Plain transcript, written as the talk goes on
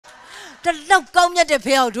The love come yet the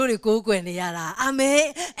pale to go when the yara.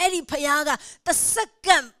 Amen. Eddie Payaga, the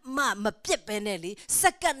second mamma pip benelli,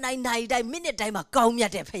 second night, minute time a come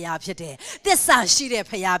yet a payapete. This are she de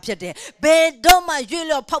payapete. Bedoma,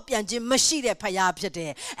 Yulo Popian Jim, machine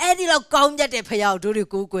payapete. Eddie love come yet a payal to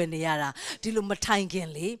go when the yara.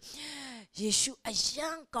 Dilumatanginly. Yeshu a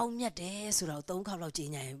young come yet so don't call out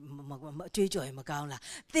Gina, Joy Macaula.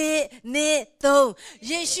 They ne though.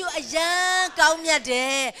 Yeshu a young come yet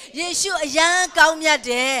day. Yeshu a young come yet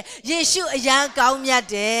day. Yeshu a young come yet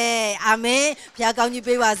day. Amen. Piagoni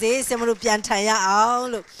Bewaze, Semaru Piantaya. Oh,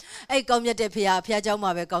 look. A come yet a pia,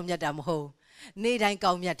 Piajama, come yet am ho. Need I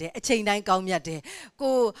come yet, a chain I come yet.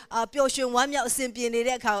 Go a potion 1 year simply in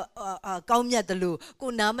the come yet the loo. Go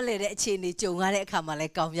namely a chain, Joe, come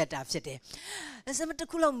like come yet after day. And some of the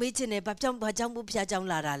cool meeting a Bajam Piajam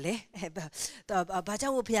Larale,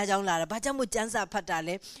 Bajam Piajam Lara, Bajam Jansa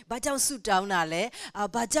Patale, Bajam Suit down Ale,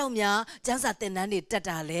 Bajamia, Jansa Tenani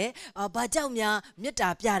Tatale, Bajamia,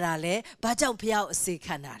 Mita Piarale, Bajam Pia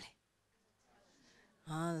Secanale.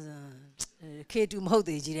 Ketu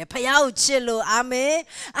Modi, Payao Chillo, Ame,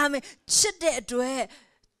 chit de dwe,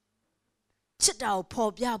 chit out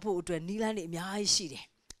pop yabu to a Nilan Mia Shide.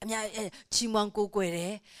 Chimanko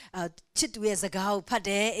Quere, chit wears a gao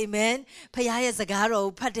pade, amen, Payaya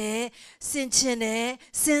Zagaro, pade, Sinchene,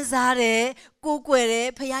 Sinzare,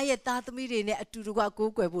 Goquere, Payaya Tatamiri, Turuga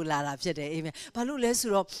Goquebula, amen. Palu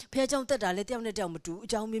Lesuro, Pajam Tata, let them tell me to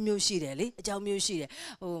Jaumu Shide, Jaumu Shide.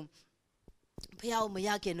 Oh. Payao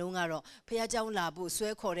Mayaki no ngaro, Payajam Labu,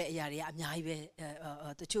 Swe Kore Yari, Amyai,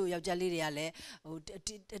 the two of Jaliriale,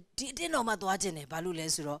 didn't know Madwajene, Balu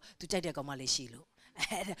Lesuro, to take a Gamale Shilo.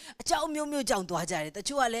 A chow mu down to Ajare, the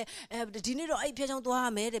Chuale, the dinero I piano to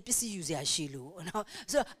her made a PC use a shilu.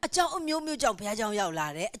 So a chow mu jump Payajam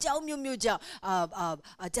Yaulare, a chow mu jump,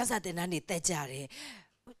 just at the Nani Tajare.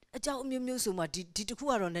 A chow mu suma did to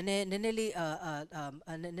Kuaron and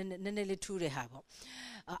Nelly True Habo.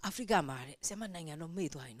 Africa Mare, Semananga no me,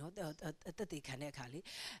 I know that they can cali.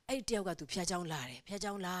 I tell to Piajan Lare,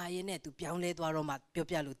 Piajan Lare, to Pianle to Aroma,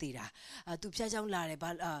 Pia Lutira, to Piajan Lare,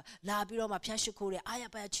 La Biroma Piashukore,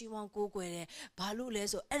 Ayapa Chimon Coque,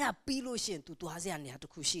 Palules, and a pilushin to Tuazania to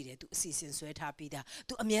Kushire, to Season Sweat Hapida,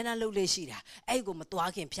 to Amiana Lule Shira, Ego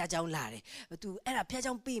Matuaki and Piajan Lare, to Era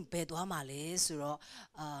Piajan Pim, Pedro Amale, Suro,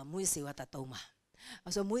 Muisi Watatoma.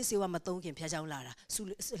 So Muisi wa matonkin Piajan Lara,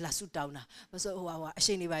 La Sutauna, so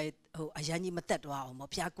Shani by Ayani Matetwa,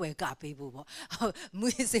 Mopiaque Capi Bubo,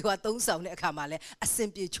 Muisi wa Tong Sound Camale, a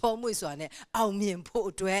simple chomuisone, Aumien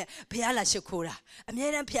Potue, Piala Shakura, a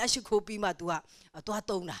Mian Piashuko Pimatua, a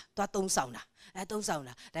Tuatona, Tuaton Sauna. I don't sound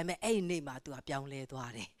that may a name to a young lady.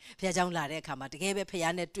 Piajan Lara come at gave a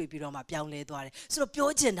piano tribute on my young lady. So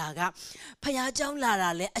Piogenaga, Piajan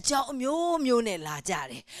Lara, a jow mune la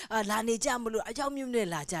jare, a lani jamulu, a jow mune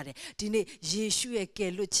la jare, Dine Jesue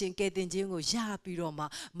Luchin getting jingo Yapiroma,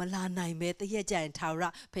 Malana met the Yaja and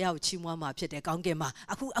Tara, Piao Chimama Pete Gangema,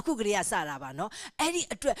 Akugria Sarabano, any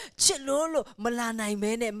Chilolo, Malana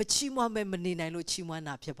mene, Machima Menina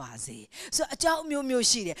Luchimana Piabazi. So a jow mu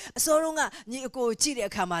shire, so long. Go Chile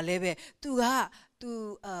Kamaleve to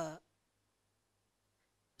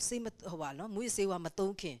same Hawano, Musewa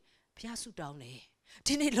Matonkin, Piasu down.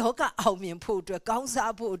 Tini loka aumien potre,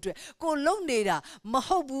 Gausa potre, go long neda,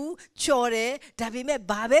 Mahobu, Chore, Davime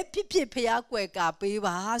Babe, Pipi Piaqueca,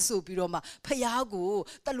 Peva, so Biroma, Piago,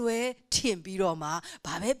 Talue, Tim Biroma,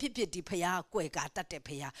 Babe Pipi di Piaqueca,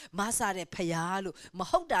 Tatepea, Masare Pialu,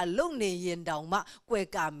 Mahoda lonely in Dauma,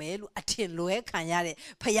 Queca Melu, Atin Lue, Canyare,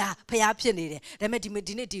 Pia Pianide, the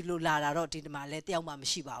Medimedinity Lula, Roti, Malet, Yama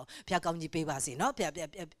Shibao, Piaconi Pevasi, no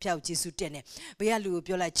Piauchi Sutene, Pialu,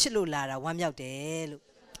 Piola Chilulara, 1 year day.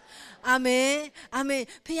 Amen.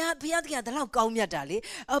 Pia the love gum yadali.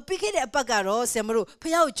 Picket a bagaro, Samaru,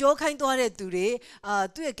 Pia Joe kind to it today,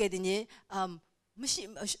 to a getting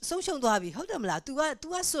social to have hold them la to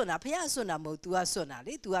a sona, Pia sona mo to a sona,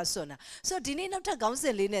 to a sona. So didn't not a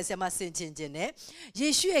council in a sema sentine.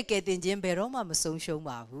 Yeshu getting Jim Beroma social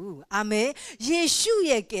mahu. Amen.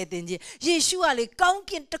 Yeshu getting Yeshu ali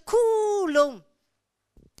counting the cool.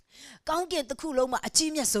 Can't get the cooloma, a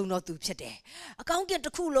chimia so not to pete. I can't get the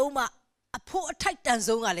cooloma, a poor titan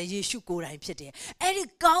zone, a Yeshu go right pete. Any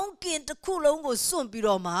can't get the coolongo soon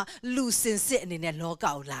biroma, losing sitting in a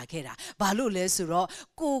lockout like it. Balu lesuro,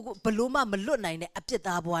 go Baluma Maluna in a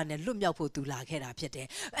petabuan and Lumia to like it up pete.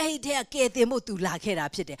 Hey, dear, get them to like it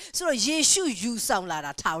up pete. So Yeshu, you sound like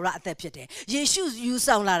a tower at the pete. Yeshu, you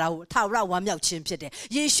sound like a tower one milk chim pete.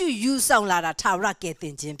 Yeshu, you sound like a tower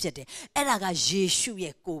getting Jim pete. And I got Yeshu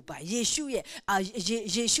ye go by Yeshu ye,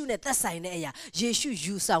 Yeshu net the sign ea. Yeshu,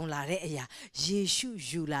 you sound like a ရာယေရှု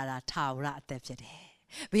ယူလာတာထာဝရအသက်ဖြစ်တယ်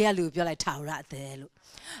ဘေးကလူပြောလိုက်ထာဝရအသက်လို့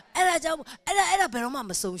အဲ့ဒါကြောင့်အဲ့ဒါဘယ်တော့မှ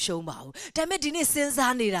မဆုံးရှုံးပါဘူးဒါပေမဲ့ဒီနေ့စဉ်း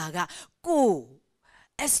စားနေတာကကို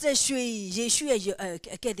Esther Shwe Yi ယေရှုရဲ့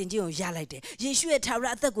ကယ်တင်ခြင်းကိုရလိုက်တယ်ယေရှုရဲ့ထာဝရ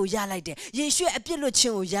အသက်ကိုရလိုက်တယ်ယေရှုရဲ့အပြစ်လွတ်ခြ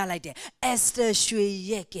င်းကိုရလိုက်တယ် Esther Shwe Yi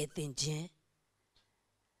ရဲ့ကယ်တင်ခြင်း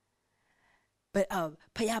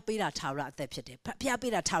ဖျားပေးတာထာဝရအသက်ဖြစ်တယ်ဖျား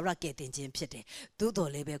ပေးတာထာဝရကယ်တင်ခြင်းဖြစ်တယ်သို့တော်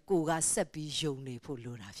လည်းပဲကိုကဆက်ပြီးယုံနေဖို့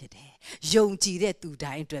လိုတာဖြစ်တယ်ယုံကြည်တဲ့သူ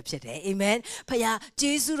တိုင်းအတွက်ဖြစ်တယ်အာမင်ဖျား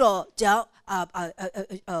ယေရှုတော်ကြောင့်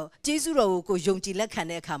ယေရှုတော်ကိုယုံကြည်လက်ခံ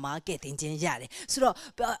တဲ့အခါမှာကယ်တင်ခြင်းရတယ်ဆိုတော့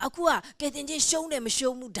အခုကကယ်တင်ခြင်းရှုံးတယ်မ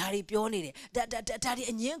ရှုံးဘူးဒါတွေပြောနေတယ်ဒါတွေ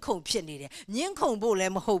အငင်းခုန်ဖြစ်နေတယ်ငင်းခုန်ဖို့လ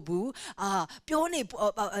ည်းမဟုတ်ဘူးပြောနေ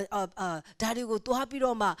ဒါတွေကိုတွားပြီး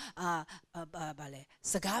တော့မှဗာလဲ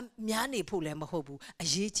စကားများနေဖို့လည်းမဟုတ်ဘူးအ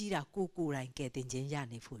ရေးကြီးတာကိုယ်တိုင်ကယ်တင်ခြင်းရ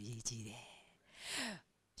နေဖို့အရေးကြီးတယ်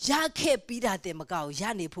ရခဲ့ပြီးတာတင်မကောက်ရ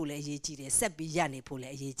နေဖို့လည်းအရေးကြီးတယ်ဆက်ပြီးရနေဖို့လ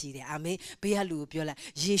ည်းအရေးကြီးတယ်အာမင်ဘေးကလူကိုပြောလိုက်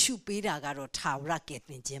ယေရှုပေးတာကတော့ထာဝရကယ်တ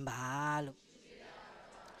င်ခြင်းပါလို့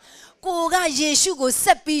ကိုကယေရှုကိုဆ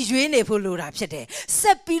က်ပြီးရွေးနေဖို့လိုတာဖြစ်တယ်ဆ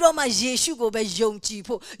က်ပြီးတော့မှယေရှုကိုပဲယုံကြည်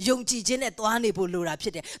ဖို့ယုံကြည်ခြင်းနဲ့သွားနေဖို့လိုတာဖြ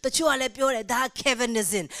စ်တယ်တချို့ကလည်းပြောတယ်ဒါ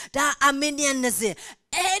Calvinism ဒါ Arminianism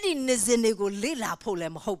အဲ့ဒီ nism တွေကိုလေ့လာဖို့လ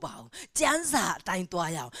ည်းမဟုတ်ပါဘူးကျမ်းစာအတိုင်း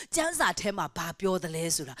သွားရအောင်ကျမ်းစာထဲမှာဘာပြောသလဲ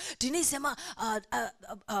ဆိုတာဒီနေ့ဆရာမ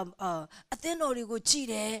အသင်းတော်တွေကိုကြည့်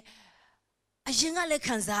တယ်အရင်ကလည်း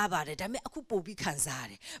ခံစားရပါတယ်ဒါပေမဲ့အခုပို့ပြီးခံစားရ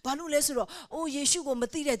တယ်ဘာလို့လဲဆိုတော့အိုးယေရှုကိုမ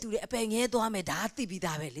သိတဲ့သူတွေအပယ်ငဲသွားမယ်ဒါသိပြီး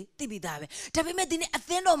သားပဲလေသိပြီးသားပဲဒါပေမဲ့ဒီနေ့အ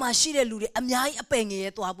သင်းတော်မှာရှိတဲ့လူတွေအများကြီးအပယ်ငဲ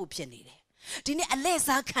သွားဖို့ဖြစ်နေတယ်ဒီနေ့အလဲ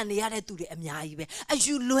စားခံနေရတဲ့သူတွေအများကြီးပဲအ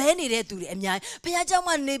ယူလွဲနေတဲ့သူတွေအများကြီးဘုရားเจ้า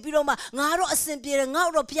မှာနေပြီးတော့မှငါတော့အစဉ်ပြေတယ်ငါ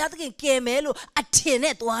တော့ဘုရားသခင်ကယ်မယ်လို့အထင်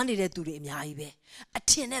နဲ့သွားနေတဲ့သူတွေအများကြီးပဲအ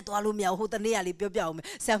ထင်နဲ့သွားလို့မရဘူးဟိုတနေ့ကလေးပြောပြအောင်မယ်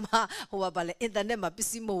ဆရာမဟိုကဘာလဲအင်တာနက်မှာပစ္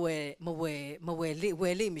စည်းမဝ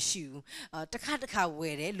ယ်လေးမရှိဘူးတစ်ခါဝ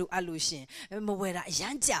ယ်တယ်လို့အလို့ရှင်မဝယ်တာအရ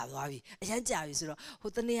န်ကြာသွားပြီဆိုတော့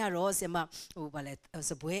ဟိုတနေ့ကတော့ဆရာမဟိုဘာလဲ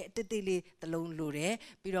စပွဲတိတ်လေးတစ်လုံးလိုတယ်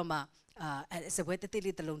ပြီးတော့မှစပွဲတိတ်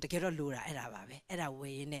လေးတစ်လုံးတကယ်တော့လိုတာအဲ့ဒါပါပဲအဲ့ဒါဝ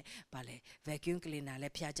ယ်ရင်းနဲ့ဗာလဲ vacuum cleaner လဲ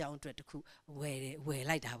ဖျားကြောင်းအတွက်တခုဝယ်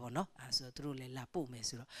လိုက်တာပေါ့နော်ဆိုတော့သူတို့လည်းလာပို့မယ်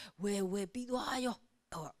ဆိုတော့ဝယ်ပြီးသွားရော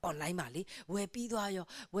online မှာလေဝယ်ပြီးသွားရော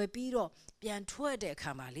ဝယ်ပြီးတော့ပြန်ထွက်တဲ့အ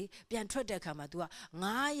ခါမှာလေပြန်ထွက်တဲ့အခါမှာ तू က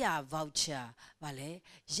900 voucher ဗာလဲ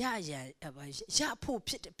ရဖို့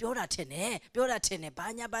ဖြစ်ပြောတာထင်တယ်ဘာ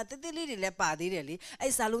ညာပါတိတိလေးတွေလည်းပါသေးတယ်လေ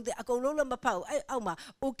အဲ့စာလုံးအကုန်လုံးလည်းမဖတ်ဘူးအဲ့အောက်မှာ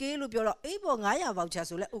okay လို့ပြောတော့အေးပေါ့900 voucher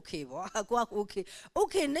ဆိုလဲ okay ပေါ့ကိုက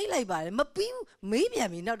okay နှိမ့်လိုက်ပါတယ်မပြီးဘူးမေးပြန်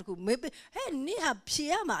ပြီနောက်တစ်ခုမေးဟဲ့နင်ဟာဖြေ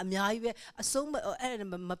ရမှာအများကြီးပဲအဆုံးအဲ့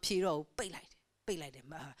မဖြေတော့ဘူးပိတ်လိုက်တယ်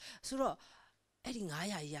ဆိုတော့အဲ့ဒီ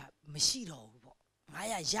900ကြီးကမရှိတော့ဘူးပေါ့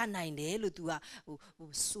900ရနိုင်တယ်လို့ तू ကဟို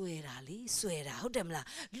ဆွဲတာဟုတ်တယ်မလား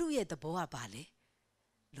လူရဲ့သဘောကဘာလဲ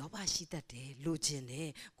လောဘရှိတတ်တယ်လူချင်တယ်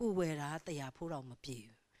ကိုဝယ်တာ100ဖို့တော့မပြည့်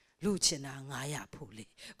ဘူးလူချင်တာ900ဖို့လေ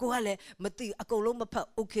ကိုကလည်းမသိအကုန်လုံးမဖတ်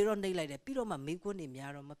okay တော့နှိပ်လိုက်တယ်ပြီးတော့မှမေးခွန်းတွေ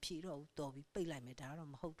များတော့မဖြေတော့ဘူးတော်ပြီပိတ်လိုက်မယ်ဒါတော့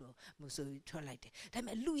မဟုတ်တော့မဆိုထွက်လိုက်တယ်ဒါပေ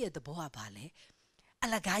မဲ့လူရဲ့သဘောကဘာလဲအ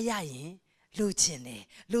လကားရရင်လူချင်တယ်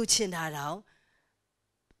လူချင်တာတော့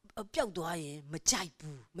ပျောက်သွားရင်မကြိုက်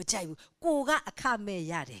ဘူးကိုကအခမဲ့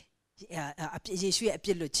ရတယ်ယေရှုရဲ့အပြ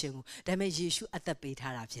စ်လွတ်ခြင်းကိုဒါပေမဲ့ယေရှုအသက်ပေး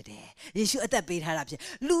ထားတာဖြစ်တယ်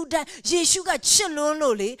လူတိုင်းယေရှုကချစ်လွန်း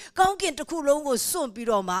လို့လေကောင်းကင်တစ်ခုလုံးကိုစွန့်ပြီး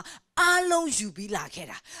တော့မှအားလုံးယူပြီးလာခဲ့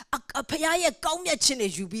တာဖခင်ရဲ့ကောင်းမြတ်ခြင်းတွေ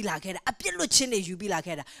ယူပြီးလာခဲ့တာအပြစ်လွတ်ခြင်းတွေယူပြီးလာ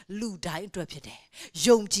ခဲ့တာလူတိုင်းအတွက်ဖြစ်တယ်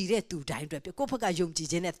ယုံကြည်တဲ့သူတိုင်းအတွက်ကိုယ့်ဘက်ကယုံကြည်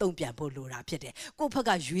ခြင်းနဲ့တုံ့ပြန်ဖို့လိုတာဖြစ်တယ်ကိုယ့်ဘက်က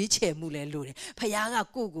ရွေးချယ်မှုလည်းလိုတယ်ဖခင်က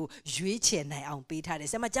ကိုယ့်ကိုရွေးချယ်နိုင်အောင်ပေးထားတယ်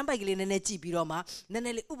ဆရာမကျမ်းပိုက်ကလေးနည်းနည်းကြည့်ပြီးတော့မှနည်းန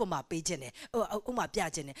ည်းလေးဥပမာပေးခြင်းတယ်ဥပမာပြ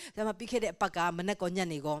ခြင်းတယ်ဆရာမပြီးခဲ့တဲ့အပတ်ကမနေ့ကည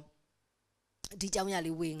နေကောဒီကြောင်ရ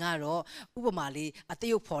လေးဝေငါတော့ဥပမာလေးအတ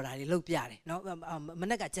ရုပ်ဖော်တာလေးလုပ်ပြတယ်เนาะမ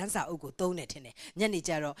နေ့ကကျန်းစာအုပ်ကိုသုံးတယ်ထင်တယ်ညနေ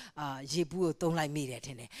ကျတော့ရေဘူးကိုသုံးလိုက်မိတယ်ထ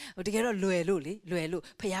င်တယ်တကယ်တော့လွယ်လို့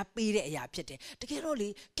ဖျားပေးတဲ့အရာဖြစ်တယ်တကယ်တော့လေ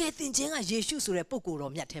ကယ်တင်ခြင်းကယေရှုဆိုတဲ့ပုဂ္ဂိုလ်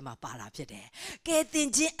တော်မြတ်ထဲမှာပါလာဖြစ်တယ်ကယ်တင်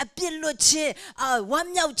ခြင်းအပြစ်လွတ်ခြင်းဝမ်း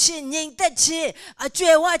မြောက်ခြင်းငြိမ်သက်ခြင်းအကြွ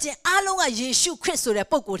ယ်ဝခြင်းအားလုံးကယေရှုခရစ်ဆိုတဲ့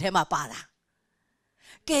ပုဂ္ဂိုလ်ထဲမှာပါလာ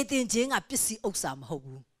ကယ်တင်ခြင်းကပစ္စည်းဥစ္စာမဟုတ်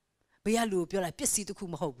ဘူးဘေးကလူကိုပြောလိုက်ပစ္စည်းတစ်ခု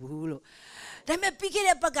မဟုတ်ဘူးလို့ဒါပေမဲ့ပြီးခဲ့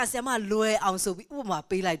တဲ့ဘက်ကဆရာမလွယ်အောင်ဆိုပြီးဥပမာ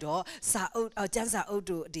ပေးလိုက်တော့စာအုပ်ကျန်းစာအုပ်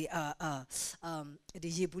တို့ဒီ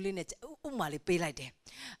ရေဘူးလေးနဲ့ဥပမာလေးပေးလိုက်တယ်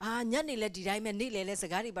ညနေလဲဒီတိုင်းပဲနေ့လဲစ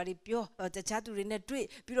ကားတွေပါပြောတခြားသူတွေနဲ့တွေ့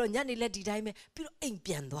ပြီးတော့ညနေလဲဒီတိုင်းပဲပြီးတော့အိမ်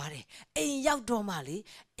ပြန်သွားတယ်အိမ်ရောက်တော့မှလေ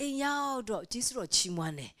အိမ်ရောက်တော့ဂျေဆုတော်ချီးမွ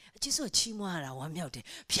မ်းတယ်ဂျေဆုတော်ချီးမွမ်းရတာဝမ်းမြောက်တယ်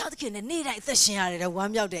ဖျားသခင်နဲ့နေ့တိုင်းအသက်ရှင်ရတယ်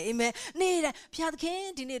ဝမ်းမြောက်တယ်အာမင်နေ့တိုင်းဖျားသ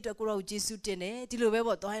ခင်ဒီနေ့အတွက်ကိုရောဂျေဆုတင်တယ်ဒီ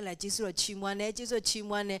လိုပဲပေါ့သွားရင်လာဂျေဆုတော်ချီးမွမ်းတယ်ဂျေဆုတော်ချီး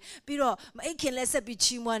မွမ်းတယ်ပြီးတော့မအိတ်ခင်လည်း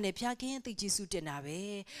ဆက်ပြီးချီးမွမ်းတယ်ဖျားခင်သိဂျေဆုတင်တာပဲ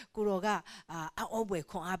ကိုရောကအော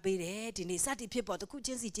ပွဲခွန်အားပေးတယ်ဒီနေ့စသည်ဖြစ်ပေါ်တစ်ခုချ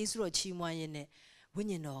င်းစီဂျေဆုတော်ချီးမွမ်းရင်းနဲ့ဝိ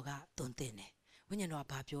ညာဉ်တော်ကသွန်သင်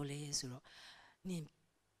တယ်ဝိညာဉ်တော်ကဘာပြောလဲဆိုတော့နင်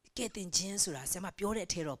ကဲ့တင်ခြင်းဆိုတာဆရာမပြောတဲ့အ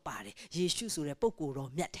ထဲတော့ပါတယ်ယေရှုဆိုတဲ့ပုဂ္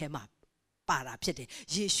ဂိုလ်တော်မြတ်ထဲမှာပါတာဖြစ်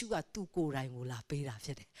တယ်ယေရှုကသူ့ကိုယ်တိုင်ကိုလာပေးတာဖြ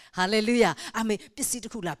စ်တယ်ဟာလေလုယာအာမင်ပစ္စည်းတစ်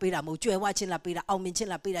ခုလာပေးတာမဟုတ်ကြွယ်ဝခြင်းလာပေးတာအောင်မြင်ခြင်း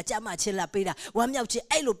လာပေးတာကြမ်းမာခြင်းလာပေးတာဝမ်းမြောက်ခြ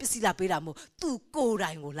င်းအဲ့လိုပစ္စည်းလာပေးတာမဟုတ်သူ့ကိုယ်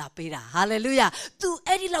တိုင်ကိုလာ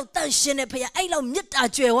ပေးတာဟာလေလုယာသူအဲ့ဒီလောက်တန့်ရှင်းတဲ့ဖခင်အဲ့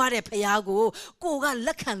လောက်မေတ္တာကြွယ်ဝတဲ့ဖခင်ကိုက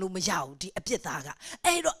လက်ခံလို့မရဘူးဒီအပြစ်သား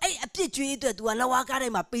ကအဲ့တော့အဲ့အပြစ်ကြွေးအတွက် तू ကလဝါကားတို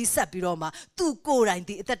င်းမှာပေးဆက်ပြီးတော့မှသူ့ကိုယ်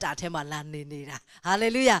တိုင်ဒီအသက်တာထဲမှာလာနေတာဟာလေ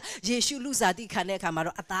လုယာယေရှုလူစားတိခံတဲ့အခါ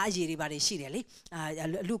မှာတော့အသားအရည်တွေပါရှိတယ်လေ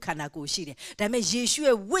လူခန္ဓာကိုယ်ရှိတယ်ဒါပေမဲ့ယေရှု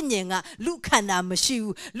ရဲ့ဝိညာဉ်ကလူခန္ဓာမ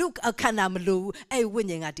ရှိဘူးလူခန္ဓာမလိုဘူး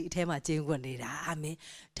အဲ့ဝိညာဉ်ကဒီအထဲမှာကျင်းခွင့်နေတာအာ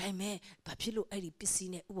မင်ဒါပေမဲ့ဘာဖြစ်လို့အဲ့ဒီပစ္စည်း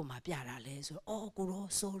နဲ့ဥပမာပြတာလဲဆိုတော့အော်ကိုရော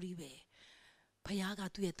sorry ပဲဖခင်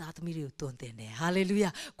ကသူ့ရဲ့သားသမီးတွေကိုတွင်တင်တယ်ဟာလေလုယာ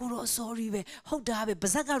ကိုရော sorry ပဲဟုတ်တာပဲပါ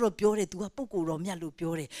ဇက်ကတော့ပြောတယ် तू ကပုဂ္ဂိုလ်တော်မြတ်လို့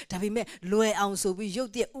ပြောတယ်ဒါပေမဲ့လွယ်အောင်ဆိုပြီးရု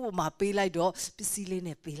ပ်တရက်ဥပမာပေးလိုက်တော့ပစ္စည်းလေး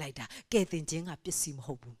နဲ့ပေးလိုက်တာကဲတင်ခြင်းကပစ္စည်းမ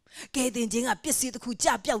ဟုတ်ဘူးကဲတင်ခြင်းကပစ္စည်းတစ်ခုကြ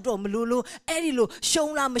ပြောက်တော့မလို့အဲ့ဒီ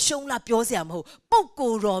လိုရှုံးလားမရှုံးလားပြောစရာမဟုတ်ပုဂ္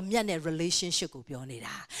ဂိုလ်တော်မြတ်နဲ့ relationship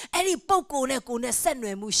ကိုပြောနေတာအဲ့ဒီပုဂ္ဂိုလ်နဲ့ကိုယ်နဲ့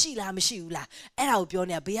ဆက်နွယ်မှုရှိလားမရှိဘူးလားအဲ့ဒါကိုပြော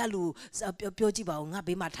နေတာဘေးကလူပြောကြ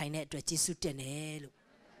ည့်ပါဦးငါဘေးမှာထိုင်တဲ့အတွက်ယေရှုတင်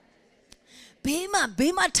တယ်လို့ဘေး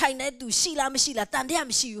မှာထိုင်တဲ့သူရှိလားမရှိလားတန်တ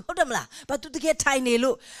ရားမရှိဘူးဟုတ်တယ်မလားဘာသူတကယ်ထိုင်နေ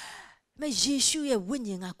လို့မဲ့ယေရှု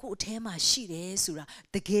ရဲ့ဝိညာဉ်ကကိုယ်အထဲမှာရှိတယ်ဆိုတာ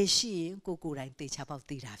တကယ်ရှိရင်ကိုယ်တိုင်သိချ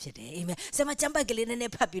ပေါက်သိတာဖြစ်တယ်အာမင်ဆရာမကျမ်းပိုက်ကလေးနည်းန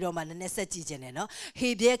ည်းဖတ်ပြီးတော့မှနည်းနည်းဆက်ကြည့်ခြင်းနဲ့နော်ဟေ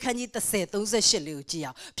ဘရဲခန်းကြီး30:38လေးကိုကြ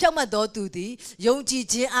ည့်အောင်ဖြောက်မှတ်တော်သူသည်ယုံကြည်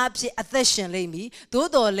ခြင်းအဖြစ်အသက်ရှင်လိမ့်မည်သို့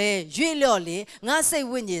တော်လည်းရွေ့လျော့လင်ငါစိတ်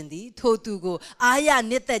ဝိညာဉ်သည်ထိုသူကိုအာရ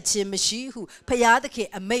နှစ်သက်ခြင်းမရှိဟုဖျားသခင်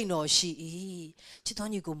အမိန့်တော်ရှိ၏ချစ်တော်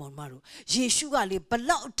ညီကိုမောင်မတို့ယေရှုကလေဘ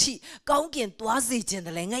လောက်အထိကောင်းကင်သွားစေခြင်း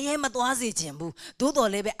တည်းငရဲမသွားစေခြင်းဘူးသို့တော်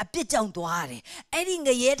လည်းပဲအပြစ်ကြောင့်သွားတယ်အဲ့ဒီ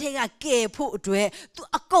ငရဲထဲကကယ်ဖို့အတွက်သူ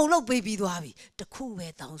အကုန်လုံးပေးပြီးသွားပြီတခု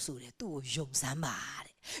ပဲတောင်းဆိုတယ်သူ့ကိုယုံစ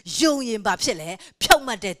မ်းပါတဲ့ယုံရင်ဘာဖြစ်လဲဖြောက်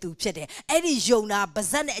မှတ်တဲ့သူဖြစ်တယ်အဲ့ဒီယုံတာပါ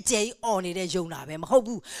ဇက်နဲ့အကျယ်ကြီးអော်နေတဲ့ယုံတာပဲမဟုတ်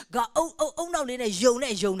ဘူးအုံနောက်လေး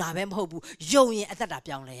နဲ့ယုံတာပဲမဟုတ်ဘူးယုံရင်အသက်တာ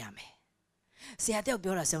ပြောင်းလဲရမယ်ဆရာတယောက်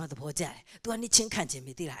ပြောတာဆရာမသဘောကျတယ်။ तू ကနှစ်ချင်းခံခြ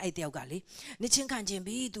င်းပြီသိလားအဲ့တယောက်ကလေနှစ်ချင်းခံခြ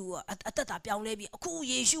င်းပြီ तू အသက်တာပြောင်းလဲပြီ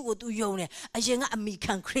အခုယေရှုကို तू ယုံတယ်အရင်ကအမိ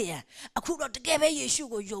ခံခရစ်ယာန်အခုတော့တကယ်ပဲယေရှု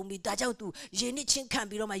ကိုယုံပြီဒါကြောင့် तू ယဉ်နှစ်ချင်းခံ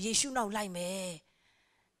ပြီးတော့မှယေရှုနောက်လိုက်မယ်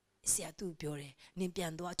ဆရာ तू ပြောတယ်နင်ပြ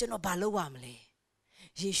န်သွားကျွန်တော်ဘာလုပ်ရ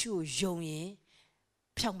မလဲယေရှုကိုယုံ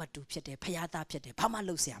ရင်ဖြောက်မတူဖြစ်တယ်ဖျားသားဖြစ်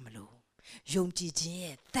တယ်ဘာမှလုပ်စရာမလိုယုံကြည်ခြင်း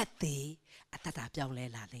ရဲ့သက်သေအတ္တပြော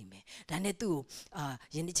င်းလဲလာနိုင်မယ်ဒါနဲ့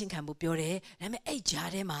သူ့ကိုယဉ်ချင်းခံဖို့ပြောတယ်ဒါပေမဲ့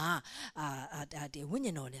အဲ့ဂျားထဲမှာဒီဝိညာ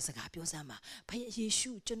ဉ်တော်နဲ့စကားပြောစမ်းပါဖ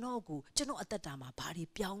ခင်ယေရှုကျွန်တော်အတ္တမှာဘာ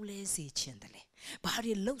တွေပြောင်းလဲစေခြင်းတလဲဘာ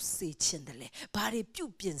တွေလှုပ်စေခြင်းတလဲဘာတွေပြု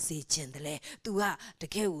တ်ပြင်စေခြင်းတလဲသူကတ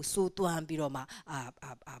ကယ်ကိုစိုးသွ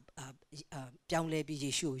မ်းပြီးတော့မှပြောင်းလဲပြီး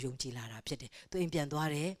ယေရှုကိုယုံကြည်လာတာဖြစ်တယ်သူအိမ်ပြန်သွား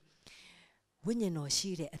တယ်ဝိညာဉ်တော်ရှိ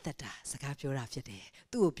တဲ့အသက်တာစကားပြောတာဖြစ်တယ်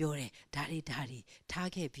သူ့ကိုပြောတယ်ဒါတွေ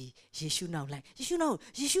ထားခဲ့ပြီးယေရှုနောက်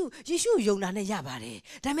လိုက်ယေရှုယုံတာနဲ့ရပါတယ်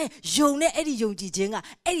ဒါပေမဲ့ယုံတဲ့အဲ့ဒီယုံကြည်ခြင်း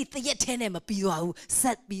ကအဲ့ဒီတရက်ထဲနဲ့မပြီးသွားဘူးဆ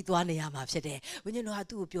က်ပြီးသွားနေရမှာဖြစ်တယ်ဝိညာဉ်တော်က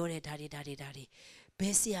သူ့ကိုပြောတယ်ဒါတွေ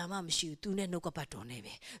ဘယ်ဆရာမှမရှိဘူးသူနဲ့နှုတ်ကပတ်တော်နဲ့ပဲ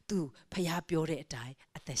သူဖျားပြောတဲ့အတိုင်း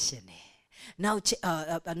အသက်ရှင်တယ်နော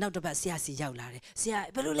က်တစ်ပတ်ဆရာစီရောက်လာတယ်ဆရာ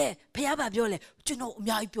ဘယ်လိုလဲဖျားပါပြောလဲကျွန်တော်အ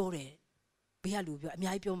များကြီးပြောတယ်ဘေးကလူပြောအ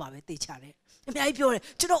များကြီးပြောမှာပဲသိချတယ်အများကြီးပြောတယ်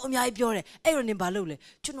ကျွန်တော်အများကြီးပြောတယ်အဲ့တော့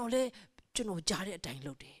နင်ဘာလုပ်လဲကျွန်တော်ကြားတဲ့အတိုင်း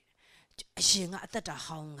လုပ်တယ်အရင်ကအသက်တာ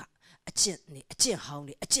ဟောင်းကအကျင့်ဟော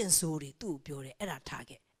င်းတွေအကျင့်ဆိုးတွေသူ့ကိုပြောတယ်အဲ့ဒါထား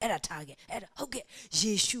ခဲ့ဟုတ်ကဲ့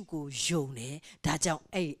ယေရှုကိုယုံတယ်ဒါကြော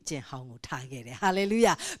င့်အဲ့အကျင့်ဟောင်းကိုထားခဲ့တယ်ဟာလေလု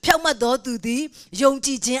ယာဖြောင့်မတ်တော်သူသည်ယုံကြ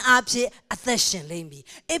ည်ခြင်းအဖြစ်အသက်ရှင်လိမ့်မည်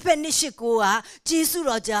အေဖက်နှစ်ရှိကိုက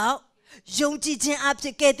ဂျေစုတော်ကြောင့်ယုံကြည်ခြင်း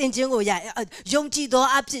အဖြစ်ကယ်တင်ခြင်းကိုရယုံကြည်သော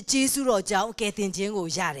အဖြစ်ဂျေစုတော်ကြောင့်ကယ်တင်ခြင်း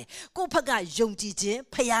ကိုရတယ်ကိုယ့်ဘက်ကယုံကြည်ခြ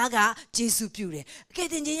င်းဖခင်ကဂျေစုပြုတယ်ကယ်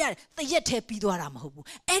တင်ခြင်းရတယ်တရက်ထဲပြီးသွားတာမဟုတ်ဘူး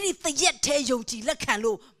အဲ့ဒီတရက်ထဲယုံကြည်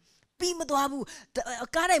လက်ခံလို့ပြီးမသွား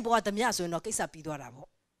ဘူးကားတိုင်းပေါ်ကဓမြဆိုရင်တော့ကိစ္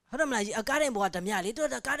စပြီးသွားတာပေါ့ဟုတ်တယ်မလားကားတိုင်းပေါ်က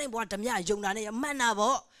ဓမြလေတို့ကားတိုင်းပေါ်ကဓမြယုံတာနဲ့မှန်တာ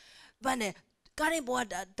ပေါ့ဗန်းနဲ့ကားတိုင်းပေါ်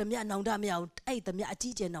ကဓမြနောင်တမရအောင်အဲ့ဓမြအ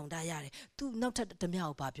ကြီးကျယ်နောင်တရတယ်သူနောက်ထပ်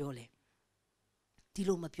ဓမြကိုဘာပြောလဲဒီ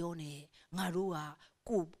လိုမပြော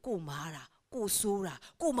နဲ့ငါတို့ကကိုမားတာ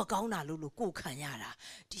ကိုဆိုးတာကိုမကောင်းတာလို့ကိုခံ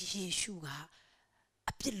ရတာဒီယေရှုက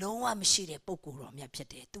အပြစ်လုံးဝမရှိတဲ့ပုဂ္ဂိုလ်တော်မြတ်ဖြစ်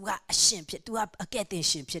တယ်။ तू ကအရှင်ဖြစ် तू ကအကဲ့တင်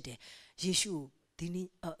ရှင်ဖြစ်တယ်။ယေရှုဒီနေ့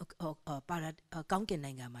ပါရာကောင်းကင်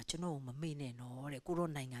နိုင်ငံမှာကျွန်တော်ကိုမမေ့နဲ့နော်တဲ့ကိုရော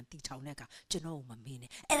နိုင်ငံတည်ထောင်တဲ့အခါကျွန်တော်ကိုမမေ့နဲ့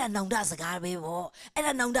အဲ့ဒါနောင်တစကားပဲပေါ့အဲ့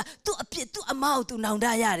ဒါနောင်တသူ့အပြစ်သူ့အမကိုသူနောင်တ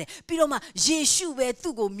ရတယ်ပြီးတော့မှယေရှုပဲ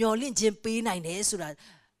သူ့ကိုမျှော်လင့်ခြင်းပေးနိုင်တယ်ဆိုတာ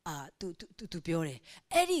သူပြောတယ်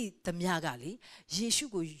အဲ့ဒီသမ ्या ကလေယေရှု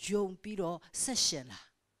ကိုယုံပြီးတော့ဆက်ရှင်လာ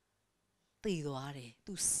သိသွားတယ်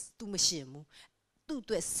तू မရှင်ဘူးသူ့အ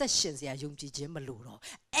တွက်ဆက်ရှင်စရာယုံကြည်ခြင်းမလိုတော့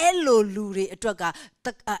အဲ့လိုလူတွေအတွက်က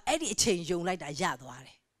အဲ့ဒီအချိန်ယုံလိုက်တာရသွားတ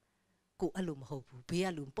ယ်ကိုအဲ့လိုမဟုတ်ဘူးဘေးက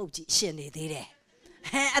လူပုတ်ကြည့်ရှင်နေသေးတယ်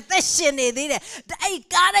ဟဲ့အသက်ရှင်နေသေးတယ်အဲ့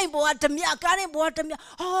ကားတိုင်းပေါ်ကဓမြကားတိုင်းပေါ်ကဓမြ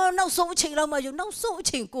နောက်ဆုံးအချိန်လောက်မှယုံနောက်ဆုံးအ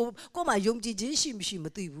ချိန်ကိုမှယုံကြည်ခြင်းရှိမရှိမ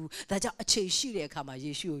သိဘူးဒါကြောင့်အချိန်ရှိတဲ့အခါမှာ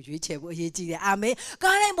ယေရှုကိုရွေးချယ်ဖို့အရေးကြီးတယ်အာမင်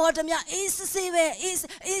ကားတိုင်းပေါ်ကဓမြအေးစေး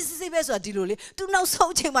ပဲဆိုတာဒီလိုလေ तू နောက်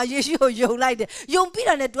ဆုံးအချိန်မှာယေရှုကိုယုံလိုက်တယ်ယုံပြီး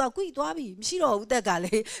တာနဲ့ तू ကကွိသွားပြီမရှိတော့ဘူးတက်က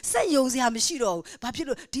လေဆက်ယုံစရာမရှိတော့ဘူးဘာဖြစ်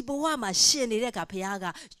လို့ဒီဘဝမှာရှင်နေတဲ့အခါဘုရားက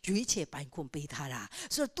ရွေးချယ်ပိုင်ခွင့်ပေးထားတာ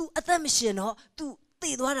ဆိုတော့ तू အသက်မရှင်တော့ तूတ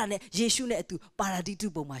ည်သွားတာနဲ့ယေရှုနဲ့အတူပါရာဒိတု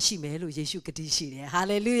ပုံမှာရှိမယ်လို့ယေရှုကတိရှိတယ်ဟာ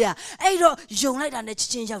လေလုယာအဲ့တော့ယုံလိုက်တာနဲ့ချ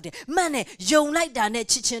စ်ချင်းရောက်တယ်မှန်တယ်ယုံလိုက်တာနဲ့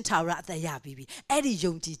ချစ်ချင်းထာဝရအသက်ရပြီးပြီအဲ့ဒီ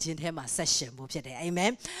ယုံကြည်ခြင်းထဲမှာဆက်ရှင်ဖို့ဖြစ်တယ်အာမ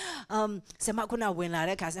င်ဆရာမခုနဝင်လာ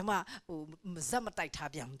တဲ့အခါဆရာမဇက်မတိုက်ထား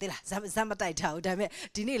ပြန်သိလားဇက်မတိုက်ထားဘူးဒါပေမဲ့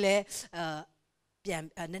ဒီနေ့လဲပြန်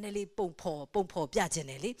နည်းနည်းလေးပုံဖော်ပြခြင်း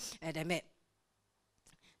တယ်လေဒါပေမဲ့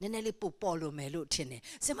နည်းနည်းလေးပို့ပေါ်လို့မယ်လို့ထင်တယ်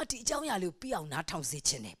ဆရာမဒီအကြောင်းအရာလေးကိုပြအောင်နားထောင်စေ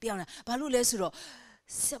ခြင်းတယ်ပြအောင်ဘာလို့လဲဆိုတော့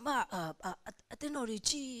ဆရာမအတင်းတော်တွေ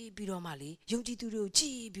ကြည်ပြီးတော့မှလေယုံကြည်သူတွေကိုကြ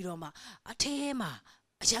ည်ပြီးတော့မှအထဲမှာ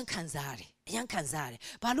အယံခံစားရတယ်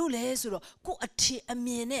ဘာလို့လဲဆိုတော့ကိုအထင်အ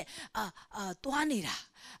မြင်နဲ့သွားနေတာ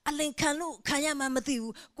အလင်ခံလို့ခံရမှမသိ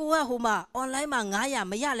ဘူးကိုကဟိုမှာ online မှာ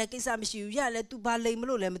900မရလဲကိစ္စမရှိဘူးရလဲ तू ဘာလိမ်မ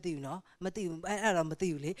လို့လဲမသိဘူးเนาะမသိဘူးအဲ့တော့မသိ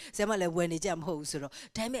ဘူးလေဆရာမလည်းဝယ်နေကြမဟုတ်ဘူးဆိုတော့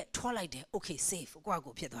ဒါပေမဲ့ထွက်လိုက်တယ် okay safe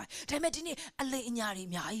ကိုဖြစ်သွားတယ်ဒါပေမဲ့ဒီနေ့အလိမ်အညာတွေ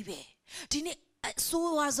အများကြီးပဲဒီနေ့အ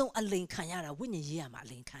ဆိုးဝါးဆုံးအလိမ်ခံရတာဝိညာဉ်ရေးရမှာအ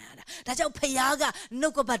လိမ်ခံရတာဒါကြောင့်ဖခင်ကနှု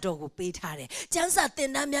တ်ကပတ်တော်ကိုပေးထားတယ်ကျမ်းစာသင်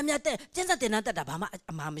တန်းများတက်ကျမ်းစာသင်တန်းတက်တာဘာမှ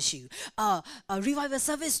အမှားမရှိဘူးrevival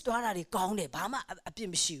service တွားတာတွေကောင်းတယ်ဘာမှအပြစ်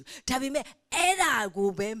မရှိဘူးဒါပေမဲ့အဲ့ဒါကို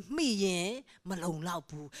ပဲမိရင်မလုံလောက်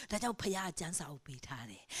ဘူးဒါကြောင့်ဖခင်ကျမ်းစာကိုပေးထား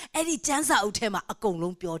တယ်အဲ့ဒီကျမ်းစာအုပ်ထဲမှာအကုန်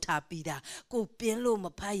လုံးပြောထားပြီးတာကိုပြင်းလို့မ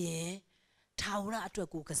ဖတ်ရင်ထာဝရအတွက်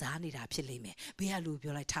ကိုကစားနေတာဖြစ်လိမ့်မယ်ဘေးကလူ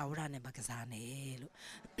ပြောလိုက်ထာဝရနဲ့မကစားနဲ့လို့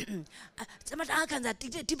ကျွန်မအားခံစားဒီ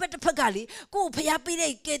ဘက်တစ်ဖက်ကလေကိုဖျားပေး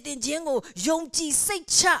တဲ့ကဲတင်ခြင်းကိုယုံကြည်စိတ်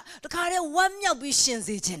ချတခါတည်းဝမ်းမြောက်ပြီးရှင်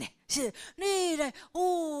စေခြင်းနဲ့နေ့တိုင်း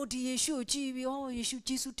ဒီယေရှုကြည်ပြီးယေရှု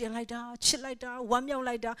ဂျေစုတင်လိုက်တာချစ်လိုက်တာဝမ်းမြောက်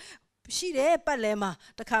လိုက်တာရှိတယ်ပတ်လဲမှာ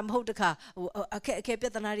တခါမဟုတ်တခါအခက်ပြ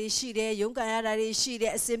ဿနာတွေရှိတယ်ယုံကန်ရတာတွေရှိတ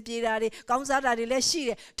ယ်အစင်ပြေတာတွေကောင်းစားတာတွေလည်းရှိတ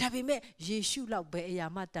ယ်ဒါပေမဲ့ယေရှုလောက်ပဲအရာ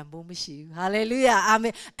မှတန်ဖိုးမရှိဘူးဟာလေလုယာအာမ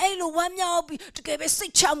င်အဲ့လိုဝမ်းမြောက်ပြီးတကယ်ပဲစိ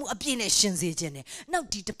တ်ချမှုအပြည့်နဲ့ရှင်စေခြင်းနဲ့နောက်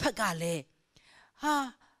ဒီတစ်ဖက်ကလည်း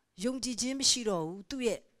ယုံကြည်ခြင်းမရှိတော့ဘူးသူ့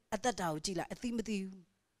ရဲ့အသက်တာကိုကြည့်လိုက်အသိမသိဘူး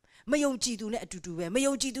မယုံကြည်သူနဲ့အတူတူပဲမ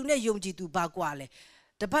ယုံကြည်သူနဲ့ယုံကြည်သူဘာကွာလဲ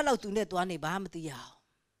တစ်ပတ်လောက်သူနဲ့သွားနေဘာမှမသိရအောင်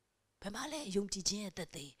ဘယ်မှာလဲယုံကြည်ခြင်းရဲ့သ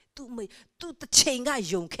က်သေသူတစ်ချိန်က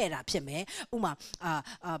ယုံခဲ့တာဖြစ်မယ်ဥမာ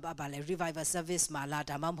ဘာလဲ revival service မှာလာ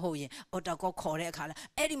ဒါမှမဟုတ်ရင် auto call ခေါ်တဲ့အခါလဲ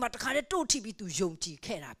အဲ့ဒီမှာတခါတည်းတို့ထိပြီးသူယုံကြည်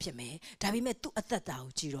ခဲ့တာဖြစ်မယ်ဒါပေမဲ့သူ့အသက်တာ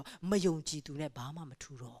ကိုကြည့်တော့မယုံကြည်သူနဲ့ဘာမှမ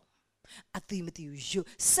ထူတော့အတိမတိဘူး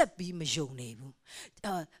ဆက်ပြီးမယုံနေဘူး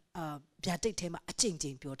ဗျာတိတ်ထဲမှာအကျင့်ချ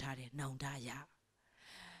င်းပြောထားတယ်နောင်တရ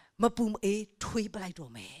မပူမအေးထွေးပလိုက်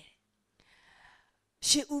တော့မယ်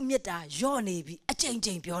ရှေးဦးမြတ်တာယော့နေပြီအကျ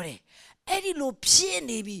င့်ပြောတယ်အဲ့ဒီလိုဖြစ်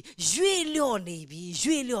နေပြီရွေ့လျော့နေပြီ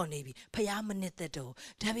ဖျားမနစ်သက်တော့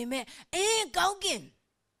ဒါပေမဲ့ကောင်းကင်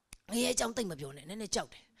ငရဲအကြောင်းသိမ့်မပြောနဲ့နည်းနည်းကြောက်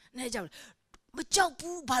တယ်မကြောက်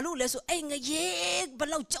ဘူးဘာလို့လဲဆိုငရဲဘ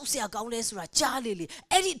လောက်ကြောက်စရာကောင်းလဲဆိုတာကြားလေ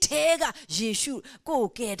အဲ့ဒီထဲကယေရှုကိုယ်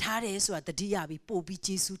ကယ်ထားတယ်ဆိုတာတတိယပြီးပို့ပြီး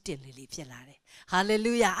ယေရှုတင်လေဖြစ်လာတယ်ဟာလေ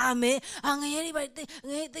လုယာအာမင်ငရဲတွေ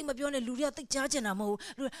သိမပြောနဲ့လူတွေကသိကြားချင်တာမဟုတ်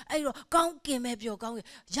ဘူးအဲ့တော့ကောင်းကင်ပဲပြောကောင်းကင်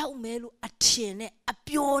ရောက်မဲလို့အထင်နဲ့အ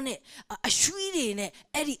ပြောနဲ့အရွှီတွေနဲ့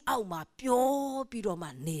အဲ့ဒီအောက်မှာပြောပြီးတော့မှ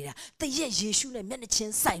နေတာတရက်ယေရှုနဲ့မျက်နှာချ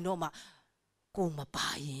င်းဆိုင်တော့မှကိုမပါ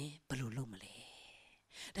ရင်ဘယ်လိုလုပ်မလဲ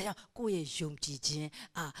ဒါကြောင့်ကိုယ့်ရဲ့ယုံကြည်ခြင်း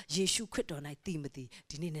ယေရှုခရစ်တော်၌တည်မတည်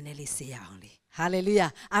ဒီနေ့နည်းနည်းလေးစေရအောင်လေဟာလေလုယာ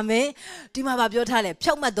အာမင်ဒီမှာပြောထားတယ်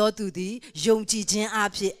ဖြောက်မှတ်တော်သူသည်ယုံကြည်ခြင်းအ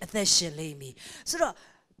ဖြစ်အသက်ရှင်လိမ့်မည်ဆိုတော့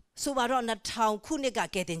ဆိုပါတော့2000ခုနှစ်က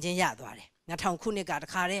ကယ်တင်ခြင်းရသွားတယ်2000ခုနှစ်ကတ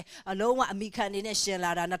ခါတည်းအလုံးဝအမိခံနေနဲ့ရှင်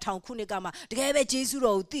လာတာ2000ခုနှစ်ကမှတကယ်ပဲဂျေဇု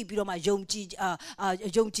တော်ကိုသိပြီးတော့မှယုံကြည်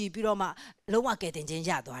ပြီးတော့မှလုံးဝကယ်တင်ခြင်း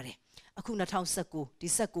ရသွားတယ်အခု2019ဒီ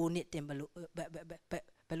19နှစ်တင်ဘယ်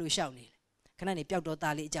လိုရှောက်နေလဲ ခဏနေပျောက်တော့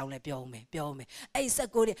သားလေးအကြောင်းလည်းပြောအောင်မယ်အဲ့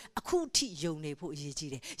19တဲ့အခုထိယုံနေဖို့အရေး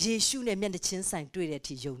ကြီးတယ်ယေရှုနဲ့မျက်နှာချင်းဆိုင်တွေ့တဲ့အ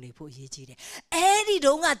ထိယုံနေဖို့အရေးကြီးတယ်အဲ့ဒီ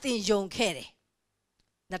တုန်းကသင်ယုံခဲ့တယ်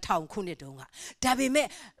2000ခုနှစ်တုန်းကဒါပေမဲ့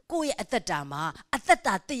ကိုယ့်ရဲ့အသက်တာမှာအသက်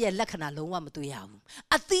တာတည့်ရဲ့လက္ခဏာလုံးဝမတွေ့ရဘူး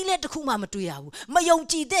အသီးလည်းတစ်ခုမှမတွေ့ရဘူးမယုံ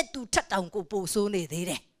ကြည်တဲ့သူထက်တောင်ကိုပိုဆိုးနေသေး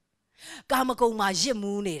တယ်ကာမဂုဏ်မှာရစ်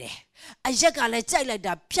မူးနေတယ်အရက်ကလည်းကြိုက်လိုက်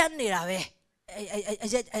တာဖြတ်နေတာပဲအ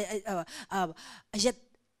ရက်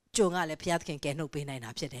ကြုံကလည်းဘုရားသခင်ကယ်နှုတ်ပေးနိုင်တာ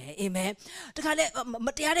ဖြစ်တယ်အာမင်တခါလေမ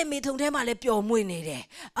တရားတဲ့မိထုံထဲမှာလည်းပျော်မွေ့နေတယ်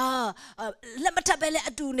လက်မထပ်ပဲလည်း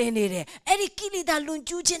အတူနေတယ်အဲ့ဒီကိလေသာလွန်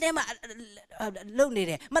ကျူးခြင်းထဲမှာလုံနေ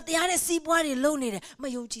တယ်မတရားတဲ့စီးပွားတွေလုံနေတယ်မ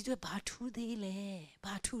ယုံကြည်သွဲဘာထူးသေးလဲ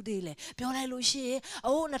ပြောလိုက်လို့ရှိရင်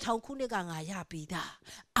အိုး2000ခုနှစ်ကငါရပြီးသား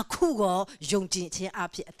အခုကောယုံကြည်ခြင်းအ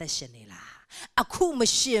ဖြစ်အသက်ရှင်နေလားအခုမ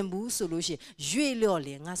ရှင်ဘူးဆိုလို့ရှိရင်ရွေ့လျော့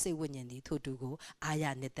လေငါစိတ်ဝိညာဉ်ဒီထို့တူကိုအာရ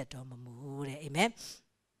နှစ်သက်တော်မမူတဲ့အာမင်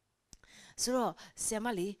ဆိုတော့ဆရာမ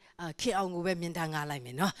လေးခေအောင်ကိုပဲမြင်တမ်းငါလိုက်မ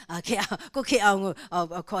ယ်နော်ခေအောင်ကိုခေအောင်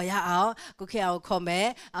ကိုခေါ်ရအောင်ကိုခေအောင်ခေါ်မယ်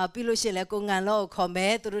ပြီးလို့ရှိရင်လည်းကိုငံလောကိုခေါ်မ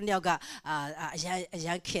ယ်သူတို့နှစ်ယောက်ကအရ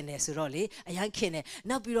န်ခင်တယ်ဆိုတော့လေအရန်ခင်တယ်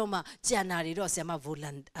နောက်ပြီးတော့မှကြံနာတွေတော့ဆရာမ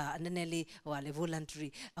နည်းနည်းလေးလေ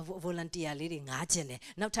volunteer လေးတွေ9ကျင်တယ်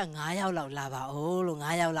နောက်ထပ်9ယောက်လောက်လာပါဦးလို့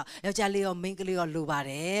9ယောက်လောက်ယောက်ျားလေးရောမိန်းကလေးရောလိုပါ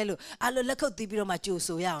တယ်လို့အားလို့လက်ခုပ်တီးပြီးတော့မှကြို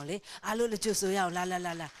ဆိုရအောင်လေအားလို့ကြိုဆိုရအောင်လာ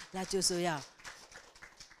ကြိုဆိုရအောင်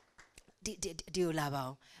ဒီလာပါ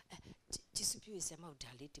အောင်ကျေးဇူးပြုရစမောက်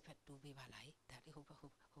ဒါလေးတစ်ဖက်တိုးပေးပါလားဒါလေးဟိုဘက်ကို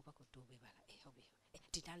တိုးပေးပါလားဟုတ်ပြီ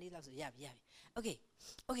ဒီသားလေးတော့ဆိုရပြီโอ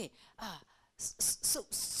เค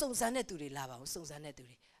စုံစမ်းတဲ့သူတွေလာပါအောင်စုံစမ်းတဲ့သူ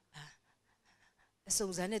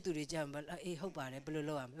တွေကြမ်းဟုတ်ပါတယ်ဘယ်လို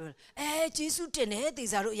လုပ်ရမလဲကျေးဇူးတင်တယ်တေ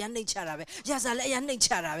စာတို့အရန်နှိမ့်ချတာပဲရစာလည်းအရန်နှိမ့်ချ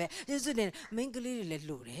တာပဲကျေးဇူးတင်မိန်းကလေးတွေလည်း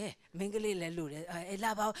လို့တယ်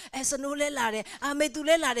လာပါအောင်စနိုးလည်းလာတယ်မေသူလ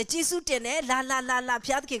ည်းလာတယ်ကျေးဇူးတင်တယ်လာ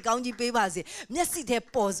ဖျားသခင်ကောင်းကြီးပေးပါစေမျက်စိထဲ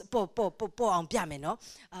ပေါ်အောင်ပြမယ်နော်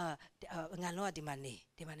ငါလောကဒီမှာနေ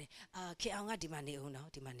ခေအောင်ကဒီမှာနေအောင်နော်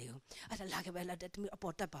ဒီမှာနေအောင်အဲ့လာခဲ့ပဲလာအ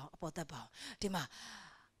ပေါ်တက်ပါအောင်ဒီမှာ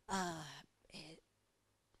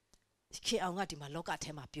ခေအောင်ကဒီမှာလောက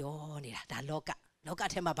ထဲမှာပြောနေတာဒါလောက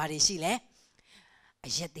ထဲမှာဘာတွေရှိလဲ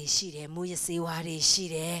အရက်တွေရှိတယ်မူရစေဝါတွေရှိ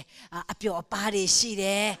တယ်အပျော်အပါးတွေရှိတ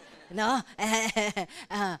ယ်နော်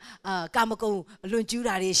ကာမဂုဏ်လွန်ကျူး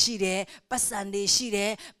တာတွေရှိတယ်ပတ်စံတွေရှိတ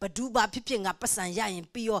ယ်ဘဒုဘာဖြစ်ငါပတ်စံရရင်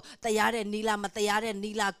ပြီးရောတရားတဲ့နီလာမတရားတဲ့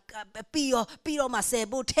နီလာပြီးတော့မှဆယ်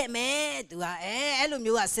ဖို့ထည့်မယ်သူကအဲ့လို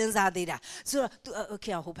မျိုးကစဉ်းစားသေးတာဆိုတော့သူโอเค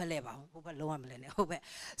ဟိုဘက်လဲပါဟိုဘက်လုံးဝမလဲနဲ့ဟိုဘက်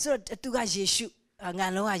ဆိုတော့သူကယေရှုငါ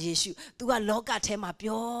လုံးကယေရှု तू ကလောကထဲမှာ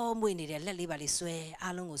ပြောမွေ့နေတယ်လက်လေးပါလေးဆွဲ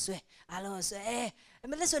အားလုံးကိုဆွဲ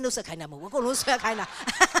မလက်ဆွဲနှုတ်ဆက်ခိုင်းတာမဟုတ်ဘူးအကုန်လုံးဆွဲခိုင်းတာ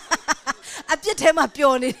အပြစ်ထဲမှာ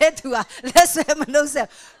ပျော်နေတဲ့ तू ကလက်ဆွဲမနှုတ်ဆက်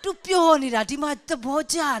तू ပျော်နေတာဒီမှာသဘော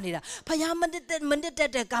ကျနေတာဖယားမနစ်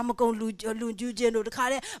တဲ့ကာမဂုဏ်လူကျူးခြင်းတို့တခါ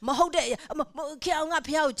တည်းမဟုတ်တဲ့ခေအောင်ကဖ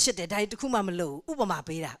ယားကိုချစ်တယ်ဒါတခုမှမလို့ဥပမာ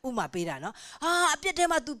ပေးတာနော်အပြစ်ထဲ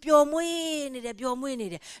မှာ तू ပျော်မွေ့နေတယ်ဒါ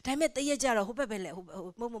ပေမဲ့တရက်ကြတော့ဟိုဘက်ပဲလေ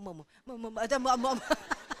မ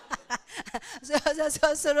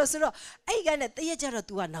ဆိုတော့အဲ့ကနဲ့တရက်ကြတော့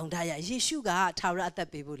तू ကနောင်တရယေရှုကထာဝရအသက်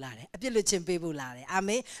ပေးဖို့လာတယ်အပြစ်လွတ်ခြင်းပေးဖို့လာတယ်အာမ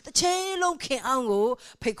င်တစ်ချိန်လုံးခင်အောင်ကို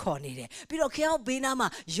ဖိတ်ခေါ်နေတယ်ပြီးတော့ခင်အောင်ဘေးနားမှာ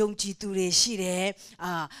ယုံကြည်သူတွေရှိတယ်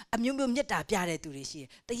အမျိုးမျိုးမေတ္တာပြတဲ့သူတွေရှိတယ်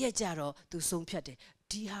တရက်ကြတော့ तू ဆုံးဖြတ်တယ်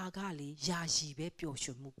ဒီဟာကလေယာယီပဲပျော်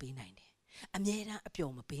ရွှင်မှုပေးနိုင်တယ်အမြဲတမ်းအ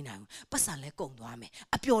ပျော်မပေးနိုင်ဘူးပတ်စံလည်းကုန်သွားမယ်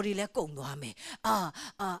အပျော်တွေလည်းကုန်သွားမယ်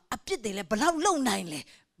အပြစ်တွေလည်းဘလောက်လုံနိုင်လဲ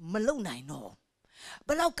မလုံနိုင်တော့ဘ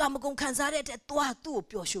လောက်ကာမဂုဏ်ခံစားတဲ့အတွက်သွားသူ့ကို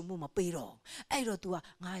ပျော်ရွှင်မှုမပေးတော့အဲ့တော့ तू က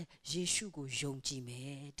ငါယေရှုကိုယုံကြည်မ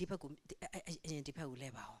ယ်ဒီဘက်ကိုလဲ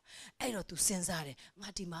ပါအောင်အဲ့တော့ तू စဉ်းစားတယ်ငါ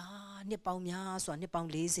ဒီမှာနှစ်ပေါင်းများဆိုတာနှစ်ပေါင်း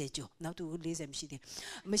40ကျော်နောက် तू 40မရှိသေး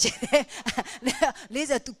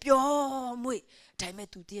40 तू ပျော်မွေ့ဒါပေမဲ့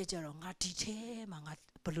तू တည့်ကြတော့ငါဒီထဲမှာငါ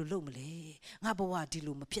ဘယ်လိုလုပ်မလဲငါဘဝဒီ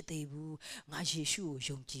လိုမဖြစ်သေးဘူးငါယေရှုကို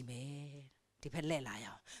ယုံကြည်မယ်ဒီဖက်လက်လာရ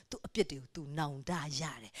အောင် तू အပြစ်တွေကို तू နောင်တရ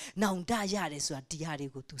တယ်ဆိုတာဒီဟာတွေ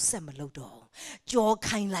ကို तू ဆက်မလုပ်တော့ကြော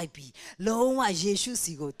ခိုင်းလိုက်ပြီလုံးဝယေရှု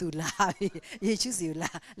စီကို तू လာပြီယေရှုစီကို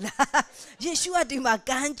လာယေရှုကဒီမှာ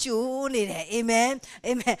ကမ်းကြိုးနေတယ်အာမင်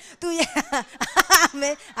तू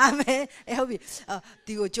အာမင်ဟုတ်ပြီ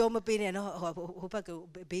ဒီကိုကြောမပေးနဲ့နော်ဟိုဘက်က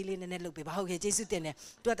ဘေးလေးနည်းနည်းလုပ်ပေးပါဟုတ်ကဲ့ယေရှုတင်တယ်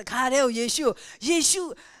तू တခါတည်းကို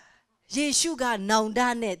ယေရှုကနောင်တ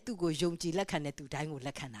နဲ့သူ့ကိုယုံကြည်လက်ခံတဲ့သူတိုင်းကိုလ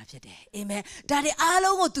က်ခံတာဖြစ်တယ်အာမင်ဒါတွေအား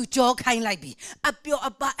လုံးကိုသူကြောခိုင်းလိုက်ပြီအပျော်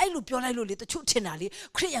အပါအဲ့လိုပြောလိုက်လို့လေတချို့ထင်တာလေ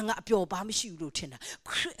ခရစ်ယာန်ကအပျော်ပါမရှိဘူးလို့ထင်တာ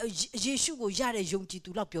ယေရှုကိုရတဲ့ယုံကြည်သူ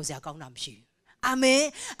လောက်ပျော်စရာကောင်းတာမရှိဘူးအာမင်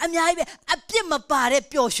အများကြီးပဲအပြစ်မပါတဲ့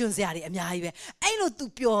ပျော်ရွှင်စရာတွေအများကြီးပဲအဲ့လိုသူ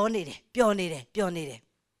ပျော်နေတယ်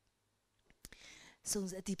စုံ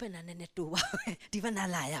စဒီဖက်နာနဲ့တူပါပဲဒီဖက်နာ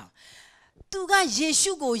လာရအောင် သူကယေ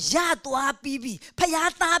ရှုကိုရသွားပြီးပြီဖ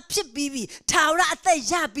ယားသားဖြစ်ပြီးပြီထာဝရအသက်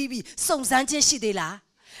ရပြီးပြီစုံစမ်းခြင်းရှိသေးလား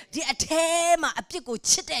ဒီအထဲမှာအပြစ်ကို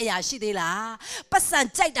ချစ်တဲ့အရာရှိသေးလားပတ်စံ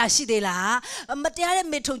ကြိုက်တာရှိသေးလားမတရားတဲ့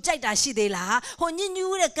မေထုံကြိုက်တာရှိသေးလားဟိုည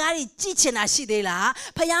ညူးတဲ့ကားကြီးကြည့်ချင်တာရှိသေးလား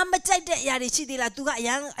ဖယားမကြိုက်တဲ့အရာတွေရှိသေးလားသူကအရ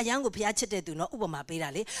န်ကိုဖယားချစ်တဲ့သူနော်ဥပမာပေးတာ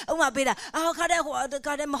လေဥပမာပေးတာခါတဲ့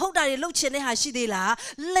မဟုတ်တာတွေလှုပ်ချင်တဲ့ဟာရှိသေးလား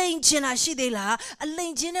လိန်ချင်တာရှိသေးလားအလိ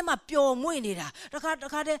န်ချင်းထဲမှာပျော်မွေ့နေတာတ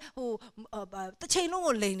ခါတဲ့ဟိုတစ်ချိန်လုံး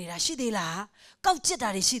ကိုလိန်နေတာရှိသေးလားကောက်ကျစ်တာ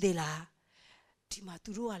တွေရှိသေးလားဒီမှာ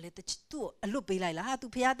သူတို့ကလည်းသူ့ကိုအလွတ်ပေးလိုက်လားဟာသူ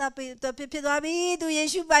ဖျားသားဖြစ်သွားပြီသူယေ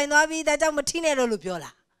ရှုပိုင်သွားပြီဒါကြောင့်မထီးနဲ့လို့ပြော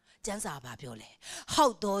လားကျမ်းစာဘာပြောလဲဟော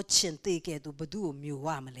က်တော့ချင်းသေးကဲသူဘသူ့ကိုမျိုးဝ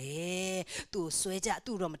မလဲသူ့ဆွဲကြ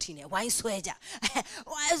သူ့တော့မထီးနဲ့ဝိုင်းဆွဲကြ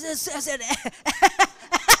ဝိုင်းဆွဲတယ်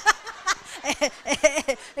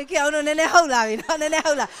ကြောင်တော့နည်းနည်းဟုတ်လာပြီနော်နည်းနည်း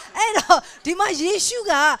ဟုတ်လာအဲ့တော့ဒီမှာယေ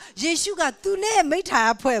ရှုကသူနဲ့မိထာ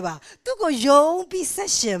ဖွဲ့ပါသူ့ကိုယုံပြီးဆ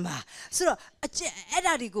က်ရှင်ပါဆိုတော့အဲ့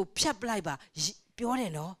ဒါတွေကိုဖြတ်ပလိုက်ပါပြောတ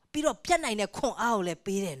ယ်နော်ပြီးတော့ပြတ်နိုင်တဲ့ခွန်အားကိုလည်း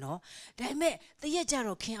ပေးတယ်နော်ဒါပေမဲ့တရက်ကြ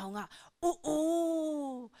တော့ခင်အောင်က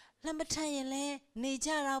အိုးလက်မထမ်းရင်လဲနေကြ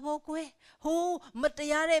တာပေါ့ကွယ်ဟိုးမတ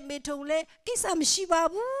ရားတဲ့မေထုံလဲကိစ္စမရှိပါ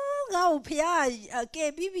ဘူးငါ့ကိုဖျားကဲ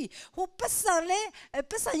ပြီးပြီဟိုပတ်စံ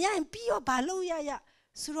ရရင်ပြီးတော့ဘာလို့ရ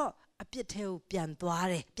ဆိုတော့အပြစ်ထဲကိုပြန်သွား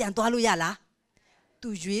တယ်ပြန်သွားလို့ရလား तू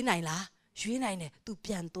ရွေးနိုင်လားရွေးနိုင်တယ် तू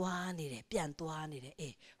ပြန်သွားနေတယ်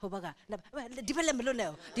အေးဟိုဘက်ကဒီဘက်လည်းမလွတ်နဲ့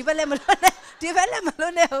ဒီဘက်လည်းမလွ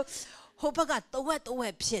တ်နဲ့ဟိုဘက်ကတဝ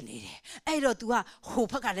က်ဖြစ်နေတယ်အဲ့တော့ तू ကဟို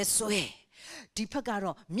ဘက်ကလည်းဆွဲဒီဘက်က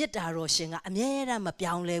တော့မြတ်တာတော်ရှင်ကအမြဲတမ်းမ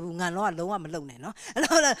ပြောင်းလဲဘူးငါတော့လုံးဝမလုံနဲ့နော်အဲ့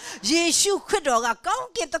တော့ယေရှုခရစ်တော်ကကောင်း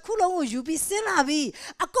ကင်တစ်ခုလုံးကိုယူပြီးဆင်းလာပြီ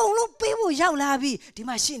အကုန်လုံးပေးဖို့ရောက်လာပြီဒီ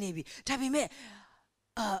မှာရှိနေပြီဒါပေမဲ့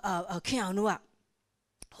ခင်အောင်တို့က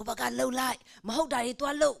ဟိုဘက်ကလှုပ်လိုက်မဟုတ်တာတွေ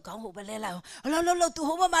သွားလှုပ်ခေါင်းဟိုဘက်လဲလိုက်လှုပ် तू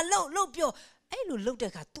ဟိုဘက်မှာလှုပ်ပြောအဲ့လိုလှုပ်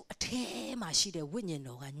တဲ့အခါ तू အထဲမှာရှိတဲ့ဝိညာဉ်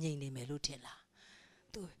တော်ကငြိမ်နေမယ်လို့ထင်လား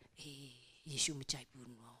तू ယေရှုမကြိုက်ဘူး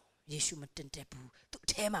နော်ယေရှုမတင်တက်ဘူး तू အ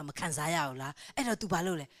ထဲမှာမခံစားရဘူးလားအဲ့တော့ तू ဘာ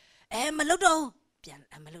လုပ်လဲမလှုပ်တော့ပြန်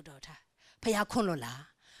မလှုပ်တော့ထားဖယားခွန်းလို့လား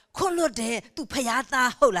ခွန်းလို့တဲ့ तू ဖယား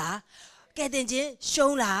သားဟုတ်လားကဲတင်ချင်း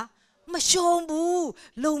ရှုံးလားမရှုံးဘူး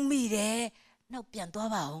လုံမိတယ်နောက်ပြန်သွား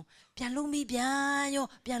ပါအောင်ပြန်လုံးမိပြ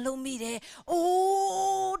န်လုံးမိတယ်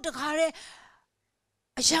အိုးတခါတဲ့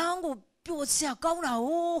အရန်ကိုပျော်စရာကောင်းတာ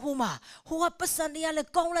ဟိုမှာဟိုကပတ်စံတွေကလည်း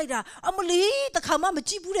ကောင်းလိုက်တာအမလီတခါမှမ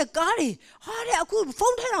ကြည့်ဘူးတဲ့ကားတွေဟာတဲ့အခုဖု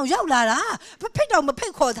န်းထဲတောင်ရောက်လာတာဖိတ်တောင်မဖိ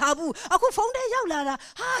တ်ခေါ်ထားဘူးအခုဖုန်းထဲရောက်လာတာ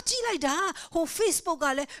ဟာကြည့်လိုက်တာဟို Facebook က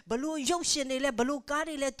လည်းဘလို့ရုပ်ရှင်တွေလည်းဘလို့ကား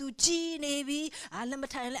တွေလည်း तू ကြည့်နေပြီလက်မ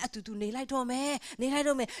ထိုင်လည်းအတူတူနေလိုက်တော့မယ်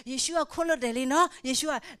ယေရှုကခွန်းလွတ်တယ်လေနော်ယေရှု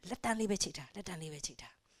ကလက်တန်းလေးပဲချိတ်တာလ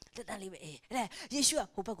က်တန်းလေးပဲအဲ့ယေရှုက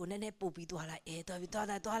ဟိုဘက်ကိုနည်းနည်းပို့ပြီးသွားလိုက်သွား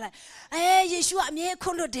လိုက်ယေရှုကအမြဲခွ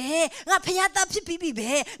န်းလွတ်တယ်ငါဖယားသားဖြစ်ပြီးပြီပဲ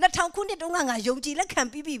2000ခုနှစ်တုန်းကငါယုံကြည်လက်ခံ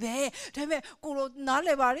ပြီးပြီပဲဒါပေမဲ့ကိုလိုနား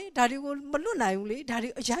လဲပါလေဒါတွေကိုမလွတ်နိုင်ဘူးလေဒါတွေ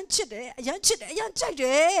အရန်ချစ်တယ်အရန်ကြိုက်တ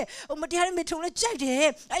ယ်ဟိုမတရားတဲ့မေထုံလည်းကြိုက်တယ်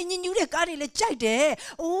အဲ့ညညူးတဲ့ကားတွေလည်းကြိုက်တယ်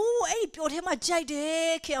အိုးအဲ့ဒီပျော်ထဲမှာကြိုက်တယ်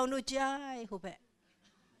ခေအောင်တို့ကြိုက်ဟိုဘက်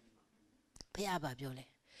ဖယားပါပြောလဲ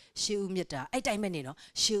ရှေးဦးမြတ်တာအဲ့တိုင်းမဲ့နေနော်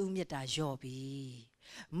ရှေးဦးမြတ်တာယော့ပြီ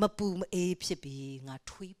မပူမအေးဖြစ်ပြီးငါ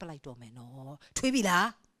ထွေးပလိုက်တော့မယ်နော်ထွေးပြီလား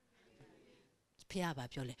ဖះပါ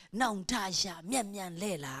ပြောလေနောင်တရမြန်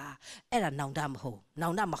လဲလားအဲ့ဒါနောင်တမဟု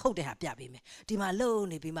တ်တဲ့ဟာပြပေးမယ်ဒီမှာလုံ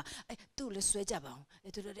နေပြီးမှသူ့လည်းဆွဲကြပါအောင်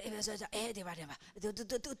သူဆွဲကြဒီပါသူ့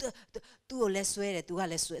ကိုလည်းဆွဲတယ်သူက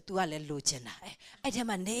လည်းလိုချင်တာအဲ့ထဲ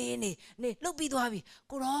မှာနေလှုပ်ပြီးသွားပြီ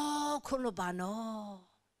ကိုရောခွန်းလို့ပါနော်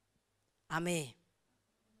အာမင်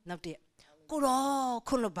နောက်တည့်ကိုရော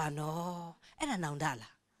ခွန်းလို့ပါနော်အဲ့ဒါနောင်တ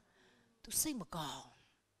လား तू စိတ်မကောင်း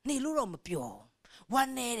နေလို့တော့မပြောဝ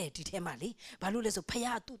မ်းနေတယ်ဒီထဲမှာလေဘာလို့လဲဆိုဖ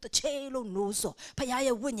ယား तू တစ်ချိန်လုံးနိုးစောဖယား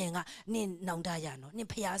ရဲ့ဝိညာဉ်ကနင်နောင်တရနော်နင်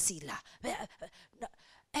ဖယားစီလား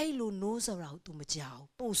အဲ့လိုနိုးစောတာကို तू မကြောက်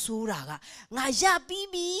ပို့ဆိုးတာကငါရပြီး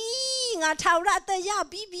ပြီငါထာဝရအသက်ရ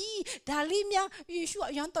ပြီးပြီဒါလေးများယေရှု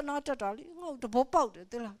အယံတနာတတ်တာလေငါ့သဘောပေါက်တယ်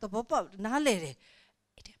သဘောပေါက်နားလဲတယ်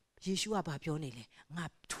ယေရှုကဘာပြောနေလဲငါ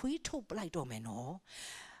ထွေးထုတ်ပလိုက်တော့မယ်နော်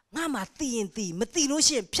ငါမှသိရင်သိမသိလို့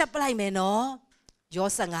ရှိရင်ဖြတ်ပလိုက်မယ်နော်ယော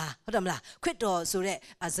15ဟုတ်တယ်မလားခရစ်တော်ဆိုတဲ့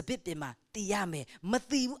စပစ်ပင်မှာတည်ရမယ်မ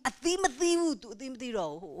သိဘူးအသီးမသိဘူး तू အသီးမသိ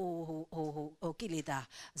တော့ဟိုကိလေသာ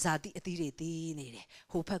ဇာတိအသီးတွေတည်နေတယ်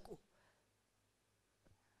ဟိုဘက်ကို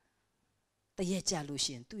တရက်ကြလို့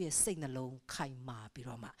ရှိရင်သူ့ရဲ့စိတ်နှလုံးခိုင်မာပြီး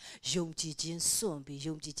တော့မှယုံကြည်ခြင်းစွန့်ပြီး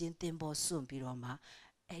ယုံကြည်ခြင်းတင်ပေါ်စွန့်ပြီးတော့မှ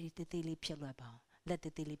အဲ့ဒီတေးသေးလေးဖြတ်လိုက်ပါအောင်လက်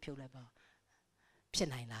တေးသေးလေးဖြုတ်လိုက်ပါအောင်ဖြစ်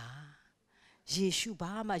နိုင်လားယေရှုက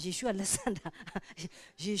လက်ဆန်တာ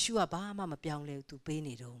ယေရှုကဘာမှမပြောင်းလဲသူပေး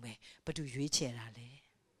နေတော့ပဲဘသူရွေးချယ်တာလဲ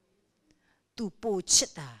သူပို့ချ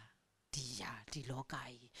စ်တာ ဒီလောက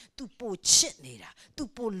ကြီး तू ပိုချစ်နေတာ तू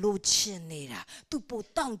ပိုလိုချင်နေတာ तू ပို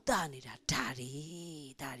တောင့်တနေတာဒါတွေ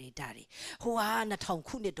ဟိုဟာ2000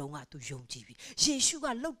ခုနှစ်တုန်းက तू ယုံကြည်ပြီယေရှုက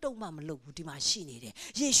လှုပ်တော့မှမလှုပ်ဘူးဒီမှာရှိနေတယ်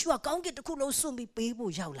ယေရှုကကောင်းကင်တစ်ခုလုံးစွန့်ပြီးပေး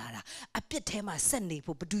ဖို့ရောက်လာတာအပြစ်ထဲမှာဆက်နေ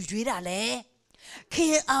ဖို့ဘသူရွေးတာလဲခ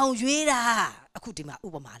င်အောင်ရွေးတာအခုဒီမှာဥ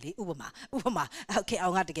ပမာခင်အော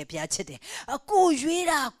င်ကတကယ်ဘုရားချစ်တယ်ကိုရွေး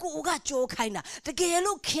တာကိုကကြောခိုင်းတာတကယ်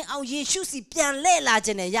လို့ခင်အောင်ယေရှုစီပြန်လှည့်လာခြ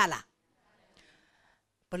င်းနဲ့ရလား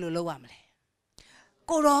ဘယ်လိုလုပ်ရမလဲ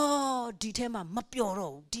ကိုတော့ဒီထဲမှာမပျော်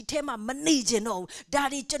တော့ဘူးဒီထဲမှာမနေကျင်တော့ဘူးဒါ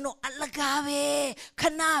ဒီကျွန်တော်အလကားပဲခ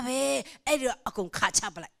ဏပဲအဲ့ဒီတော့အကုန်ခါချ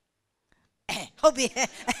ပလိုက်ဟုတ်ပြီ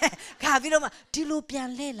ခါပြီးတော့မှဒီလိုပြန်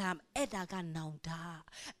လှည့်လာအဲ့ဒါကနောင်တာ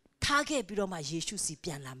ထားခဲ့ပြီးတော့မှယေရှုစီပြ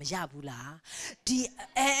န်လာမရဘူးလားဒီ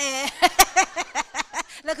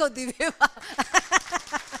လက်ခုပ်တီးပေးပါ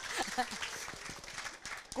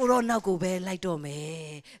ကိုရောနောက်ကိုပဲလိုက်တော့မယ်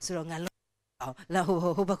ဆိုတော့ငါလာ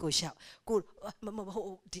ဟိုဘက်ကိုရှောက်ကို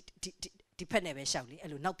ဟိုဒီဖက်နဲ့ပဲရှောက်လေအဲ့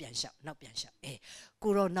လိုနောက်ပြန်ရှောက်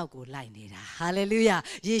ကိုရောနောက်ကိုလိုက်နေတာဟာလေလုယာ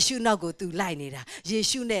ယေရှုနောက်ကို तू လိုက်နေတာယေ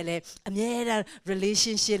ရှုနဲ့လည်းအမြဲတမ်း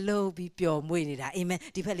relationship လုပ်ပြီးပျော်မွေ့နေတာအာမင်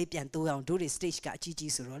ဒီဖက်လေးပြန်တိုးအောင်တို့တွေ stage ကအကြီး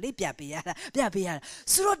ကြီးဆိုတော့လေပြပေးရတာ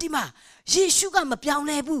ဆိုတော့ဒီမှာယေရှုကမပြောင်း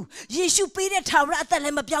လဲဘူးယေရှုပေးတဲ့ထာဝရအသက်လ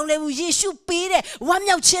ည်းမပြောင်းလဲဘူးယေရှုပေးတဲ့ဝမ်း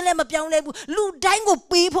မြောက်ခြင်းလည်းမပြောင်းလဲဘူးလူတိုင်းကို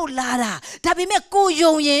ပေးဖို့လာတာဒါပေမဲ့ကို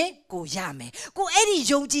ယုံရင်ကိုရမယ်ကိုအဲ့ဒီ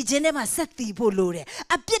ယုံကြည်ခြင်းထဲမှာဆက်တည်ဖို့လိုတယ်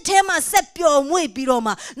အပြစ်ထဲမှာဆက်ပျော်မွေ့ပြီးတော့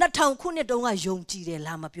မှ2000ခုနှစ်တုန်းကယုံကြည်တယ်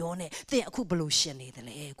လာမပြောနဲ့သင်အခုဘလို့ရှင်နေတယ်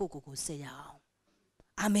လေကိုဆက်ရအောင်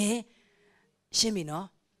အာမင်ရှင်းပြီနော်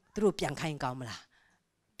သူတို့ပြန်ခိုင်းကောင်းမလား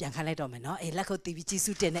ပြန်ခိုင်းလိုက်တော့မယ်နော်လက်ခုပ်တီးပြီးယေ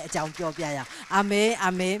ရှုတင်တဲ့အကြောင်းပြောပြရအောင်အာ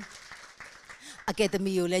မင်အကယ်ဒ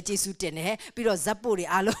မီကိုလည်းယေရှုတင်တယ်ပြီးတော့ဇက်ပို့တွေ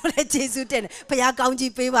အားလုံးလည်းယေရှုတင်တယ်ဘုရားကောင်း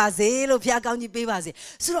ကြီးပေးပါစေလို့ဘုရားကောင်းကြီးပေးပါစေ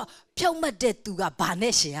ဆိုတော့ဖြောက်မှတ်တဲ့သူကဘာ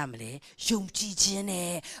နဲ့ရှင်ရမလဲယုံကြည်ခြင်း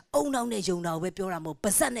နဲ့အုံနောက်နဲ့ယုံတာကိုပဲပြောတာမဟုတ်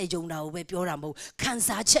ပါဇက်နဲ့ယုံတာကိုပဲပြောတာမဟုတ်ခံ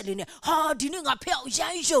စားချက်လေးနဲ့ဟာဒီနေ့ငါဖျောက်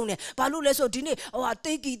ရိုင်းယုံတယ်ဘာလို့လဲဆိုဒီနေ့ဟိုဟာ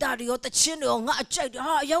တေးဂီတတွေရောတချင်းတွေရောငါအကြိုက်တယ်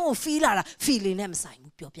ဟာအယောင်ကို feel လာတာ feeling နဲ့မဆိုင်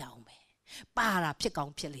ဘူးပြောပြအောင်မယ်ပါတာဖြစ်ကော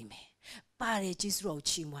င်းဖြစ်လိမ့်မယ်ပါတယ်ဂျေစုတော်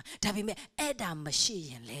ချီးမွမ်းဒါပေမဲ့အဲ့ဒါမရှိ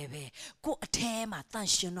ရင်လည်းပဲကိုအထဲမှာတန်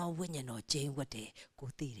ရှင်တော်ဝိညာဉ်တော်ကျင်းဝတ်တယ်ကို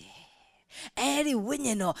သိတယ်အဲ့ဒီဝိ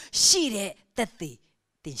ညာဉ်တော်ရှိတဲ့သက်သေ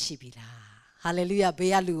သင်ရှိပြီလားဟာလေလုယာ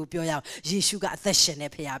ဘေးကလူကိုပြောရအောင်ယေရှုကအသက်ရှင်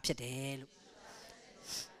တဲ့ဖခင်ဖြစ်တယ်လို့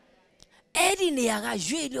အဲ့ဒီနေရာက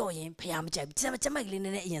ရွေ့လျော့ရင်ဖခင်မကြိုက်ဘူးကျမကလေး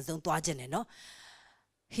နဲ့အရင်ဆုံးသွားခြင်းတယ်နော်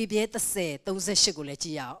ဟေဘရဲ30:38ကိုလည်းကြ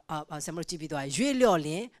ည့်ရအောင်ဆရာမတို့ကြည့်ပြီးသွားရွေ့လျော့လ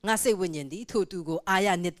င်ငါစိတ်ဝိညာဉ်သည်ထိုသူကိုအာရ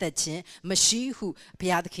နှစ်သက်ခြင်းမရှိဟုဘု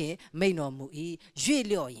ရားသခင်မိန့်တော်မူ၏ရွေ့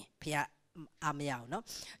လျော့ရင်ဘုရားအာမရအောင်နော်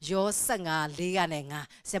ယော15:4ကနေငါ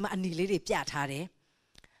ဆရာမအနီလေးတွေပြထားတယ်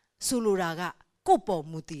ဆိုလိုတာကကိုယ်ပေါ်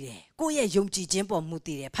မူတည်တယ်ကိုယ့်ရဲ့ယုံကြည်ခြင်းပေါ်မူတ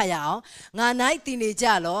ည်တယ်ဖတ်ရအောင်ငါ၌တည်နေကြ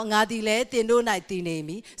လောငါသည်လည်းတင်တို့၌တည်နေမ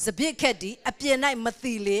ည်စပစ်ခက်သည်အပြင်၌မတ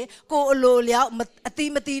ည်လေကိုအလိုလျောက်အတိ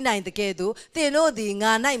မတည်နိုင်တကယ်သို့တင်တို့သည်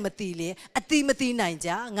ငါ၌မတည်လေအတိမတည်နိုင်ကြ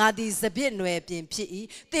ငါသည်စပစ်နွယ်ပြင်ဖြစ်၏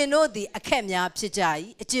တင်တို့သည်အခက်များဖြစ်ကြ၏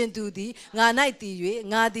အကျဉ်သူသည်ငါ၌တည်၍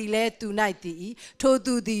ငါသည်လည်းသူ၌တည်၏ထို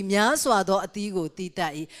သူသည်များစွာသောအသီးကိုတည်တ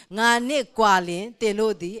တ်၏ငါနှင့်ကွာလင်တင်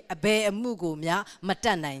တို့သည်အဘယ်အမှုကိုများမတ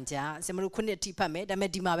တ်နိုင်ကြဆရာမတို့ခုနှစ်ထိဖတ်မယ်ဒါပေ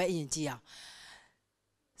မဲ့ဒီမှာပဲအရင်ကြည့်အောင်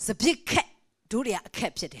စပစ်ခက်တို့တွေကအခ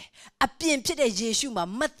က်ဖြစ်တယ်အပြင်ဖြစ်တဲ့ယေရှုမှာ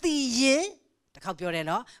မတည်ရင်တစ်ခေါက်ပြောတယ်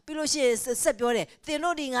နော်ပြီးလို့ရှိရင်ဆက်ပြောတယ်သင်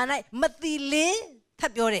တို့ဒီငါ၌မတည်လင်းထ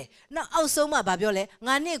ပ်ပြောတယ်နောက်အောက်ဆုံးမှာဗာပြောလဲ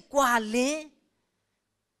ငါနဲ့ကွာလင်း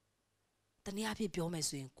တနည်းအားဖြင့်ပြောမယ်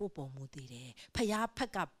ဆိုရင်ကိုယ်ပေါ်မူတည်တယ်ဖျားဖ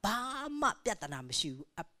က်ကဘာမှပြဿနာမရှိဘူး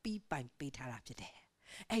အပီးပိုင်ပေးထားတာဖြစ်တယ်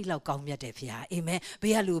အဲ့လောက်ကောင်းမြတ်တယ်ဖျားအာမင်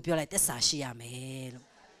ဘေးကလူကိုပြောလိုက်သက်စာရှိရမယ်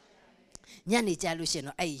လို့ညနေကြလို့ရှိရင်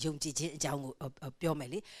တော့အဲ့ယုံကြည်ခြင်းအကြောင်းကိုပြောမယ်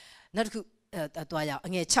လေနောက်တစ်ခုသွားရအောင်အ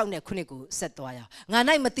ငယ်6နဲ့9ကိုဆက်သွားရအောင်ငါ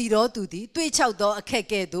၌မတည်တော်သူသည်တွေးချောက်သောအခက်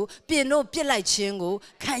ကဲ့သို့ပြင်တို့ပြစ်လိုက်ခြင်းကို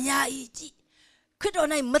ခံရ၏ကြည်ခရစ်တော်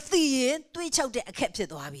၌မတည်ရင်တွေးချောက်တဲ့အခက်ဖြစ်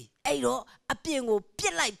သွားပြီအဲ့တော့အပြင်ကိုပြ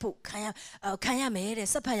စ်လိုက်ဖို့ခံရမယ်တဲ့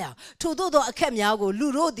ဆက်ဖတ်ရအောင်ထို့သောအခက်များကိုလူ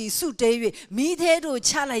တို့သည်စုတဲ၍မိသေးတို့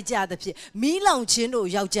ချလိုက်ကြသဖြင့်မီးလောင်ခြင်းတို့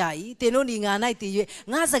ရောက်ကြ၏သင်တို့သည်ငါ၌တည်၍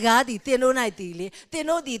ငါစကားသည်သင်တို့၌တည်လေသင်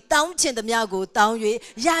တို့သည်တောင်းချင်သမျှကိုတောင်း၍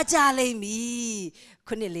ရကြလိမ့်မည်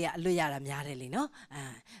ခုနှစ်လေးကအလွတ်ရတာများတယ်လေနော်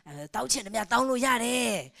တောင်းချင်တယ်များတောင်းလို့ရတ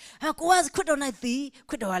ယ်ကိုကခရစ်တော်၌တည်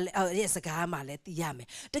ခရစ်တော်ရဲ့စကားမှလည်းတည်ရမယ်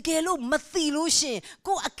တကယ်လို့မတည်လို့ရှင်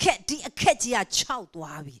ကိုအခက် ကြီးက6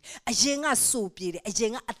သွားပြီအရင်ကဆိုပြေးတယ်အရ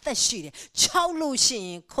င်ကအသက်ရှိတယ်6လို့ရှိရ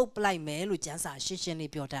င်ခုတ်ပလိုက်မယ်လို့ကျမ်းစာရှင်းရှင်း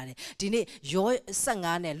လေးပြောထားတယ်ဒီနေ့ယော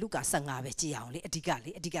15နဲ့လုကာ15ပဲကြည့်အောင်လေအဓိကဒါ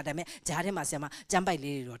ပေမဲ့ဂျားထဲမှာဆရာမကျမ်းပိုက်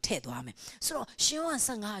လေးတွေတော့ထည့်သွားမယ်ဆိုတော့ရှင်ယောဟန်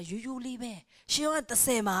15ရိုးရိုးလေးပဲရှင်ယောဟန်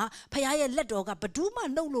30မှာဖခင်ရဲ့လက်တော်ကဘယ်သူမှ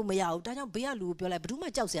နှုတ်လို့မရဘူးဒါကြောင့်ဘေးကလူကိုပြောလိုက်ဘယ်သူမှ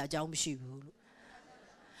ကြောက်စရာအကြောင်းမရှိဘူးလို့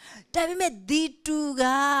ဒါပေမဲ့ဒီတူက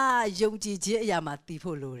ယုံကြည်ခြင်းအရာမှာတည်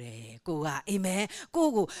ဖို့လိုတယ်ကိုကအာမင်ကို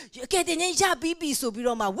ကဲတင်ချင်းရပြီးဆိုပြီး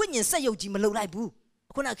တော့မှဝိညာဉ်ဆက်ယုတ်ကြီးမလုံလိုက်ဘူး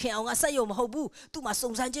ခုနခင်အောင်ကဆက်ယုတ်မဟုတ်ဘူးသူ့မှာ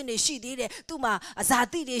စုံစမ်းခြင်းတွေရှိသေးတယ်သူ့မှာအဇာ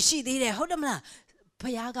တိတွေရှိသေးတယ်ဟုတ်တယ်မလားဖ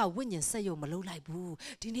ခင်ကဝိညာဉ်ဆက်ယုတ်မလုံလိုက်ဘူး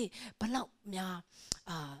ဒီနေ့ဘလောက်များ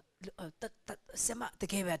ဆမတ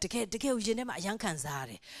ကယ်ရင်ထဲမှာအယံခံစားရ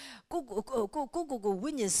တယ်ကိုဝိ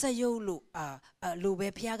ညာဉ်ဆက်ယုတ်လို့လိုပဲ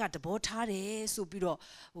ဖခင်ကတဘောထားတယ်ဆိုပြီးတော့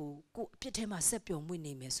ကိုအပြစ်ထဲမှာဆက်ပြုံမွေ့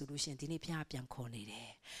နေမယ်ဆိုလို့ရှင်ဒီနေ့ဖခင်ပြန်ခေါ်နေတယ်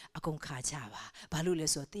အကုန်ခါချပါဘာလို့လဲ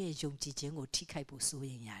ဆိုတော့တင်းရဲ့ယုံကြည်ခြင်းကိုထိခိုက်ဖို့စိုး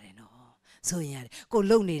ရင်ရတယ်နော်စိုးရင်ရတယ်ကို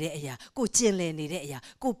လုံနေတဲ့အရာကိုကျင်လည်နေတဲ့အရာ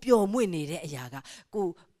ကိုပျော်မွေ့နေတဲ့အရာကကို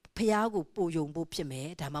ဖျားကိုပို့ယုံဖို့ဖြစ်မယ်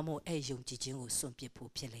ဒါမှမဟုတ်အဲ့ယုံကြည်ခြင်းကိုစွန့်ပစ်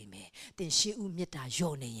ဖို့ဖြစ်လိမ့်မယ်တင်ရှိဥမြတ်တာ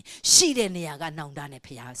ယော့နေရင်ရှိတဲ့နေရာကနောင်တနဲ့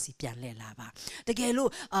ဖျားစီပြန်လှည့်လာပါတကယ်လို့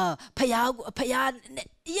ဖျား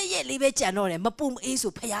ရဲ့လေးပဲကြံတော့တယ်မပူမအေး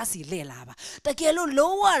ဆိုဖျားစီလှည့်လာပါတကယ်လို့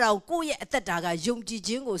လုံးဝတော့ကိုယ့်ရဲ့အသက်တာကယုံကြည်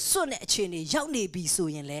ခြင်းကိုစွန့်တဲ့အခြေအနေရောက်နေပြီဆို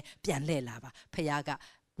ရင်လည်းပြန်လှည့်လာပါဖျားက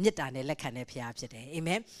မြတ်တာနဲ့လက်ခံတဲ့ဖခင်ဖြစ်တယ်အာမ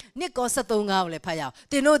င်နှစ်ကော73ကိုလည်းဖတ်ရအောင်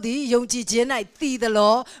သင်တို့သည်ယုံကြည်ခြင်း၌တည်သ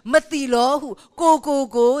လောမတည်လောဟု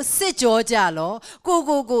ကိုစစ်ကြောကြလောကို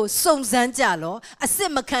စုံစမ်းကြလောအစ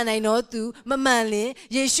စ်မခံနိုင်တော့သူမမှန်လင်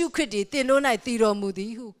ယေရှုခရစ်သည်သင်တို့၌တည်တော်မူသ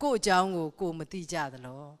ည်ဟုကိုအကြောင်းကိုမသိကြသ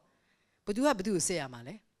လောဘသူကိုစစ်ရမှာ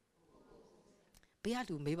လဲဘယ်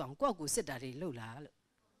လူမေးပါအောင်ကိုစစ်တာတွေလှုပ်လားလို့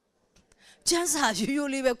ကျန်းစာ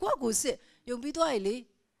ရိုးလေးပဲကိုစစ်ယုံပြီးသွားရလေ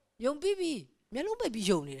ယုံပြီးမျက်လုံးပိတ်ပြီး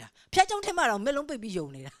ယုံနေတာဖျက်ကြောင်းထဲမှာတော့မျက်လုံးပိတ်ပြီးယုံ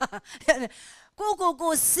နေတာ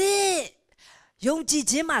ကိုစစ်ယုံကြည်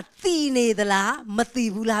ခြင်းမှာတည်နေသလားမတည်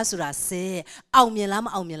ဘူးလားဆိုတာစစ်အောင်မြင်လားမ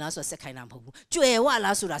အောင်မြင်လားဆိုတာစစ်ခိုင်းတာမဟုတ်ဘူးကြွယ်ဝ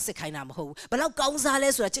လားဆိုတာစစ်ခိုင်းတာမဟုတ်ဘူးဘယ်လောက်ကောင်းစားလဲ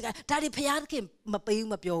ဆိုတာချစ်ဒါတွေဖျားသခင်မပေးဘူး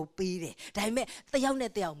မပြောပေးတယ်ဒါပေမဲ့တယောက်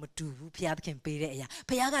နဲ့တယောက်မတူဘူးဖျားသခင်ပေးတဲ့အရာ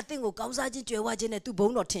ဖျားကတင့်ကိုကောင်းစားခြင်းကြွယ်ဝခြင်းနဲ့သူ့ဘု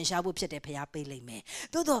န်းတော်ထင်ရှားဖို့ဖြစ်တယ်ဖျားပေးလိမ့်မယ်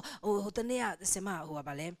သို့တော့တနေ့ကဆင်မ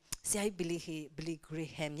ပါလဲဆရာကြီးဘီလီဂရေ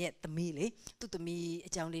ဟမ်ရဲ့သမီးလေသူ့သမီး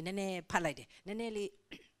အကြောင်းလေးနည်းနည်းဖတ်လိုက်တယ်နည်းနည်းလေး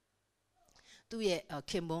သူ့ရဲ့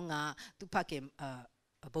ခင်မုန်းကသူ့ဖခင်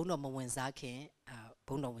ဘုံတော်မဝင်စားခင်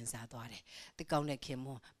ဘုံတော်ဝင်စားသွားတယ်တကောင်းတဲ့ခင်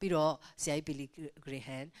မွန်းပြီးတော့ဆရာကြီးဘီလီဂရေဟ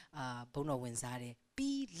မ်ဘုံတော်ဝင်စားတယ်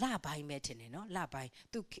ပြီးလပိုင်းပဲထင်တယ်နော်လပိုင်း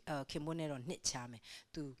သူခင်မွန်းနဲ့တော့နှစ်ချမယ်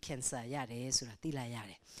သူကင်ဆာရတယ်ဆိုတာသိလိုက်ရ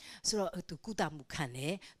တယ်ဆိုတော့သူကုသမှုခံတ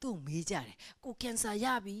ယ်သူ့မေးကြတယ်ကိုကင်ဆာရ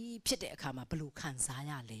ပြီဖြစ်တဲ့အခါမှာဘယ်လိုခံစား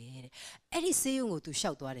ရလဲတဲ့အဲ့ဒီဆေးရုံကိုသူ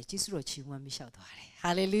လျှောက်သွားတယ်ဂျေစုတော်ချီးမွမ်းပြီးလျှောက်သွားတယ်ဟာ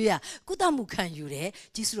လေလုယာကုသမှုခံယူတယ်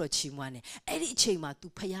ဂျေစုတော်ချီးမွမ်းတယ်အဲ့ဒီအချိန်မှာသူ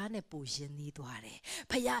ဖခင်နဲ့ပိုရင်းနှီးသွားတယ်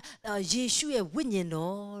ဖခင်ယေရှုရဲ့ဝိညာဉ်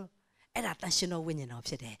တော်အဲ့ဒါတန်ရှင်တော်ဝိညာဉ်တော်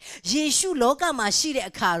ဖြစ်တယ်ယေရှုလောကမှာရှိတဲ့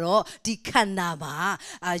အခါတော့ဒီခန္ဓာမှာ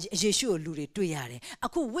ယေရှုကိုလူတွေတွေ့ရတယ်အ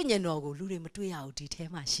ခုဝိညာဉ်တော်ကိုလူတွေမတွေ့ရဘူးဒီထဲ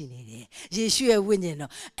မှာရှိနေတယ်ယေရှုရဲ့ဝိညာဉ်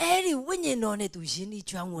တော်အဲ့ဒီဝိညာဉ်တော်နဲ့သူယဉ်ဤ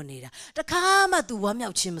ကျွမ်းဝင်နေတာတခါမှသူဝမ်း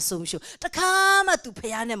မြောက်ခြင်းမဆုံးရှုံးတခါမှသူဖ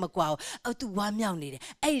ခင်နဲ့မကွာဘူးသူဝမ်းမြောက်နေတယ်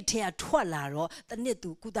အဲ့ဒီထဲကထွက်လာတော့တနစ်သူ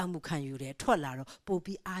ကုသမှုခံယူတယ်ထွက်လာတော့ပို့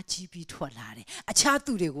ပြီးအားကြီးပြီးထွက်လာတယ်အခြား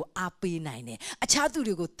သူတွေကိုအားပေးနိုင်တယ်အခြားသူ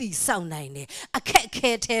တွေကိုတည်ဆောက်နိုင်တယ်အခက်အ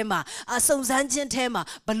ခဲထဲမှာစုံစမ်းခြင်းထဲမှာ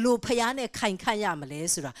ဘလို့ဖျားနဲ့ခိုင်ခန့်ရမလဲ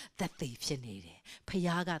ဆိုတာသက်သေဖြစ်နေတယ်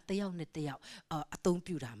ဖျားကတယောက်နဲ့တယောက်အသုံး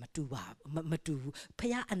ပြုတာမတူဘူး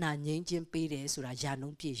ဖျားအနာငြိမ်းခြင်းပေးတယ်ဆိုတာယာ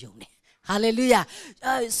နှုံးပြည့်ယုံတယ်ဟာလေလုယာ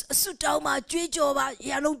ဆုတောင်းမှာကြွေးကြော်ပါ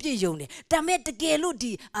ရာလုံးပြည့်ယုံတယ်ဒါမဲ့တကယ်လို့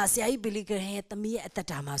ဒီဆရာကြီးဘီလီဂရဟရဲ့သမီးရဲ့အသက်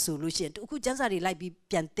တာမှာဆိုလို့ရှိရင်အခုကျမ်းစာတွေလိုက်ပြီး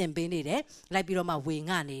ပြန်သင်ပေးနေတယ်လိုက်ပြီးတော့မှဝေ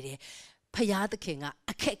ငှနေတယ်ဖျားသခင်က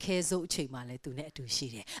အခက်ခဲဆုံးအချိန်မှလည်းသူနဲ့အတူရှိ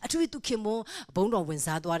တယ်အထူးသူခင်မွန်းဘုံတော်ဝင်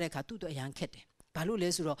စားသွားတဲ့အခါသူ့တို့အရန်ခက်တယ်ဘာလို့လဲ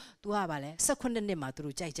ဆိုတော့ तू ကဗာလဲ18နှစ်မှာသူ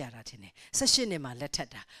တို့ကြိုက်ကြတာထင်တယ်18နှစ်မှာလက်ထပ်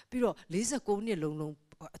တာပြီးတော့49နှစ်လုံး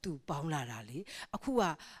အတူပေါင်းလာတာလေအခု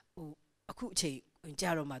အချိန်ကြ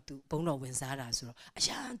တော့မှ तू ဘုံတော်ဝင်စားတာဆိုတော့အရ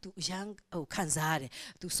န်ခံစားရတယ်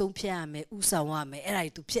तू ဆုံးဖြတ်ရမယ်ဥဆောင်ရမယ်အဲ့ဒါ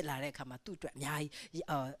ကြီး तू ဖြစ်လာတဲ့အခါမှာသူ့အတွက်အများကြီး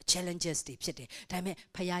challenges တွေဖြစ်တယ်ဒါပေမဲ့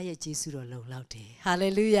ဖခင်ရဲ့ယေရှုတော်လုံလောက်တယ်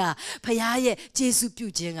hallelujah ဖခင်ရဲ့ယေရှုပြု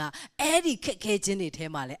ခြင်းကအဲ့ဒီခက်ခဲခြင်းတွေထဲ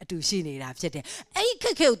မှာလည်းအတူရှိနေတာဖြစ်တယ်အဲ့ဒီခ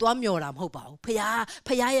က်ခဲကိုသွားမျောတာမဟုတ်ပါဘူးဖခ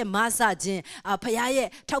င်ရဲ့မဆခြင်းဖခင်ရဲ့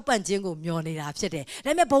ထောက်ပံ့ခြင်းကိုမျောနေတာဖြစ်တယ်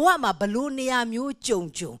ဒါပေမဲ့ဘဝမှာဘလို့နေရာမျိုးကြုံ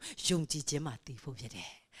ယုံကြည်ခြင်းမှာတည်ဖို့ဖြစ်တ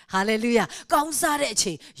ယ်ဟာလေလုယာကောင်းစားတဲ့အ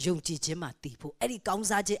ချိန်ယုံကြည်ခြင်းမှာတည်ဖို့အဲ့ဒီကောင်း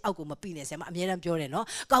စားခြင်းအောက်ကိုမပြီးနဲ့ဆရာမအမြဲတမ်းပြောတယ်နော်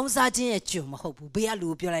ကောင်းစားခြင်းရဲ့ကျွန်မဟုတ်ဘူးဘေးကလူ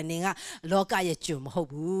ကိုပြောလိုက်နင်ကလောကရဲ့ကျွန်မဟုတ်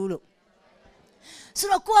ဘူးလို့ ဆို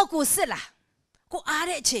တော့ကိုစစ်လားကိုအား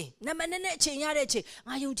တဲ့အချိန်နမနဲ့အချိန်ရတဲ့အချိန်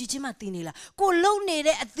ငါယုံကြည်ခြင်းမှတည်နေလားကိုလုံနေ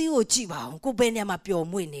တဲ့အသီးကိုကြည့်ပါအောင်ကိုဘယ်နေရာမှာပျော်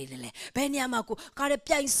မွေ့နေတယ်လဲဘယ်နေရာမှာကိုကားတဲ့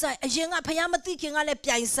ပြိုင်ဆိုင်အရင်ကဖယားမသိခင်ကလည်း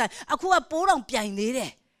ပြိုင်ဆိုင်အခုကပိုးတောင်ပြိုင်သေးတ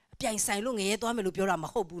ယ်ပြိုင်ဆိုင်လို့ငရဲသွားမယ်လို့ပြောတာမ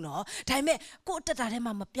ဟုတ်ဘူးနော်ဒါပေမဲ့ကိုအတက်တာထဲ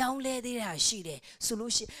မှာမပြောင်းလဲသေးတာရှိတယ်ဆို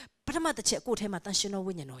လို့ရှိပထမတစ်ချက်ကိုထဲမှာတန်ရှင်တော်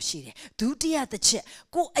ဝိညာဉ်တော်ရှိတယ်ဒုတိယတစ်ချက်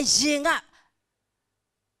ကိုအရင်က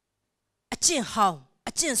အကျင့်ဟောင်း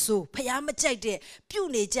အကျင့်ဆိုဖယားမကြိုက်တဲ့ပြု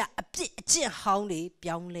နေကြအပြစ်အကျင့်ဟောင်းတွေ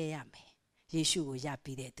ပြောင်းလဲရမယ်ယေရှုကိုယ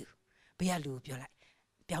ပြီးတဲ့သူဘယ်ကလူပြောလိုက်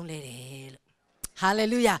ပြောင်းလဲတယ်လို့ဟာလေ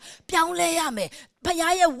လုယာပြောင်းလဲရမယ်ဖ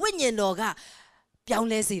ယားရဲ့ဝိညာဉ်တော်ကပြောင်း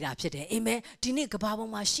လဲစေတာဖြစ်တယ်အာမင်ဒီနေ့ကဘာ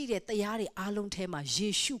ပေါ်မှာရှိတဲ့တရားတွေအားလုံးထဲမှာယေ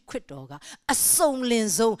ရှုခရစ်တော်ကအစုံလင်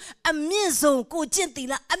ဆုံးအမြင့်ဆုံးကိုကျင့်သီ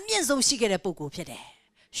လအမြင့်ဆုံးရှိခဲ့တဲ့ပုဂ္ဂိုလ်ဖြစ်တယ်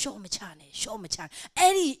ရှော့မချနဲ့ရှော့မချ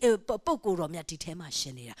အဲ့ဒီပုဂ္ဂိုလ်တော်မြတ်ဒီထဲမှာရှ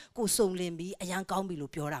င်နေတာကိုစုံလင်ပြီးအရန်ကောင်းပြီ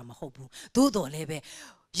လို့ပြောတာမဟုတ်ဘူးသို့တော်လည်းပဲ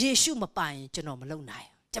ယေရှုမပိုင်ကျွန်တော်မလုပ်နိုင်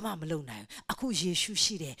ကျွန်မမလုပ်နိုင်အခုယေရှု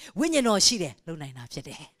ရှိတယ်ဝိညာဉ်တော်ရှိတယ်လုပ်နိုင်တာဖြစ်တ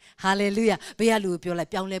ယ်ဟာလေလုယာဘယ်ကလူပြောလိုက်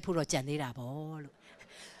ပြောင်းလဲဖို့တော့ကြံသေးတာပေါ့လို့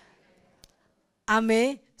အာမင်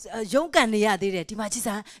ယုံကန်နေရသေးတယ်ဒီမှာကြည်စ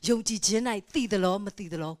မ်းယုံကြည်ခြင်း၌သိသလားမသိ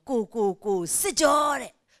သလားကိုစစ်ကြော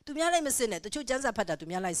တဲ့သူများလိုက်မစစ်နဲ့တချို့ကျမ်းစာဖတ်တာသူ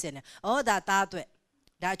များလိုက်စစ်နဲ့ဩဒါသားအတွက်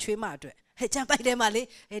ဒါချွေးမအတွက်ဟဲ့ကျမ်းပိုက်ထဲမှာလေ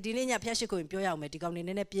ဒီနေ့ညဖျက်ရှိကိုပြောရအောင်မယ်ဒီကောင်နေန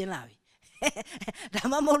ည်းနည်းပြင်းလာပြီဒါ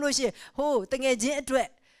မှမဟုတ်လို့ရှိရင်ဟိုတငယ်ချင်းအတွက်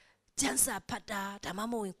ကျမ်းစာဖတ်တာဒါမှမ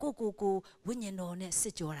ဟုတ်ရင်ကိုဝိညာဉ်တော်နဲ့စ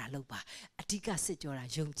စ်ကြောတာလုပ်ပါအဓိကစစ်ကြောတာ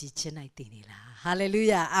ယုံကြည်ခြင်း၌တည်နေလားဟာလေလု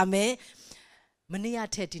ယာအာမင်မနေ့က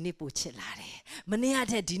ထက်ဒီနေ့ပိုချစ်လာတယ်မနေ့က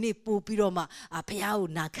ထက်ဒီနေ့ပိုပြီးတော့မှဖခင်ကို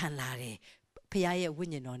နာခံလာတယ်ဖခင်ရဲ့ဝိ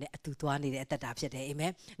ညာဉ်တော်နဲ့အတူသွားနေတဲ့အသက်တာဖြစ်တယ်အာမ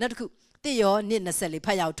င်နောက်တစ်ခုတိယောနှစ်24ဖ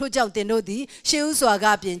တ်ရအောင်ထို့ကြောင့်သင်တို့သည်ရှေးဥစွာက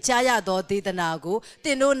ပြင်ကြားရသောဒေသနာကိုသ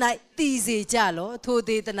င်တို့၌တည်စေကြလောထို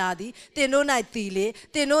ဒေသနာသည်သင်တို့၌တည်လေ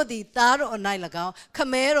သင်တို့သည်သားတော်၌၎င်းခ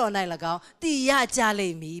မဲတော်၌၎င်းတည်ရကြလိ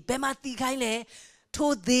မ့်မည်ဘယ်မှာတည်ခိုင်းလဲ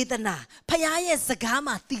ထိုဒေသနာဖခင်ရဲ့စကား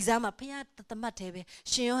မှာတည်စားမှာဖခင်တမတ်တယ်ပဲ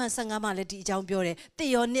ရှင်ယောဟန်15မှာလည်းဒီအကြောင်းပြောတယ်တိ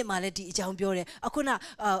ယောနှစ်မှာလည်းဒီအကြောင်းပြောတယ်အခုန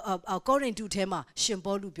ကောရိန္သုထဲမှာရှင်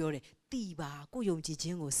ပေါလုပြောတယ်တည်ပါကိုယုံကြည်ခြ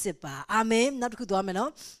င်းကိုစစ်ပါအာမင်နောက်တစ်ခုသွားမယ်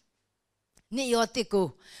နော်နှစ်ယောတစ်ကို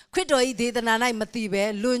ခရစ်တော်၏ဒေသနာ၌မသိဘဲ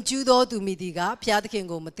လွန်ကျူးသောသူမိသည်ကဖျားသခင်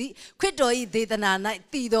ကိုမသိခရစ်တော်၏ဒေသနာ၌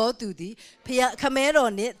တည်သောသူသည်ဖျားခမဲ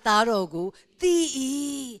တော်နှင့်သားတော်ကိုတည်၏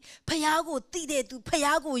ဖျားကိုတည်တဲ့သူ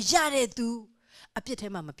ဖျားကိုရတဲ့သူအပြစ်ထဲ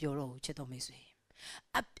မှာမပျော်တော့ဘူးချစ်တော်မိတ်ဆွေ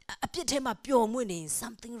အပြစ်ထဲမှာပျော်မွေ့နေ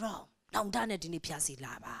something wrong နောင်တနဲ့ဒီနေ့ဖျားစီ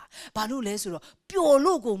လာပါဘာလို့လဲဆိုတော့ပျော်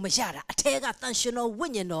လို့ကိုမရတာအထဲကတန်ရှင်တော်ဝိ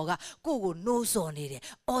ညာဉ်တော်ကကိုယ့်ကိုနှိုးဆော်နေတယ်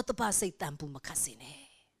အော်တပစိတ်တန်ပူမခတ်စေနဲ့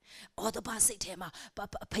အော်တပစိတ်ထဲမှာ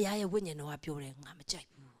ဖခင်ရဲ့ဝိညာဉ်တော်ကပြောတယ်ငါမကြိုက်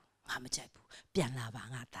ဘူးပြန်လာပါ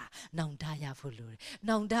ငါသားနောင်တရဖို့လိုတယ်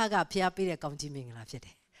နောင်တကဖခင်ပေးတဲ့ကောင်းချီးမင်္ဂလာဖြစ်တ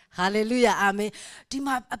ယ်ဟာလေလုယာအာမင်ဒီ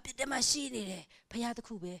မှာအပြစ်ထဲမှာရှိနေတယ်ဖခင်တ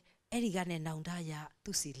ခုပဲအဲ့ဒီကနေနောင်တရ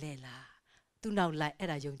သူစီလဲလာသူနောက်လိုက်အဲ့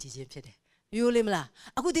ဒါယုံကြည်ခြင်းဖြစ်တယ်ရိုးလေးမလား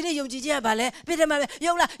အခုဒီနေ့ယုံကြည်ခြင်းကဘာလဲအပြစ်ထဲမှာပဲ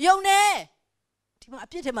ယုံလားယုံနေဒီမှာအ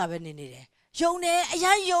ပြစ်ထဲမှာပဲနေတယ်ယုံတယ်အရ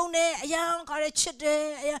န်ယုံတယ်အရန်ကားရချစ်တယ်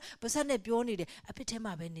အရန်ပါစက်နဲ့ပြောနေတယ်အပြစ်ထဲ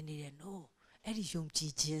မှာပဲနေတယ် no အဲ့ဒီယုံကြ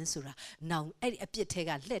ည်ခြင်းဆိုတာနောင်အဲ့ဒီအပြစ်ထဲက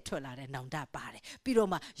လှည့်ထွက်လာတဲ့နောင်တပါတယ်ပြီးတော့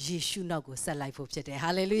မှယေရှုနောက်ကိုဆက်လိုက်ဖို့ဖြစ်တယ်ဟာ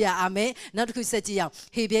လေလုယာအာမင်နောက်တစ်ခုဆက်ကြည့်အောင်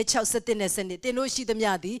ဟေဘဲ6:7နဲ့7တင်တို့ရှိသ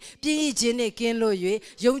မျှသည်ပြည့်ရခြင်းနှင့်ကင်းလို့၍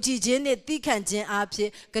ယုံကြည်ခြင်းနှင့်တိခံခြင်းအဖြစ်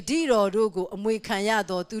ဂတိတော်တို့ကိုအမွေခံရ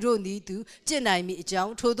သောသူတို့သည်သူကျင့်နိုင်မိအကြော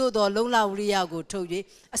င်းထို့သောလုံလဝိရိယကိုထုတ်၍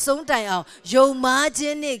အဆုံးတိုင်အောင်ယုံမာခြ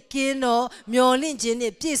င်းနှင့်ကင်းတော်မျော်လင့်ခြင်းနှ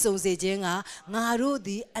င့်ပြည့်စုံစေခြင်းကငါတို့သ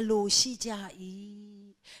ည်အလိုရှိကြ၏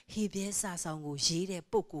ဟေဘဲစာဆောင်ကိုရေးတဲ့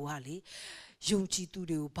ပုဂ္ဂိုလ်ကလေယုံကြည်သူ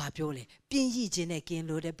တွေကိုဘာပြောလဲပြင်းရည်ခြင်းနဲ့ကင်း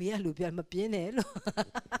လို့တဲ့ဘေးကလူပြောမပြင်းနဲ့လို့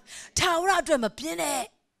ထာဝရအတွက်မပြင်းနဲ့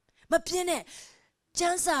ကျ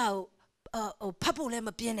မ်းစာကိုဖတ်ဖို့လည်းမ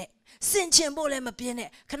ပြင်းနဲ့စင်ချင်ဖို့လည်းမပြင်းနဲ့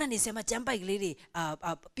ခဏနေစမှာကျမ်းပိုက်ကလေးတွေ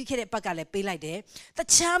ပြီးခဲ့တဲ့ပတ်ကလည်းပေးလိုက်တယ်တ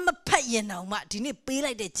ခြားမဖတ်ရင်တောင်မှဒီနေ့ပေး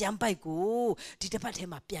လိုက်တဲ့ကျမ်းပိုက်ကိုဒီတစ်ပတ်ထဲ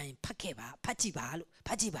မှာပြန်ဖတ်ခဲ့ပါဖတ်ကြည့်ပါ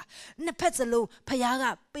နှစ်ဖက်စလုံးဖခင်က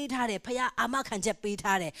ပေးထားတယ်ဖခင်အာမခံချက်ပေး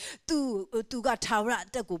ထားတယ်သူကထာဝရအ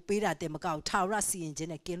သက်ကိုပေးတာတင်မကောက်ထာဝရစီရင်ခြ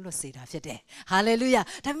င်းနဲ့ကင်းလွတ်စေတာဖြစ်တယ်ဟာလေလုယာ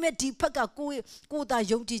ဒါပေမဲ့ဒီဖက်ကကိုသာ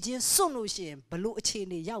ယုံကြည်ခြင်းစွန့်လို့ရှိရင်ဘလို့အခြေအ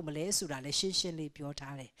နေရောက်မလဲဆိုတာလည်းရှင်းရှင်းလေးပြော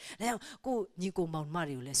ထားတယ်ဒါကြောင့်ကိုညီကိုမောင်မ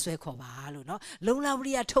တွေကိုလည်းဆွဲခေါ်ပါလို့နော်လုံလဝိ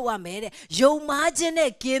ရိယထုတ်ရမယ်တဲ့ယုံမာခြင်း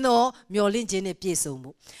နဲ့ကင်းသောမျော်လင့်ခြင်းနဲ့ပြည့်စုံ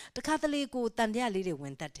မှုတခါတလေကိုတန်တရားလေးတွေဝ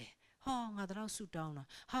င်တတ်တယ်ဟာငါတော့ဆူတောင်းတာ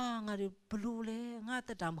ဟာငါတို့ဘလို့လဲငါတ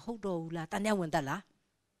က်တာမဟုတ်တော့ဘူးလားတန်တရားဝင်တတ်လား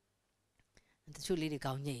တချို့လေးတွေ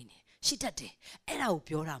ကောင်းညိနေ ရှိတတ်တယ်အဲ့ဒါကို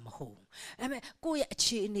ပြောတာမဟုတ်ဘူးဒါပေမဲ့ကိုယ့်ရဲ့အ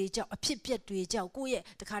ခြေအနေကြောင့်အဖြစ်ပြက်တွေကြောင့်ကိုယ့်ရဲ့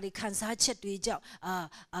တခါတည်းခံစားချက်တွေကြောင့်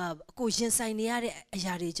ကိုရင်ဆိုင်နေရတဲ့အ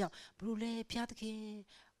ရာတွေကြောင့်ဘလို့လဲဖျားသခင်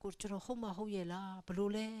ကိုကျွန်တော်ဟုတ်မဟုတ်ရဲ့လားဘ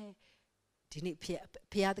လို့လဲဒီနေ့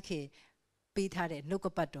ဖျားသခင်ပေးထားတဲ့နှုတ်က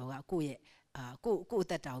ပတ်တော်ကကိုယ့်ရဲ့ကိုအ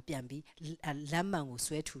သက်တာကိုပြန်ပြီးလမ်းမှန်ကို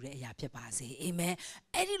ဆွဲထူတဲ့အရာဖြစ်ပါစေအာမင်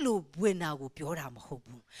အဲ့ဒီလိုဝင်တာကိုပြောတာမဟုတ်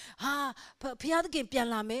ဘူးဟာဖျားသခင်ပြန်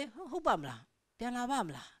လာမယ်ဟုတ်ပါမလားပြန်လာပါမ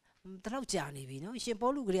လားတော့ကြာနေပြီနော်ရှင်ပေါ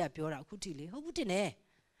လုကလေးကပြောတာအခုထိလေဟုတ်ဘူးတင်တယ်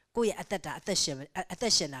ကိုယ့်ရဲ့အသက်တာအသက်ရှ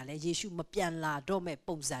င်တာလေယေရှုမပြန်လာတော့မဲ့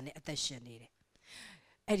ပုံစံနဲ့အသက်ရှင်နေတယ်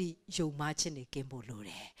အဲ့ဒီယုံမှချင်းနေကင်းဖို့လို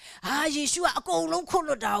တယ်ဟာယေရှုကအကုန်လုံးခွတ်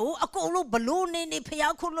လွတ်တာကိုအကုန်လုံးဘလို့နေ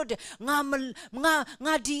ဖျားခွတ်လွတ်တယ်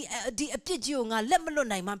ငါဒီအပြစ်ကြီးကိုငါလက်မလွတ်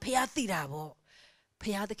နိုင်မှဖျားသိတာပေါ့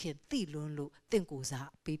ဖျားသခင်သိလွန်းလို့တင့်ကိုစား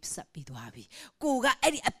ပေးဆက်ပြီးသွားပြီကိုက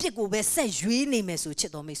အဲ့ဒီအပြစ်ကိုပဲဆက်ရွေးနေမယ်ဆိုချ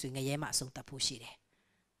စ်တော်မိတ်ဆွေငရဲမှာအဆုံးသတ်ဖို့ရှိတယ်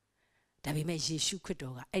ဒါပေမဲ့ယေရှုခရစ်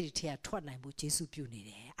တော်ကအဲ့ဒီထက်ကထွက်နိုင်ဖို့ယေရှုပြုနေ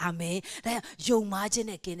တယ်အာမင်ဒါယုံမှခြင်း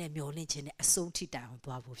နဲ့ကင်းတဲ့မျှော်လင့်ခြင်းနဲ့အဆုံးထိတိုင်အောင်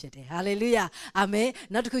သွားဖို့ဖြစ်တယ်ဟာလေလုယာအာမင်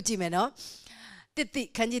နောက်တစ်ခုကြည့်မယ်နော်တိ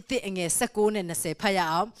ခန်းကြီး1အငယ်19နဲ့20ဖတ်ရ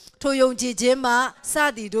အောင်ထိုယုံကြည်ခြင်းမှစ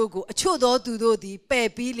သည်တို့ကိုအချို့သောသူတို့သည်ပယ်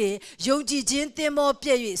ပြီးလေယုံကြည်ခြင်းတင်မောပြ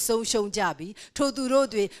ည့်၍ဆုံးရှုံးကြပြီထိုသူတို့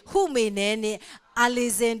တွင်ဟုမေနဲနှင့်အာလေ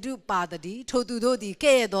ဇန်တုပါတတိထိုသူတို့သည်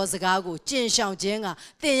ကဲ့ရဲ့သောစကားကိုကျင့်ဆောင်ခြင်းက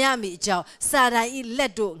သင်ရမည်အကြောင်းစာတိုင်ဤလ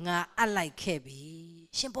က်တို့ငါအပ်လိုက်ခဲ့ပြီ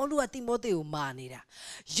ရှင်ပေါလုကတိမောသေကိုမာနေတာ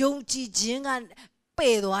ယုံကြည်ခြင်းကပ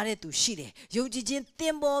ယ်သွားတဲ့သူရှိတယ်ယုံကြည်ခြင်းတ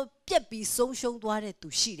င်မောပြက်ပြီးဆုံးရှုံးသွားတဲ့သူ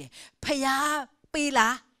ရှိတယ်ဖယားပေး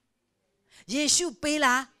လားယေရှုပေး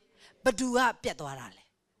လားဘသူကပြတ်သွားတာလဲ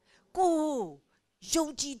ကိုယုံ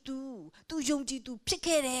ကြည်သူယုံကြည်သူဖြစ်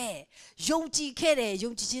ခဲ့တယ်ယုံကြည်ခဲ့တယ်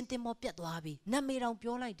ယုံကြည်ခြင်းတင်မောပြတ်သွားပြီနတ်မေတော်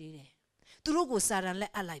ပြောလိုက်သေးတယ်သူတို့ကိုစာတန်လ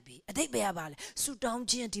က်အပ်လိုက်ပြီအတိတ်ပဲရပါလေဆူတောင်း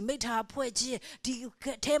ခြင်းဒီမိထားဖွဲ့ခြင်းဒီ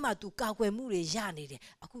အထဲမှာသူကာကွယ်မှုတွေရနေတယ်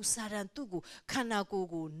အခုစာတန်သူ့ကိုခန္ဓာကိုယ်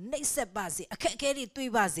ကိုနှိပ်စက်ပါစေအခက်အခဲတွေ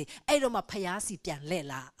တွေးပါစေအဲ့တော့မှဖျားစီပြန်လှည့်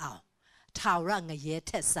လာအောင်ထာဝရငရဲ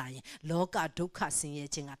ထက်ဆိုင်လောကဒုက္ခဆင်းရဲ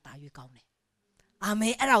ခြင်းကတာ၍ကောင်းတယ်အာမ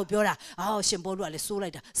င်အဲ့ဒါကိုပြောတာရှင်ပေါလုကလည်းစိုးလို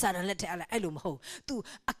က်တာစာတန်လက်ထက်အဲ့လိုမဟုတ် तू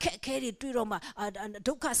အခက်အခဲတွေတွေ့တော့မှ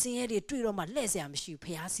ဒုက္ခဆင်းရဲတွေတွေ့တော့မှလှည့်เสียမရှိဘူး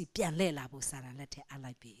ဖျားစီပြန်လှည့်လာဖို့စာတန်လက်ထက်အပ်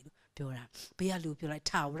လိုက်ပြီလို့ပြောတာဘေးကလူပြောလိုက်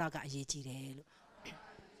ထာဝရကအရေးကြီးတယ်လို့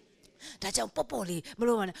ဒါကြောင့်ပေါ့လေးမ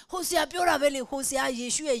လို့ပါနဲ့ဟိုဆရာပြောတာပဲလေဟိုဆရာယေ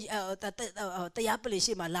ရှုရဲ့တရားပလင်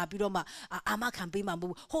ရှိမှလာပြီးတော့မှအာမခံပေးမှာမဟု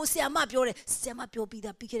တ်ဘူးဟိုဆရာမပြောတယ်ဆရာမပြောပြီး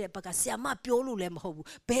သားပြီးခဲ့တဲ့ဘက်ကဆရာမပြောလို့လည်းမဟုတ်ဘူး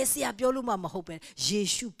ဘယ်ဆရာပြောလို့မှမဟုတ်ပဲယေ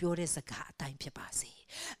ရှုပြောတဲ့စကားအတိုင်းဖြစ်ပါစေ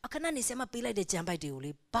အခဏနေဆရာမပေးလိုက်တဲ့ကြံပိုက်တွေကို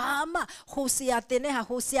လေဘာမှဟိုဆရာတင်တဲ့ဟာ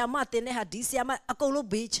ဟိုဆရာမတင်တဲ့ဟာဒီဆရာမအကုန်လုံး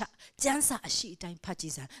ဘေးချကျမ်းစာအရှိအတိုင်းဖတ်ကြ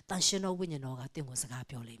ည့်စမ်းတန်ရှင်တော်ဝိညာဉ်တော်ကတင်ကိုစကား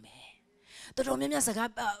ပြောလိမ့်မယ်တော်များများစကား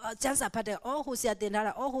ကျမ်းစာဖတ်တယ်ဟိုဆရာတင်ထား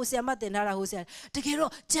တာဟိုဆရာမတင်ထားတာဟိုဆရာတကယ်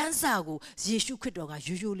တော့ကျမ်းစာကိုယေရှုခရစ်တော်က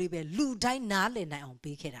ရိုးရိုးလေးပဲလူတိုင်းနားလည်နိုင်အောင်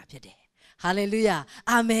ပေးခဲ့တာဖြစ်တယ်ဟာလေလုယာ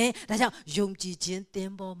အာမင်ဒါကြောင့်ယုံကြည်ခြင်းသ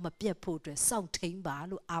င်္ဘောမပြတ်ဖို့အတွက်စောင့်ထိန်ပါ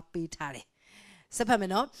လို့အားပေးထားတယ်ဆက်ဖတ်မ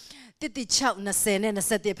ယ်နော်6 20နဲ့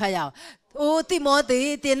21ဖတ်ရအောင်အိုတိမောသေ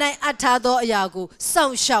တင်၌အထာသောအရာကိုစော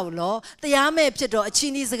င့်ရှောက်လောတရားမဲ့ဖြစ်သောအချ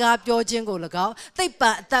င်းဤစကားပြောခြင်းကို၎င်းသိပ္ပံ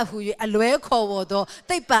အသက်ဟူ၍အလွဲခေါ်ဝေါ်သော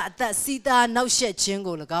သိပ္ပံအသက်စီးသားနောက်ဆက်ခြင်း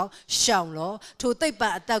ကို၎င်းရှောင်လောထိုသိပ္ပံ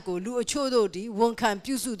အသက်ကိုလူအချို့တို့သည်ဝန်ခံ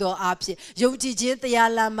ပြုစုသောအဖြစ်ယုံကြည်ခြင်းတ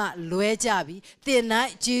ရားလမ်းမှလွဲကြပြီးသင်၌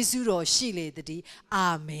ယေရှုတော်ရှိလေတည်းအာ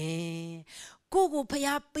မင်ကိုကို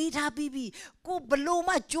ဖျားပေးထားပြီးပြီကိုဘလို့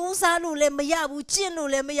မှကြိုးစားလို့လည်းမရဘူးကျင့်လို့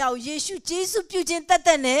လည်းမရဘူးယေရှုယေရှုပြုခြင်းတ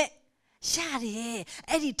တ်နဲ့ရတယ်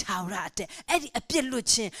အဲ့ဒီထာဝရတဲ့အဲ့ဒီအပြစ်လွတ်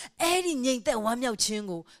ခြင်းအဲ့ဒီငြိမ်သက်ဝမ်းမြောက်ခြင်း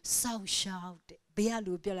ကိုစောင့်ရှောက်တဲ့ဘေးက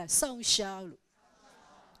လူပြောလိုက်စောင့်ရှောက်လို့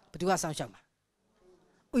ဘယ်သူကစောင့်ရှောက်မှာ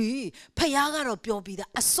ဖယားကတော့ပြောပြီးသား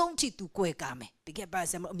အဆုံးထိ तू ကွယ်ကာမယ်တကယ်ပါ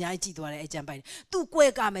ဆရာမအများကြီးကြည်သွားတယ်အကြံပိုင်း तू ကွ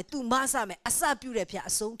ယ်ကာမယ် तू မဆမယ်အစပြုတဲ့ဖယား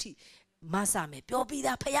အဆုံးထိမဆမယ်ပြောပြီး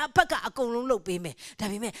သားဖယားဘက်ကအကုန်လုံးလုပ်ပေးမယ်ဒါ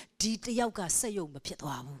ပေမဲ့ဒီတယောက်ကစက်ယုံမဖြစ်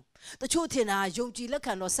သွားဘူးတချို့ထင်တာယုံကြည်လက်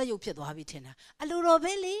ခံတော့စက်ယုံဖြစ်သွားပြီထင်တာအလိုတော်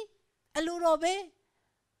ပဲလေအလိုတော်ပဲ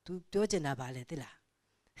तू ပြောချင်တာပါလေသိလား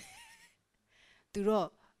तू တော့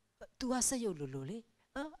तू ကစက်ယုံလို့လေ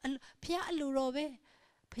ဖယားအလိုတော်ပဲ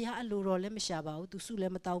ဖယားအလိုတော်လည်းမရှာပါဘူး तू စုလ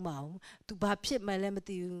ည်းမတောင်းပါဘူး तू ဘာဖြစ်မှလည်းမ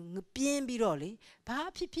သိဘူးပြင်းပြီးတော့လေဘာ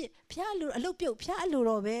ဖြစ်ဖယားအလုပ်ပြုတ်ဖယားအလို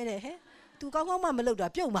တော်ပဲတဲ့ဟဲ့သူကောင်းကောင်းမှမလုပ်တာ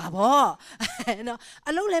ပြုတ်မှာပေါ့နော်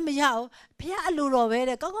အလုံးလည်းမရဘူးဖះအလိုတော်ပဲ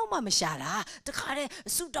တဲ့ကောင်းကောင်းမှမရှာတာတခါတည်း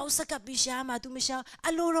ဆူတောင်းစက်ကပ်ပြီးရှာမှ तू မရှာ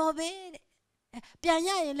အလိုတော်ပဲတဲ့ပြန်ရ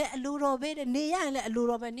ရင်လည်းအလိုတော်ပဲတဲ့နေရရင်လည်းအလို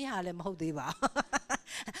တော်ပဲနေဟာလည်းမဟုတ်သေးပါ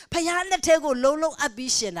ဖះလက်ထဲကိုလုံးလုံးအပ်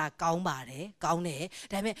ပြီးရှင်တာကောင်းပါတယ်ကောင်းတယ်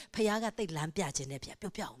ဒါပေမဲ့ဖះကတိတ်လမ်းပြခြင်းနဲ့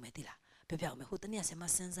ပြောပြအောင်မယ်သိလားပြောပြအောင်မယ်ဟိုတနေ့ဆင်မ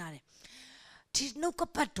စဉ်းစားတယ် ဒီနှုတ်က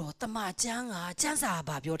ပတ်တော်တမန်ကျမ်းကကျမ်းစာ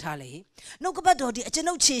ဘာပြောထားလဲနှုတ်ကပတ်တော်ဒီအကျွ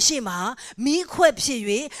န်ုပ်ခြေရှိမှာမီးခွက်ဖြစ်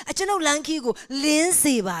၍အကျွန်ုပ်လမ်းခီးကိုလင်း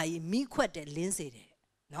စေပါ၏မီးခွက်တယ်လင်းစေတယ်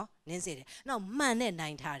နော်လင်းစေတယ်နောက်မှန်နဲ့နို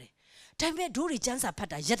င်ထားတယ်ဒါပေမဲ့တို့တွေကျမ်းစာဖတ်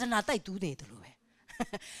တာယတနာတိုက်တူးနေတယ်လို့ပဲ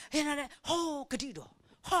ဟဲ့နာလေဟောဂတိတော်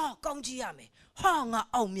ဟာကောင်းကြီးရမယ်ဟာငါ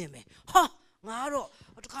အောင်မြင်မယ်ဟာငါတော့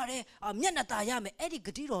တခါတည်းမျက်နှာตาရမယ်အဲ့ဒီဂ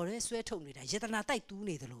တိတော်တွေဆွဲထုတ်နေတာယတနာတိုက်တူး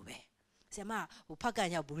နေတယ်လို့ပဲဆရာမဟိုဖက်က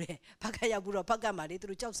ရောက်ဘူးလေဖက်ကရောက်ဘူးတော့ဖက်ကမှလေသူ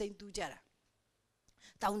တို့ကြောက်စိမ့်တူးကြတာ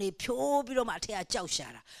တောင်းနေဖြိုးပြီးတော့မှအထက်ကကြောက်ရှာ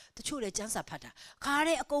တာတချို့လည်းကျန်းစာဖတ်တာခါ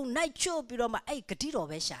တဲ့အကုန်နိုင်ချွတ်ပြီးတော့မှအဲ့ဂတိတော်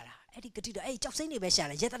ပဲရှာတာအဲ့ဒီဂတိတော်အဲ့ကြောက်စိမ့်နေပဲရှာ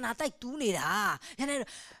တာယတနာတိုက်တူးနေတာရနေတော့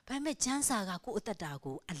ဘာမဲ့ကျန်းစာကကိုယ်အသက်တာ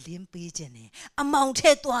ကိုအလင်းပေးခြင်းနဲ့အမောင်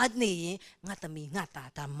ထဲသွားနေရင်ငါသမီးငါ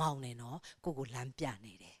သားဒါမောင်နေနော်ကိုလမ်းပြ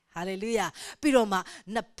နေတယ်ဟာလေလုယာပြီးတော့မှ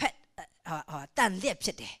နှစ်ဖက်တန်လျက်ဖြ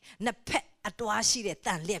စ်တယ်နှစ်ဖက်အတွားရှိတဲ့တ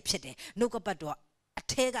န်လျက်ဖြစ်တယ်နှုတ်ကပတ်တော်အ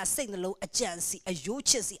ထဲကစိတ်နှလုံးအကြံစီအယိုး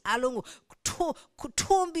ချစ်စီအလုံးကို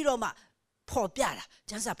ထွန်းပြီးတော့မှဖော်ပြတာ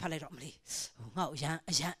ကျမ်းစာဖတ်လိုက်တော့မလေးငါ့အရန်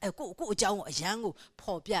ကိုအကြောင်းကိုအရန်ကို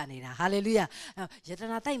ဖော်ပြနေတာဟာလေလုယာယတ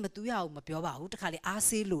နာတိုက်မတူရအောင်မပြောပါဘူးတခါလေအား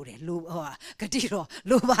ဆေးလိုတယ်လိုဂတိတော့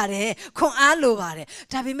လိုပါတယ်ခွန်အားလိုပါတယ်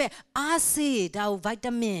ဒါပေမဲ့အားဆေးဒါကိုဗိုက်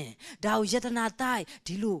တာမင်ဒါကိုယတနာတိုက်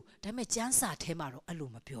ဒီလိုဒါပေမဲ့ကျမ်းစာထဲမှာတော့အဲ့လို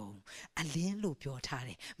မပြောဘူးအလင်းလို့ပြောထားတ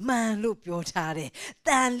ယ်မှန်လို့ပြောထားတယ်တ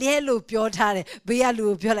န်လဲလို့ပြောထားတယ်ဘေးကလူ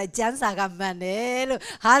ကိုပြောလိုက်ကျမ်းစာကမှန်တယ်လို့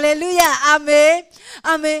ဟာလေလုယာအာမင်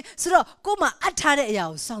အာမင်ဆိုတော့ကိုမအပ်ထားတဲ့အရာ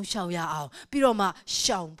ကိုစောင့်ရှောက်ရအောင်ပြီးတော့မှ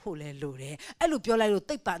ရှောင်ဖို့လဲလိုတယ်အဲ့လိုပြောလိုက်လို့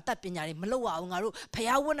သိပ္ပံအတတ်ပညာတွေမလုပ်ရအောင်ငါတို့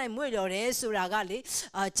ဖျားဝတ်နိုင်မွေ့တော်တယ်ဆိုတာကလေ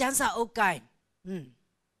ကျမ်းစာအုပ်ကိုင်း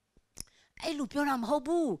အဲ့လိုပြောတာမဟုတ်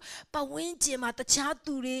ဘူးပတ်ဝန်းကျင်မှာတခြား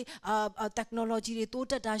သူတွေtechnology တွေတိုး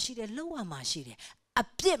တက်တာရှိတယ်လောက်ရမှာရှိတယ်အ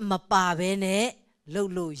ပြစ်မပါဘဲနဲ့လှု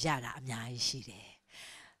ပ်လို့ရတာအများကြီးရှိတယ်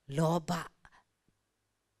လောဘ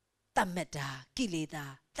တတ်မဲ့တာကိလေသာ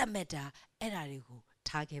တတ်မဲ့တာအဲ့ဒါတွေကို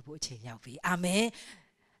ထားခဲ့ဖို့အချိန်ရောက်ပြီအာမင်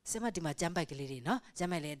ဆမဒီမှာကျမ်းပိုက်ကလေးတွေနော်ကျ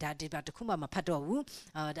မ်းပိုက်လေဒါဒီပါတခုမှမဖတ်တော့ဘူး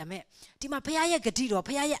ဒါမဲ့ဒီမှာဖခင်ရဲ့ဂတိတော်ဖ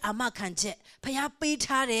ခင်ရဲ့အာမခံချက်ဖခင်ပေး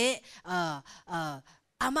ထားတဲ့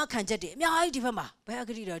အာမခံချက်တွေအများကြီးဒီဘက်မှာဘယ်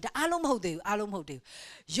ဂတိတော်ဒါအားလုံးမဟုတ်သေးဘူးအားလုံးမဟုတ်သေး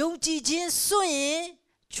ဘူးယုံကြည်ခြင်းစွန့်ရင်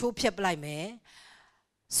ချိုးဖျက်ပလိုက်မယ်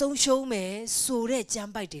ဆုံးရှုံးမယ်ဆိုတဲ့ကျ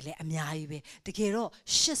မ်းပိုက်တွေလည်းအများကြီးပဲတကယ်တော့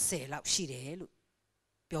80လောက်ရှိတယ်လို့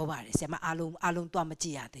ပြောပါတယ်ဆရာမအားလုံးတော့မကြ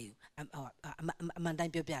ည့်ရသေးဘူးအမှန်တို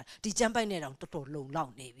င်းပြောပြဒီကျမ်းပိုက်နဲ့တော့တော်တော်လုံလော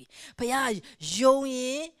က်နေပြီဘုရားယုံရ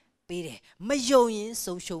င်ပေးတယ်မယုံရင်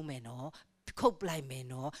ဆုံးရှုံးမယ်နော်ခုတ်ပလိုက်မယ်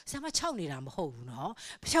နော်ဆရာမ6နေတာမဟုတ်ဘူးနော်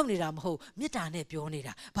6နေတာမဟုတ်မေတ္တာနဲ့ပြောနေ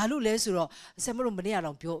တာဘာလို့လဲဆိုတော့ဆရာမတို့မနေ့က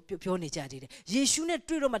တော့ပြောနေကြသေးတယ်ယေရှုနဲ့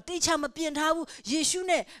တွေ့တော့မှတိတ်ချမပြင်ထားဘူးယေရှု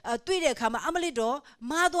နဲ့တွေ့တဲ့အခါမှာအမလစ်တော့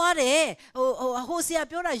မာသွားတယ်ဟိုဆရာ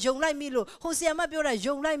ပြောတာယုံလိုက်ပြီလို့ဟိုဆရာမပြောတာ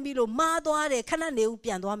ယုံလိုက်ပြီလို့မာသွားတယ်ခဏနေဦးပြ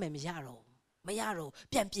န်သွားမယ်မရတော့မရတော့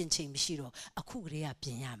ပြန်ပြင်ချိန်မရှိတော့အခုကလေးကပြ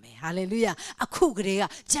င်ရမယ်ဟာလေလုယာအခုကလေးက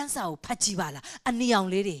ကျမ်းစာကိုဖတ်ကြည့်ပါလားအနီအောင်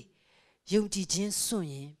လေးတွေယုံကြည်ခြင်းစွန့်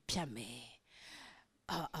ရင်ဖြတ်မယ်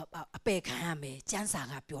အပေခံရမယ်ကျမ်းစာ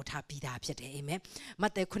ကပြောထားပြီးသားဖြစ်တယ်အာမင်မ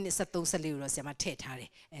ဿဲ9:33ကိုတော့ဆရာမထည့်ထားတယ်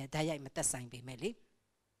ဓာတ်ရိုက်မသက်ဆိုင်ပေမဲ့လေ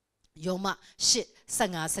ယောမ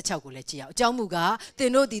8:15-16ကိုလည်းကြည့်အောင်အကြောင်းမူကားသ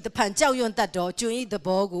င်တို့သည်တဖန်ကြောက်ရွံ့တတ်သောကျွန်၏သ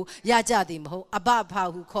ဘောကိုရကြသည်မဟုတ်အဘဖ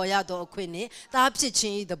ဟုခေါ်ရသောအခွင့်နှင့်သားဖြစ်ခြ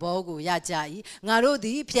င်း၏သဘောကိုရကြ၏ငါတို့သ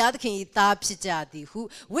ည်ဖျားသခင်၏သားဖြစ်ကြသည်ဟု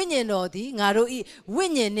ဝိညာဉ်တော်သည်ငါတို့၏ဝိ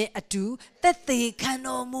ညာဉ်နှင့်အတူသက်သေခံ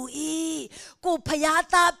တော်မူ၏ကိုဖျား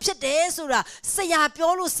သားဖြစ်တယ်ဆိုတာဆရာ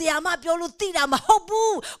ပြောလို့ဆရာမပြောလို့သိတာမဟုတ်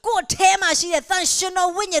ဘူးကိုအထဲမှာရှိတဲ့သန့်ရှင်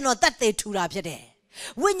တော်ဝိညာဉ်တော်သက်သေထူတာဖြစ်တယ်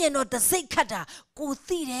ဝိညာဉ်တော်တစိတ်ခတ်တာကို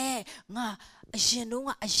သိတယ်ငါအရင်တုန်းက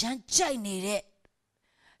အရန်ကြိုက်နေတဲ့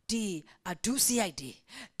ဒီဒုစရိုက်တွေ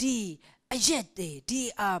ဒီအရက်တွေဒီ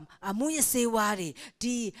မူရစေဝါတွေ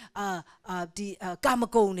ဒီကာမ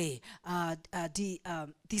ဂုဏ်တွေ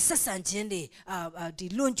ဒီဆက်ဆံခြင်းတွေဒီ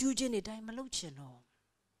လွန်ကျူးခြင်းတွေတိုင်းမလုပ်ချင်တော့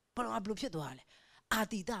ဘလို့ဖြစ်သွားလဲအာ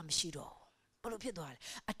တိတမရှိတော့ဘလို့ဖြစ်သွားလဲ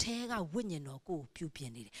အထဲကဝိညာဉ်တော်ကိုပြုပြ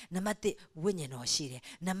င်နေတယ်နံပါတ်1ဝိညာဉ်တော်ရှိတယ်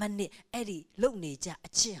နံပါတ်2အဲ့ဒီလုံနေကြအ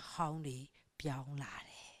ကျင့်ဟောင်းတွေပြောင်းလာတ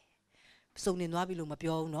ယ်စုံနေသွားပြီလို့မ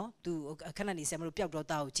ပြောဘူးเนาะသူခဏနေဆရာမတို့ပျောက်တော့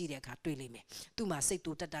တာကိုကြည့်တဲ့အခါတွေ့လိမ့်မယ်သူ့မှာစိတ်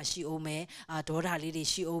တူတက်တာရှိအောင်မယ်ဒေါသလေးတွေ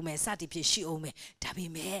ရှိအောင်မယ်စသည်ဖြစ်ရှိအောင်မယ်ဒါပေ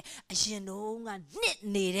မဲ့အရင်တော့ကနှစ်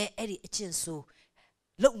နေတဲ့အဲ့ဒီအကျင့်ဆိုး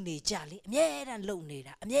လုံနေကြလေအမြဲတမ်းလုံနေ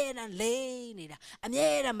တာအမြဲတမ်းလိမ့်နေတာအမြဲ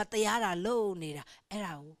တမ်းမတရားတာလုံနေတာအဲ့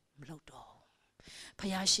ဒါကိုမလုပ်တော့ဖ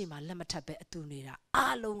ယားရှိမှလက်မထပ်ပဲအတူနေတာ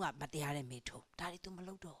အားလုံးကမတရားတဲ့မိထုံဒါတွေ तू မ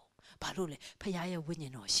လုပ်တော့ဘာလို့လဲဖယားရဲ့ဝိညာ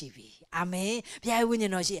ဉ်တော်ရှိပြီအာမင်ဖယားရဲ့ဝိညာ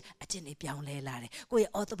ဉ်တော်ရှိအကျင့်တွေပြောင်းလဲလာတယ်ကိုယ့်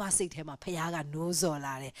ရဲ့အော်သဘစိတ်ထဲမှာဖယားကနိုးစော်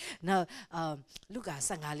လာတယ်နောက်လုကာ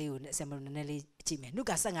15လေးကိုဆရာမတို့နည်းနည်းလေးကြည့်မယ်လု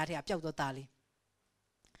ကာ15ထဲကပျောက်တော့သားလေး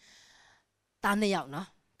သားနှစ်ယောက်နော်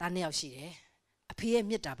သားနှစ်ယောက်ရှိတယ်အဖေရဲ့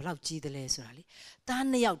မြတ်တာဘယ်လောက်ကြီးတယ်လဲဆိုတာလေသား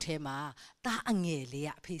နှစ်ယောက်ထဲမှာသားအငယ်လေးက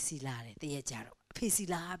အဖေစီလာတယ်တရက်ကြတော့အဖေစီ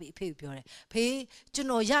လာပြီအဖေကိုပြောတယ်ဖေကျွန်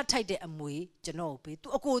တော်ရထိုက်တဲ့အမွေကျွန်တော်ကိုပေးသူ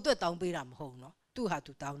အကိုအတွက်တောင်းပေးတာမဟုတ်နော်သူဟာ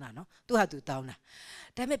သူတောင်းတာနော်သူဟာသူတောင်းတာ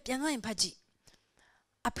ဒါပေမဲ့ပြန်ခိုင်းဖတ်ကြည့်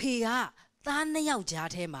အဖေကသားနှစ်ယောက်ကြား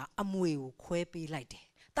ထဲမှာအမွေကိုခွဲပေးလိုက်တယ်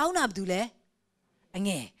တောင်းတာဘာတူလဲအင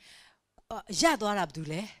ယ်ရသွားတာဘာတူ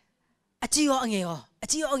လဲအကြီးရောအငယ်ရော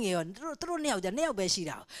သူတို့နှစ်ယောက်ကြားနှစ်ယောက်ပဲရှိ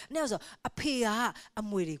တာနှစ်ယောက်ဆိုအဖေကအ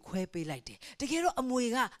မွေတွေခွဲပေးလိုက်တယ်တကယ်တော့အမွေ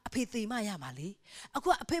ကအဖေသေမှရမှာလေအခု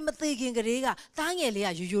အဖေမသေးခင်ကလေးကသားငယ်လေးက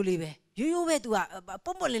ရိုးလေးပဲသူက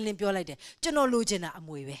ပုံပုံလင်းလင်းပြောလိုက်တယ်ကျွန်တော်လိုချင်တာအ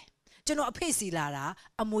မွေပဲကျွန်တော်အဖေစီလာတာ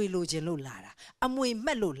အမွေလိုချင်လို့လာတာအမွေမှ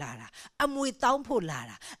က်လို့လာတာအမွေတောင်းဖို့လာ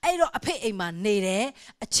တာအဲ့တော့အဖေအိမ်မှာနေတယ်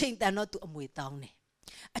အချိန်တန်တော့သူအမွေတောင်းတယ်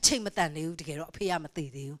အချိန်မတန်သေးဘူးတကယ်တော့အဖေကမသိ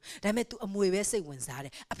သေးဘူးဒါပေမဲ့ तू အမွေပဲစိတ်ဝင်စားတ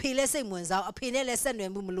ယ်အဖေလည်းစိတ်ဝင်စားအဖေနဲ့လည်းဆက်နွ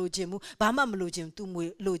ယ်မှုမလိုချင်ဘူးဘာမှမလိုချင် तू မွေ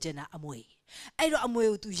လိုချင်တာအမွေအဲ့တော့အမွေ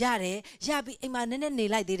ကို तू ရတယ်ရပြီးအိမ်မှာနည်းနည်းနေ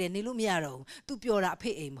လိုက်သေးတယ်နေလို့မရတော့ဘူး तू ပြောတာအ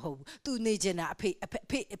ဖေအိမ်မဟုတ်ဘူး तू နေချင်တာအ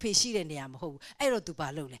ဖေရှိတဲ့နေရာမဟုတ်ဘူးအဲ့တော့ तू ဘာ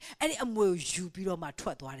လုပ်လဲအဲ့ဒီအမွေကိုယူပြီးတော့မှထွ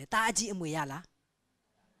က်သွားတယ်တာအကြီးအမွေရလား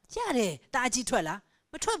ရတယ်တာအကြီးထွက်လား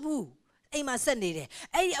မထွက်ဘူးအိမ်မှာဆက်နေတယ်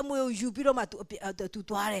အဲ့ဒီအမွေကိုယူပြီးတော့မှ तू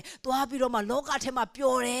သွားတယ်သွားပြီးတော့မှလောကထဲမှာ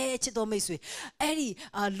ပျော်တယ်ချစ်တော်မိတ်ဆွေအဲ့ဒီ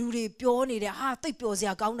လူတွေပြောနေတယ်ဟာတိတ်ပျော်စ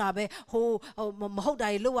ရာကောင်းတာပဲဟိုမဟုတ်တာ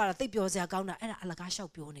တွေလောက်ရတာတိတ်ပျော်စရာကောင်းတာအဲ့ဒါအလကားလျှော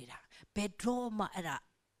က်ပြောနေတာဘယ်တော့မှအဲ့ဒါ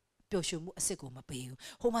ပျော်ရွှင်မှုအစ်စ်ကိုမပေးဘူး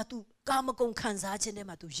ဟိုမှာ तू ကာမဂုဏ်ခံစားခြင်းထဲ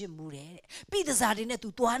မှာ तू ရစ်မှုတယ်တဲ့ပြည်တစားတွေနဲ့ तू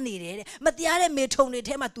သွားနေတယ်တဲ့မတရားတဲ့မေထုံတွေ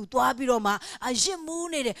ထဲမှာ तू သွားပြီးတော့မှရစ်မှု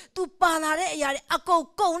နေတယ် तू ပါလာတဲ့အရာတွေအကုန်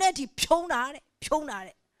ကုန်တဲ့အထိဖြုံးတာ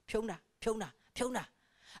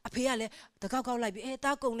အဖေကလည်းတကောက်လိုက်ပြီး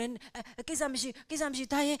တားကုန်နေကိစ္စမရှိ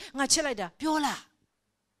တားရင်ငါချစ်လိုက်တာပြောလား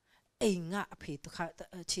အိမ်ကအဖေတခါ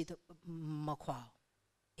ချီမခွာ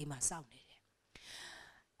အိမ်မှာစောင့်နေတယ်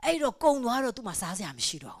အဲ့တော့ကုံသွားတော့ तू မှစားစရာမ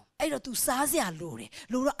ရှိတော့ဘူးအဲ့တော့ तू စားစရာလို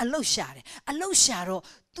တော့အလုတ်ရှာတော့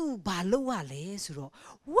तू ဘာလုပ်ရလဲဆိုတော့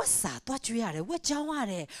ဝက်စာသွားကျွေးရတယ်ဝက်ကြောင်းရ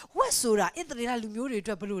တယ်ဝက်ဆိုတာဣသရေလလူမျိုးတွေအ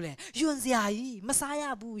တွက်ဘယ်လိုလဲယွန်စရာကြီးမစားရ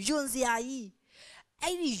ဘူးယွန်စရာကြီး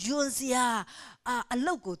အဲ့ဒီယွန်စရာအ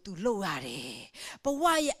လုတ်ကို तू လှုပ်ရတယ်ဘဝ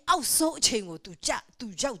ရဲ့အောက်ဆုံးအချိန်ကို तू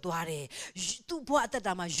ရောက်သွားတယ် तू ဘဝအသက်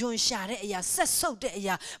တာမှာယွန်ရှာတဲ့အရာဆက်ဆုပ်တဲ့အ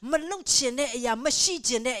ရာမလှုပ်ချင်တဲ့အရာမရှိ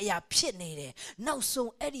ချင်တဲ့အရာဖြစ်နေတယ်နောက်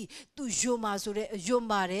ဆုံးအဲ့ဒီ तू ယွန်မာဆိုတဲ့ယွန်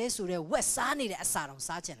မာတယ်ဆိုတဲ့ဝက်စားနေတဲ့အစာတော်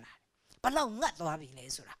စားချင်လာတယ်ဘလောက်ငတ်သွားပြီလဲ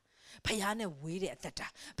ဆိုတာဖျားနဲ့ဝေးတဲ့အသက်တာ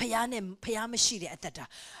ဖျားမရှိတဲ့အသက်တာ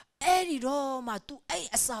အဲ့ဒီတော့မှ तू အဲ့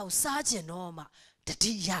အစာကိုစားချင်တော့မှတ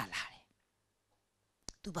တိရလာတယ်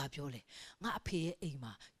သူဘာပြောလဲငါအဖေရဲ့အိမ်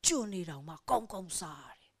မှာကျွန်းနေတောင်မှကောင်းစား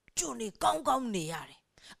ရတယ်ကျွန်းနေကောင်းနေရတယ်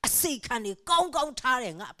အစိတ်ခံနေကောင်းထားတ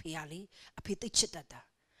ယ်ငါအဖေကလေအဖေသိချစ်တတ်တာ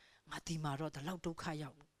ငါဒီမှာတော့ဒီလောက်ဒုက္ခ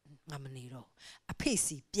ရောက်ငါမနေတော့အဖေ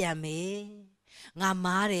စီပြန်မယ်ငါ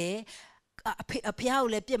မားတယ်အဖေကို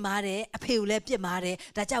လည်းပြစ်မားတယ်အဖေကိုလည်းပြစ်မားတယ်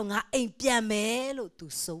ဒါကြောင့်ငါအိမ်ပြန်မယ်လို့သူ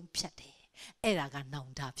ဆုံးဖြတ်တယ်အဲ့ဒါကနော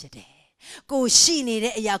င်တဖြစ်တယ်ကိုရှိနေ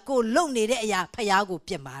တဲ့အရာကိုလုံနေတဲ့အရာဖယားကို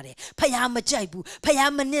ပြစ်မှာတယ်ဖယားမကြိုက်ဘူးဖ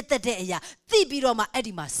ယားမနစ်သက်တဲ့အရာသိပြီးတော့မှအဲ့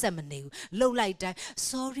ဒီမှာဆက်မနေဘူးလှုပ်လိုက်တိုင်း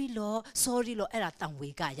sorry လို့အဲ့ဒါတန်ဝေ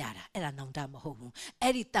ကရတာအဲ့ဒါနောင်တမဟုတ်ဘူး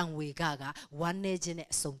အဲ့ဒီတန်ဝေကဝမ်းနေခြင်းနဲ့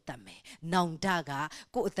အဆုံးသတ်မယ်နောင်တက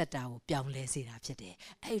ကိုယ့်အသက်တာကိုပြောင်းလဲစေတာဖြစ်တယ်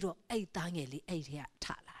အဲ့တော့အဲ့သားငယ်လေးအဲ့ဒီကထ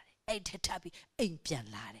လာတယ်အဲ့ထထပြီးအိမ်ပြန်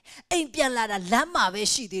လာတယ်အိမ်ပြန်လာတာလမ်းမှာပဲ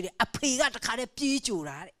ရှိသေးတယ်အဖေကတခါတည်းပြေးကြို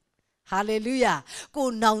တာတဲ့ဟာလေလုယာကို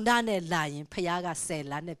နောင်တနဲ့လာရင်ဖခင်က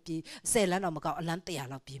10 လမ်းနဲ့ပြေး10 လမ်းတော့မကောက်အလမ်း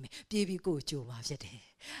100လောက်ပြေးမယ်ပြေးပြီးကိုကြိုပါဖြစ်တယ်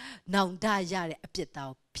နောင်တရတဲ့အပြစ်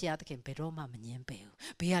သားဖခင်သခင်ဘယ်တော့မှမငင်းပယ်ဘူး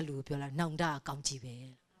ဘေးကလူကိုပြောလိုက်နောင်တအကောင်းကြီးပဲ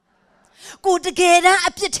ကိုတကယ်တမ်း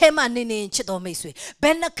အပြစ်ထဲမှာနေချစ်တော်မိတ်ဆွေဘ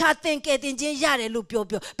ယ်နှခါသင်ကယ်တင်ခြင်းရတယ်လို့ပြော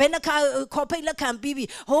ဘယ်နှခါခေါ်ဖိတ်လက်ခံပြီးပြီ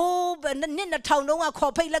ဟိုးနှစ်2000တုန်းက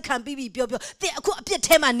ခေါ်ဖိတ်လက်ခံပြီးပြီပြောသင်အခုအပြစ်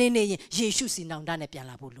ထဲမှာနေရင်ယေရှုစီနောင်တနဲ့ပြန်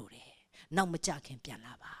လာဖို့လိုတယ်နောက်မကြခင်ပြန်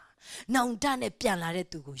လာပါနောင်တနဲ့ပြန်လာတဲ့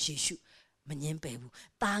သူကိုယေရှုမငင်းပယ်ဘူး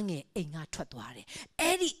သားငယ်အိမ်ကထွက်သွားတယ်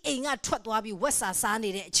အဲ့ဒီအိမ်ကထွက်သွားပြီးဝက်စာစားနေ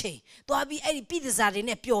တဲ့အချိန်သွားပြီးအဲ့ဒီပြည်သူစားတွေ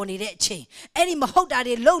နဲ့ပျော်နေတဲ့အချိန်အဲ့ဒီမဟုတ်တာ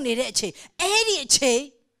တွေလုပ်နေတဲ့အချိန်အဲ့ဒီအချိန်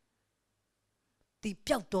ဒီ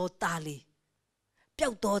ပျောက်တော်သားလေး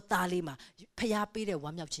မှာဖျားပေးတဲ့ဝ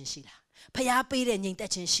မ်းမြောက်ခြင်းရှိလားဖျားပေးတဲ့ငြိမ်သ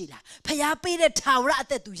က်ခြင်းရှိလားဖျားပေးတဲ့ထာဝရအ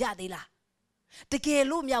သက်သူရသေးလားတကယ်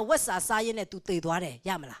လို့များဝက်စာစားရင်းနဲ့သူသေသွားတယ်ရ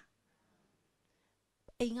မလား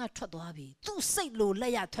အိမ်ကထွက်သွားပြီသူ့စိတ်လိုလ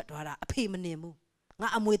က်ရထွက်သွားတာအဖေမနေဘူးငါ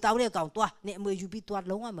အမွေတောင်းတဲ့ကောင်သွားနေအမွေယူပြီးသွား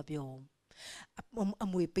လုံးဝမပြောအ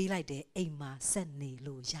မွေပေးလိုက်တယ်အိမ်မှာဆက်နေ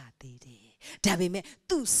လို့ရသေးတယ်ဒါပေမဲ့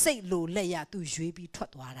သူ့စိတ်လိုလက်ရသူရွေးပြီးထွ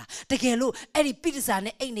က်သွားတာတကယ်လို့အဲ့ဒီပိဋကစာ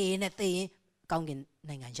နဲ့အိမ်နေရင်နဲ့သိရင် ကောင်းကင်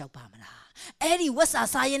နိုင်ငံရောက်ပါမလားအဲ့ဒီဝတ်စာ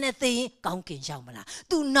စားရင်နဲ့သိရင်ကောင်းကင်ရောက်မလား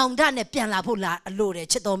သူနောင်တနဲ့ပြန်လာဖို့လားအလို့တယ်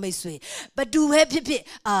ချစ်တော်မိတ်ဆွေဘသူပဲဖြစ်ဖြစ်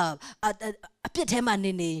အပြစ်ထဲမှာ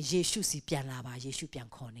နေယေရှုစီပြန်လာပါယေရှုပြန်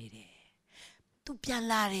ခေါ်နေတယ်သူပြန်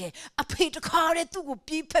လာတယ်အဖေတခါတည်းသူ့ကို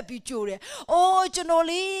ပြေးဖက်ပြီးကြိုးတယ်။အိုးကျွန်တော်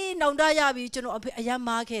လေးနောင်တရပြီကျွန်တော်အဖေအယမ်း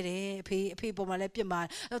မားခဲ့တယ်အဖေပေါ်မှာလည်းပြစ်မှာ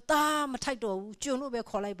တာမထိုက်တော့ဘူးကျွန်လို့ပဲ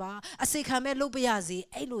ခေါ်လိုက်ပါအစေခံမဲ့လုပ်ပြရစီ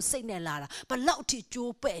အဲ့လိုစိတ်နဲ့လာတာဘလောက်ထိ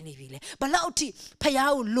ကြိုးပဲ့နေပြီလဲဘလောက်ထိဖ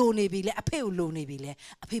ယားကိုလိုနေပြီလဲအဖေကိုလိုနေပြီလဲ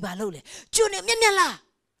အဖေဘာလုပ်လဲကျွန်နေမြက်မြက်လား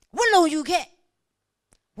ဝတ်လုံယူခဲ့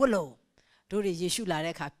ဝတ်လုံတို့တွေယေရှုလာ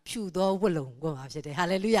တဲ့အခါဖြူသောဝတ်လုံကိုမှာဖြစ်တယ်ဟာ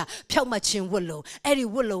လေလုယာဖြောက်မှတ်ခြင်းဝတ်လုံအဲ့ဒီ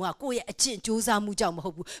ဝတ်လုံကကိုယ့်ရဲ့အကျင့်ကြိုးစားမှုကြောင့်မဟု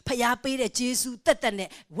တ်ဘူးဖျားပေးတဲ့ယေရှုတက်နဲ့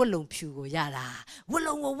ဝတ်လုံဖြူကိုရတာဝတ်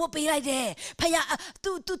လုံကိုဝတ်ပေးလိုက်တယ်ဖျား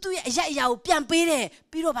သူ့ရဲ့အရာကိုပြန်ပေးတယ်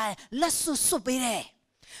ပြီးတော့ဗာလက်စွတ်ပေးတယ်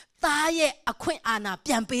သားရဲ့အခွင့်အာဏာ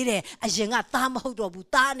ပြန်ပေးတယ်အရင်ကသားမဟုတ်တော့ဘူး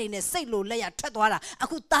သားအနေနဲ့စိတ်လိုလက်ရထွက်သွားတာအ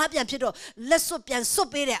ခုသားပြန်ဖြစ်တော့လက်စွပ်ပြန်စွတ်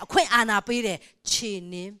ပေးတယ်အခွင့်အာဏာပေးတယ်ခြေ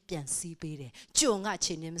နှင်းပြန်စီးပေးတယ်ကျွန်က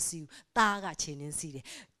ခြေနှင်းမစီးဘူးသားကခြေနှင်းစီးတယ်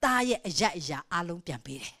သားရဲ့အရာအားလုံးပြန်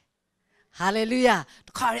ပေးတယ်ဟာလေလုယာတ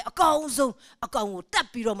ခါလေအကောင်ဆုံးအကောင်ကိုတက်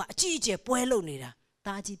ပြီးတော့မှအကြီးအကျယ်ပွဲလုပ်နေတာ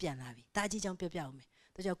သားကြီးပြန်လာပြီသားကြီးကြောင့်ပြောပြအောင်မယ်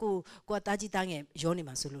ဒါကြောင့်ကိုသားကြီးသားငယ်ရောနေ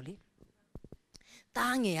မှာဆိုလို့လေ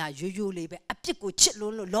သားငယ်ကရိုးလေးပဲအပြစ်ကိုချစ်လွ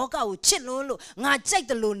န်းလို့လောကကိုချစ်လွန်းလို့ငါကြိုက်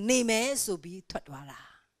တယ်လို့နေမယ်ဆိုပြီးထွက်သွားတာ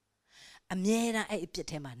အမြဲတမ်းအဲ့အပြစ်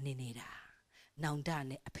ထဲမှာနေနေတာနောင်တ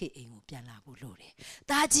နဲ့အဖေအိမ်ကိုပြန်လာဖို့လိုတယ်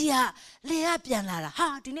သားကြီးကလေကပြန်လာတာဟာ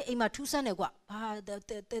ဒီနေ့အိမ်မှာထူးဆန်းတယ်ကွာဘာ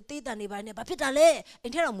တေးတန်နေပါနဲ့ဘာဖြစ်တာလဲအိ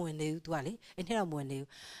မ်ထဲတော့မဝင်နေဘူး तू ကလေအိမ်ထဲတော့မဝင်နေဘူး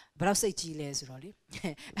ဘယ်တော့စိတ်ကြီးလဲဆိုတော့လေ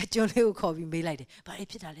အကျွန်းလေးကိုခေါ်ပြီးမေးလိုက်တယ်ဘာ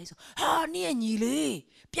ဖြစ်တာလဲဆိုဟာနင့်ရဲ့ညီလေး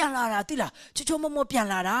ပြန်လာတာသိလားချွချုံမပြန်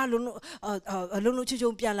လာတာလုံးချွ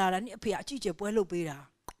ချုံပြန်လာတာနင့်အဖေကအကြည့်ကျပွဲလုပ်ပေးတာ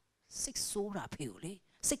စိတ်ဆိုးတာဖေကိုလေ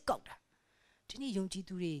စိတ်ကောက်တာဒီနေ့ယုံကြည်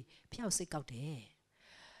သူတွေဖျောက်စိတ်ကောက်တယ်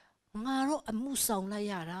ငါတော့အမှုဆောင်လိုက်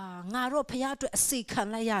ရတာငါတော့ဖခင်အတွက်အစေခံ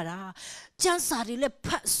လိုက်ရတာကျန်းစာတွေလည်းဖ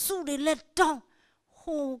တ်စုတွေလည်းတောင်း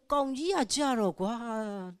ဟိုကောင်ကြီးကကြတော့ကွာ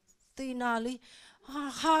သေနာလေး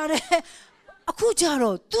ဟာတဲ့အခုကြ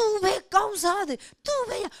တော့ तू ပဲကောင်းစားတယ် तू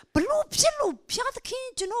ပဲဘလို့ဖြစ်လို့ဖျားသခင်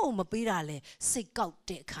ကျွန်တော်မပေးတာလဲစိတ်ကောက်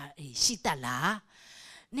တဲ့အခါရှိတတ်လား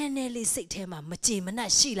နည်းနည်းလေးစိတ်ထဲမှာမကြေမန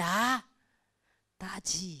က်ရှိလားဒါ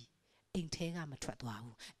ကြီးအိမ်ထဲကမထွက်သွား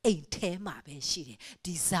ဘူးအိမ်ထဲမှာပဲရှိတယ်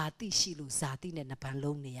ဒီဇာတိရှိလို့ဇာတိနဲ့နှစ်ပန်း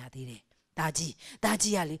လုံးနေရသေးတယ်ဒါကြီး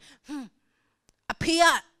ကလေအဖေက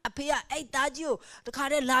အဲ့ဒါကြီးကိုတခါ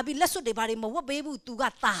တည်းလာပြီးလက်စွပ်တွေဘာတွေမဝတ်ပေးဘူး तू က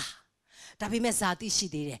သားဒါပေမဲ့ဇာတိရှိ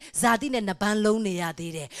သေးတယ်ဇာတိနဲ့နှစ်ပန်းလုံးနေရ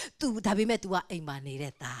သေးတယ် तू ဒါပေမဲ့ तू ကအိမ်မှာနေ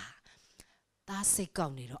တဲ့သားစိတ်ကော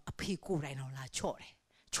က်နေတော့အဖေကိုယ်တိုင်တော့လာချော့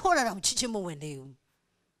တာတော့ချစ်ချင်းမဝင်နေဘူး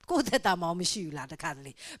ကိုယ်သက်တာမောင်မရှိဘူးလားတခါတ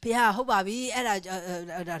လေဘုရားဟုတ်ပါပြီအဲ့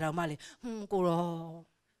ဒါတော့မှလေကိုတော့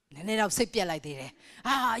နည်းနည်းတော့စိတ်ပြက်လိုက်သေးတယ်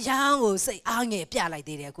ရဟန်းကိုစိတ်အားငယ်ပြလိုက်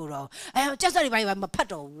သေးတယ်ကိုတော့ကျက်စက်တွေဘာမဖတ်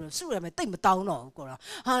တော့ဘူးစုရမယ်တိတ်မတောင်းတော့ဘူးကိုတော့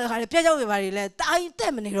တခါလေပြက်ကြောက်တွေဘာတွေလဲတိုင်းတ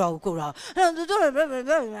က်မနေတော့ဘူးကိုတော့တို့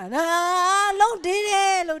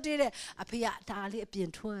လုံးတေးတယ်အဖေကဒါလေးအပြင်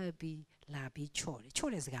ထွက်ပြီးလာပြီးချော့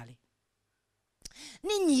တယ်စကားလေးန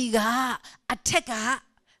င့်ညီကအထက်က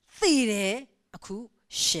သေတယ်အခု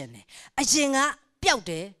ရှင်တယ်အရင်ကပျောက်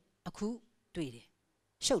တယ်အခုတွေ့တယ်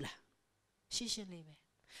ရှုပ်လားရှင်းလေးပဲ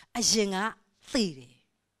အရင်ကသေတယ်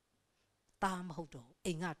တာမဟုတ်တော့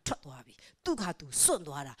အိမ်ကထွက်သွားပြီသူကသူစွန့်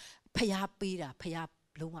သွားတာဖျားပေးတာဖျား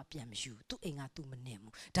လုံးဝပြန်မယူသူအိမ်ကသူမနေ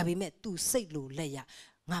ဘူးဒါပေမဲ့သူစိတ်လိုလက်ရ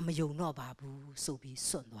ငါမယုံတော့ပါဘူးဆိုပြီး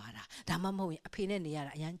စွန့်သွားတာဒါမှမဟုတ်ရင်အဖေနဲ့နေရ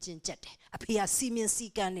တာအရန်ကျဉ်ကျက်တယ်အဖေကစီမင်းစီ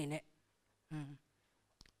ကန်းနေနဲ့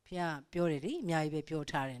ဖျားပြောတယ်လေအများကြီးပဲပြော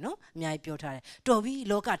ထားတယ်နော်အများကြီးပြောထားတယ်တော်ပြီ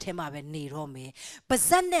လောကထဲမှာပဲနေတော့မယ်ပါဇ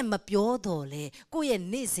က်နဲ့မပြောတော့လေကိုယ့်ရဲ့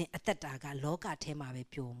နေ့စဉ်အသက်တာကလောကထဲမှာပဲ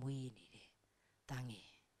ပျော်မွေးနေတယ်တာငယ်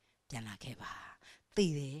ပြန်လာခဲ့ပါသိ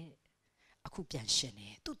တယ်အခုပြန်ရှင်တ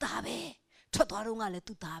ယ်သူသားပဲထွက်သွားတော့ကလည်း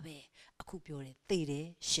သူသားပဲအခုပြောတယ်သိတယ်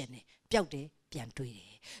ရှင်တယ်ပျောက်တယ်ပြန်တွေ့တ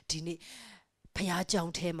ယ်ဒီနေ့ဖျားကြော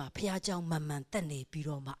င်ထဲမှာဖျားကြောင်မှန်မှန်တက်နေပြီး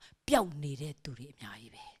တော့မှပျောက်နေတဲ့သူတွေအများ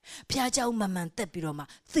ကြီးပဲဖျားကြောင်မှန်မှန်တက်ပြီးတော့မှ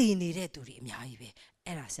သေနေတဲ့သူတွေအများကြီးပဲ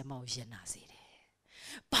အဲ့ဒါဆက်မအောင်ရင်နာစေတယ်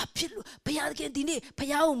ဘာဖြစ်လို့ဘုရားသခင်ဒီနေ့ဘု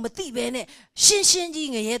ရားကိုမသိဘဲနဲ့ရှင်းကြီး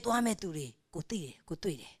ငရဲသွားမဲ့သူတွေကိုသိတယ်ကို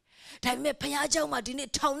တွေ့တယ်ဒါပေမဲ့ဘုရားကြောင်မှာဒီနေ့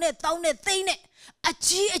ထောင်နဲ့တောင်းနဲ့သိမ့်နဲ့အ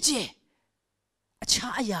ကြီးအကျယ်အ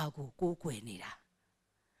ခြားအရာကိုကိုးကွယ်နေတာ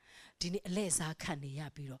ဒီနေ့အလဲစားခံနေရ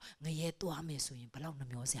ပြီးတော့ငရဲသွားမယ်ဆိုရင်ဘလောက်နှ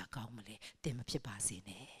မျောစရာကောင်းမလဲတင်မဖြစ်ပါစေ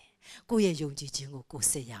နဲ့ ကိုယ့်ရဲ့ယုံကြည်ခြင်းကိုကို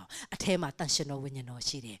စစ်ရအောင်အထဲမှာတန်ရှင်တော်ဝိညာဉ်တော်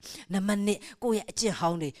ရှိတယ်နံပါတ်1ကိုယ့်ရဲ့အကျင့်ဟော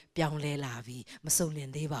င်းတွေပြောင်းလဲလာပြီမစုံလင်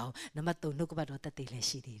သေးပါဘူးနံပါတ်3နှုတ်ကပတ်တော်တက်တည်လည်း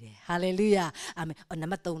ရှိသေးတယ်ဟာလေလုယာအာမင်နံ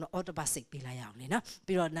ပါတ်3တော့အော်တပတ်စိတ်ပေးလိုက်ရအောင်လေနော်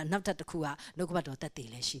ပြီးတော့နောက်တစ်ခုကနှုတ်ကပတ်တော်တက်တည်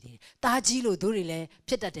လည်းရှိသေးတယ်တားကြီးလို့တို့တွေလည်း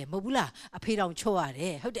ဖြစ်တတ်တယ်မဟုတ်ဘူးလားအဖေတော်ချော့ရတ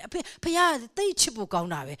ယ်ဟုတ်တယ်အဖေဖခင်တိတ်ချစ်ဖို့ကောင်း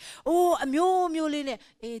တာပဲအိုးအမျိုးမျိုးလေးနဲ့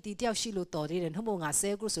ဒီတယောက်ရှိလို့တော်သေးတယ်နှုတ်မို့ငါဆဲ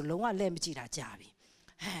ကရုဆိုလုံးဝလက်မကြည့်တာကြာပြီ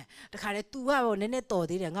တခါလေ तू ကတော့နည်းနည်းတော်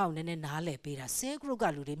သေးတယ်ငါ့ကိုနည်းနည်းနားလဲပေးတာဆဲကရုက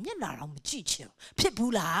လူတွေမျက်နှာတော့မကြည့်ချင်ဖြစ်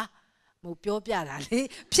ဘူးလားမပြောပြတာလေ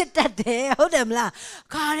ဖြစ်တတ်တယ်ဟုတ်တယ်မလား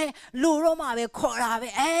ခါတဲ့လူတော့မှပဲခေါ်တာပဲ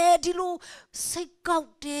ဒီလိုစိတ်ကော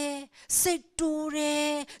က်တယ်စိတ်တူတ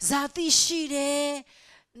ယ်ဇာတိရှိတယ်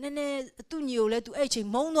နည်းနည်းသူ့ညီကိုလည်း तू အဲ့ချိန်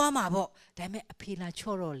မုန်းသွားမှာပေါ့ဒါပေမဲ့အဖေလာ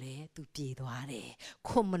ချော့တော့လေ तू ပြေသွားတယ်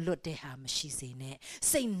ခွန်မလွတ်တဲ့ဟာမရှိစေနဲ့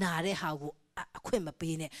စိတ်နာတဲ့ဟာကိုအခွင့်မ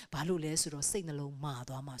ပေးနဲ့ဘာလို့လဲဆိုတော့စိတ်နှလုံးမာ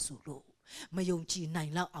သွားမှာဆိုလို့မယုံကြည်နို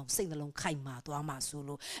င်လောက်အောင်စိတ်နှလုံးခိုင်မာသွားမှာဆို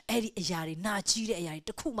လို့အဲ့ဒီအရာတွေနာကြီးတဲ့အရာတွေ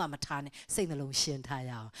တစ်ခုမှမထားနဲ့စိတ်နှလုံးရှင်းထား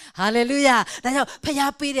ရအောင်ဟာလေလုယာဒါကြောင့်ဖခ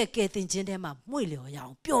င်ပေးတဲ့ကယ်တင်ခြင်းထဲမှာမွေ့လျော်ရအော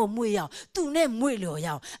င်ပျော်မွေ့ရအောင်သူနဲ့မွေ့လျော်ရ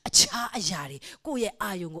အောင်အခြားအရာတွေကိုယ့်ရဲ့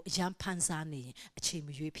အာယုံကိုအယံဖန်ဆားနေရင်အချိန်မ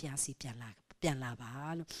ရွေးဖခင်စီပြန်လာပါ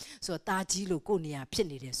လို့ဆိုတော့တာကြီးလို့ကိုယ်နေရာဖြစ်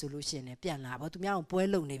နေတယ်ဆိုလို့ရှိရင်လည်းပြန်လာပါသူများအောင်ပွဲ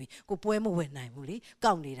လုံနေပြီကိုပွဲမဝင်နိုင်ဘူးလေ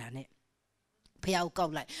ကောက်နေတာနဲ့ဖះကိုကော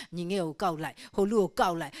က်လိုက်ညီငယ်ကိုကောက်လိုက်ဟိုလူကိုကော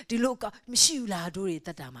က်လိုက်ဒီလိုကောက်မရှိဘူးလားတို့တွေတ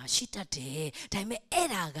တ်တာမှာရှိတတ်တယ်ဒါပေမဲ့အဲ့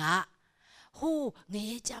ဒါကဟိုင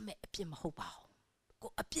ရဲကြမဲ့အပြစ်မဟုတ်ပါဘူး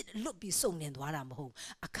ကိုအပြစ်လွတ်ပြီးစုံနေသွားတာမဟုတ်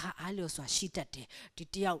အခါအားလျော်စွာရှိတတ်တယ်ဒီ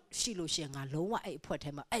တယောက်ရှိလို့ရှိရင်ငါလုံးဝအဲ့အဖွဲ့ထဲ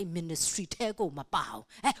မှာအဲ့ ministry ထဲကိုမပါအောင်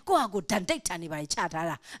ကိုဟာကိုဒန်တိတ်ထန်နေပါလေချထား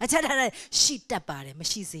တာချထားတာရှိတတ်ပါတယ်မ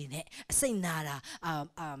ရှိစေနဲ့အစိတ်နာတာ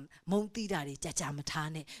မုံတီးတာတွေကြာမထား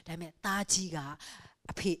နဲ့ဒါပေမဲ့သားကြီးက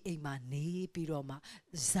အဖေအိမ်မှာနေပြီးတော့မှ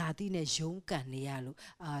ဇာတိနဲ့ရုံးကန်နေရလို့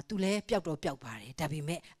သူလည်းပျောက်တော့ပျောက်ပါတယ်ဒါပေ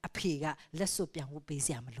မဲ့အဖေကလက်စွပ်ပြန်ဝတ်ပေးစ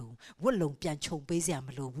ရာမလိုဘူးဝတ်လုံပြန်ခြုံပေးစရာမ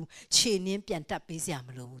လိုဘူးခြေနင်းပြန်တက်ပေးစရာမ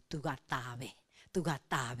လိုဘူးသူကသားပဲသူက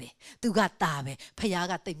သားပဲဖခင်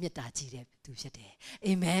ကတိတ်မြတ်တာကြီးတယ်သူဖြစ်တယ်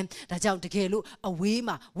အာမင်ဒါကြောင့်တကယ်လို့အဝေး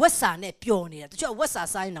မှာဝက်စာနဲ့ပျော်နေတာတချို့ကဝက်စာ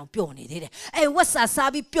စားရင်တော့ပျော်နေသေးတယ်ဝက်စာ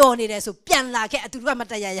စားပြီးပျော်နေတယ်ဆိုပြန်လာခဲ့အတူတူကမ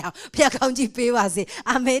တရရအောင်ဖခင်ကောင်းကြီးပေးပါစေ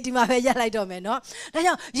အာမင်ဒီမှာပဲရက်လိုက်တော့မယ်နော်ဒါ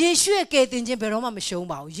ကြောင့်ယေရှုရဲ့ကယ်တင်ခြင်းဘယ်တော့မှမရှုံး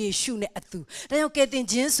ပါဘူးယေရှုနဲ့အတူဒါကြောင့်ကယ်တင်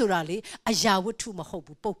ခြင်းဆိုတာလေအရာဝတ္ထုမဟုတ်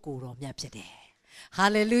ဘူးပုဂ္ဂိုလ်တော်မြတ်ဖြစ်တယ်ဟာ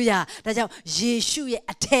လေလုယာဒါကြောင့်ယေရှုရဲ့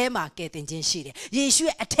အထဲမှာကယ်တင်ခြင်းရှိတယ်ယေရှု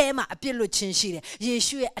ရဲ့အထဲမှာအပြစ်လွတ်ခြင်းရှိတယ်ယေ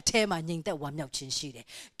ရှုရဲ့အထဲမှာငြိမ်သက်ဝမ်းမြောက်ခြင်းရှိတယ်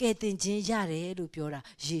ကယ်တင်ခြင်းရတယ်လို့ပြောတာ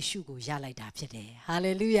ယေရှုကိုရလိုက်တာဖြစ်တယ်ဟာ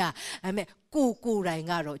လေလုယာအဲ့မဲ့ကိုယ်တိုင်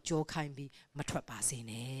ကတော့ကြောခိုင်းပြီးမထွက်ပါစေ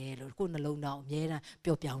နဲ့လို့ကိုယ်နှလုံးသားအမြဲတမ်း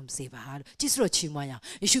ပျော့ပြောင်းစေပါလို့ကြည်စွတ်ချီးမွမ်းရအောင်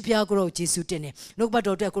ယေရှုဖခင်ကိုရောယေရှုတင်တယ်နှုတ်ပတ်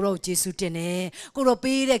တော်အတွက်ကိုရောယေရှုတင်တယ်ကိုရော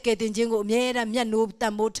ပေးတဲ့ကယ်တင်ခြင်းကိုအမြဲတမ်းမျက်နှိုးတ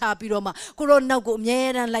န်ဖိုးထားပြီးတော့မှကိုရောနောက်ကိုအမြဲ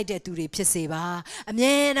တမ်းလိုက်တဲ့သူတွေဖြစ်စေပါအ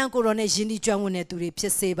မြဲတမ်းကိုရောနဲ့ယဉ်ဒီကျွမ်းဝင်တဲ့သူတွေဖြ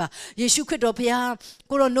စ်စေပါယေရှုခရစ်တော်ဖခင်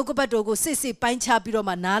ကိုရောနှုတ်ပတ်တော်ကိုစစ်ပိုင်းခြားပြီးတော့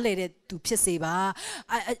မှနားလေတဲ့သူဖြစ်စေပါ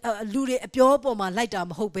လူတွေအပြောပေါ်မှာလိုက်တာ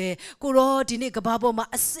မဟုတ်ပဲကိုရောဒီနေ့ကဘာပေါ်မှာ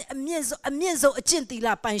အမြင့်ဆုံးအကျင့်သီလ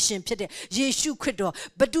ပိုင်ရှင်ဖြစ်တဲ့ယေရှုခရစ်တော်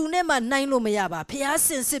ဘသူနဲ့မှနိုင်လို့မရပါဖခင်စ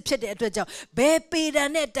င်စစ်ဖြစ်တဲ့အတွက်ကြောင့်ဘယ်ပေတံ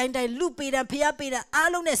နဲ့တိုင်းလူပေတံဖခင်ပေတံအား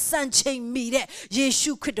လုံးနဲ့စံချိန်မိတဲ့ယေ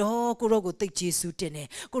ရှုခရစ်တော်ကိုရောကိုသိယေရှုတင်တယ်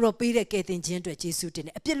ကိုရောပေးတဲ့ကယ်တင်ခြင်းအတွက်ယေရှုတင်တ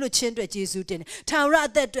ယ်အပြစ်လွတ်ခြင်းအတွက်ယေရှုတင်တယ်ထာဝရ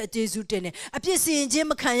အသက်အတွက်ယေရှုတင်တယ်အပြစ်စီရင်ခြင်း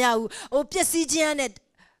မခံရဘူးဟိုပျက်စီးခြင်းနဲ့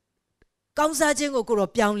ကောင်းစားခြင်းကိုကိုရော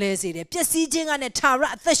ပြောင်းလဲစေတယ်ပျက်စီးခြင်းကနဲ့ထာဝရ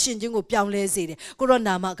အသက်ရှင်ခြင်းကိုပြောင်းလဲစေတယ်ကိုရော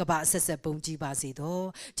နာမကပအဆက်ဆက်ပုံကြည်ပါစေတော့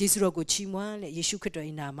ယေရှုတော်ကိုချီးမွမ်းလေယေရှုခရစ်တော်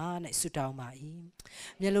၏နာမ၌ဆုတောင်းပါ၏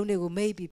မျက်လုံးတွေကိုမိတ်ပြီး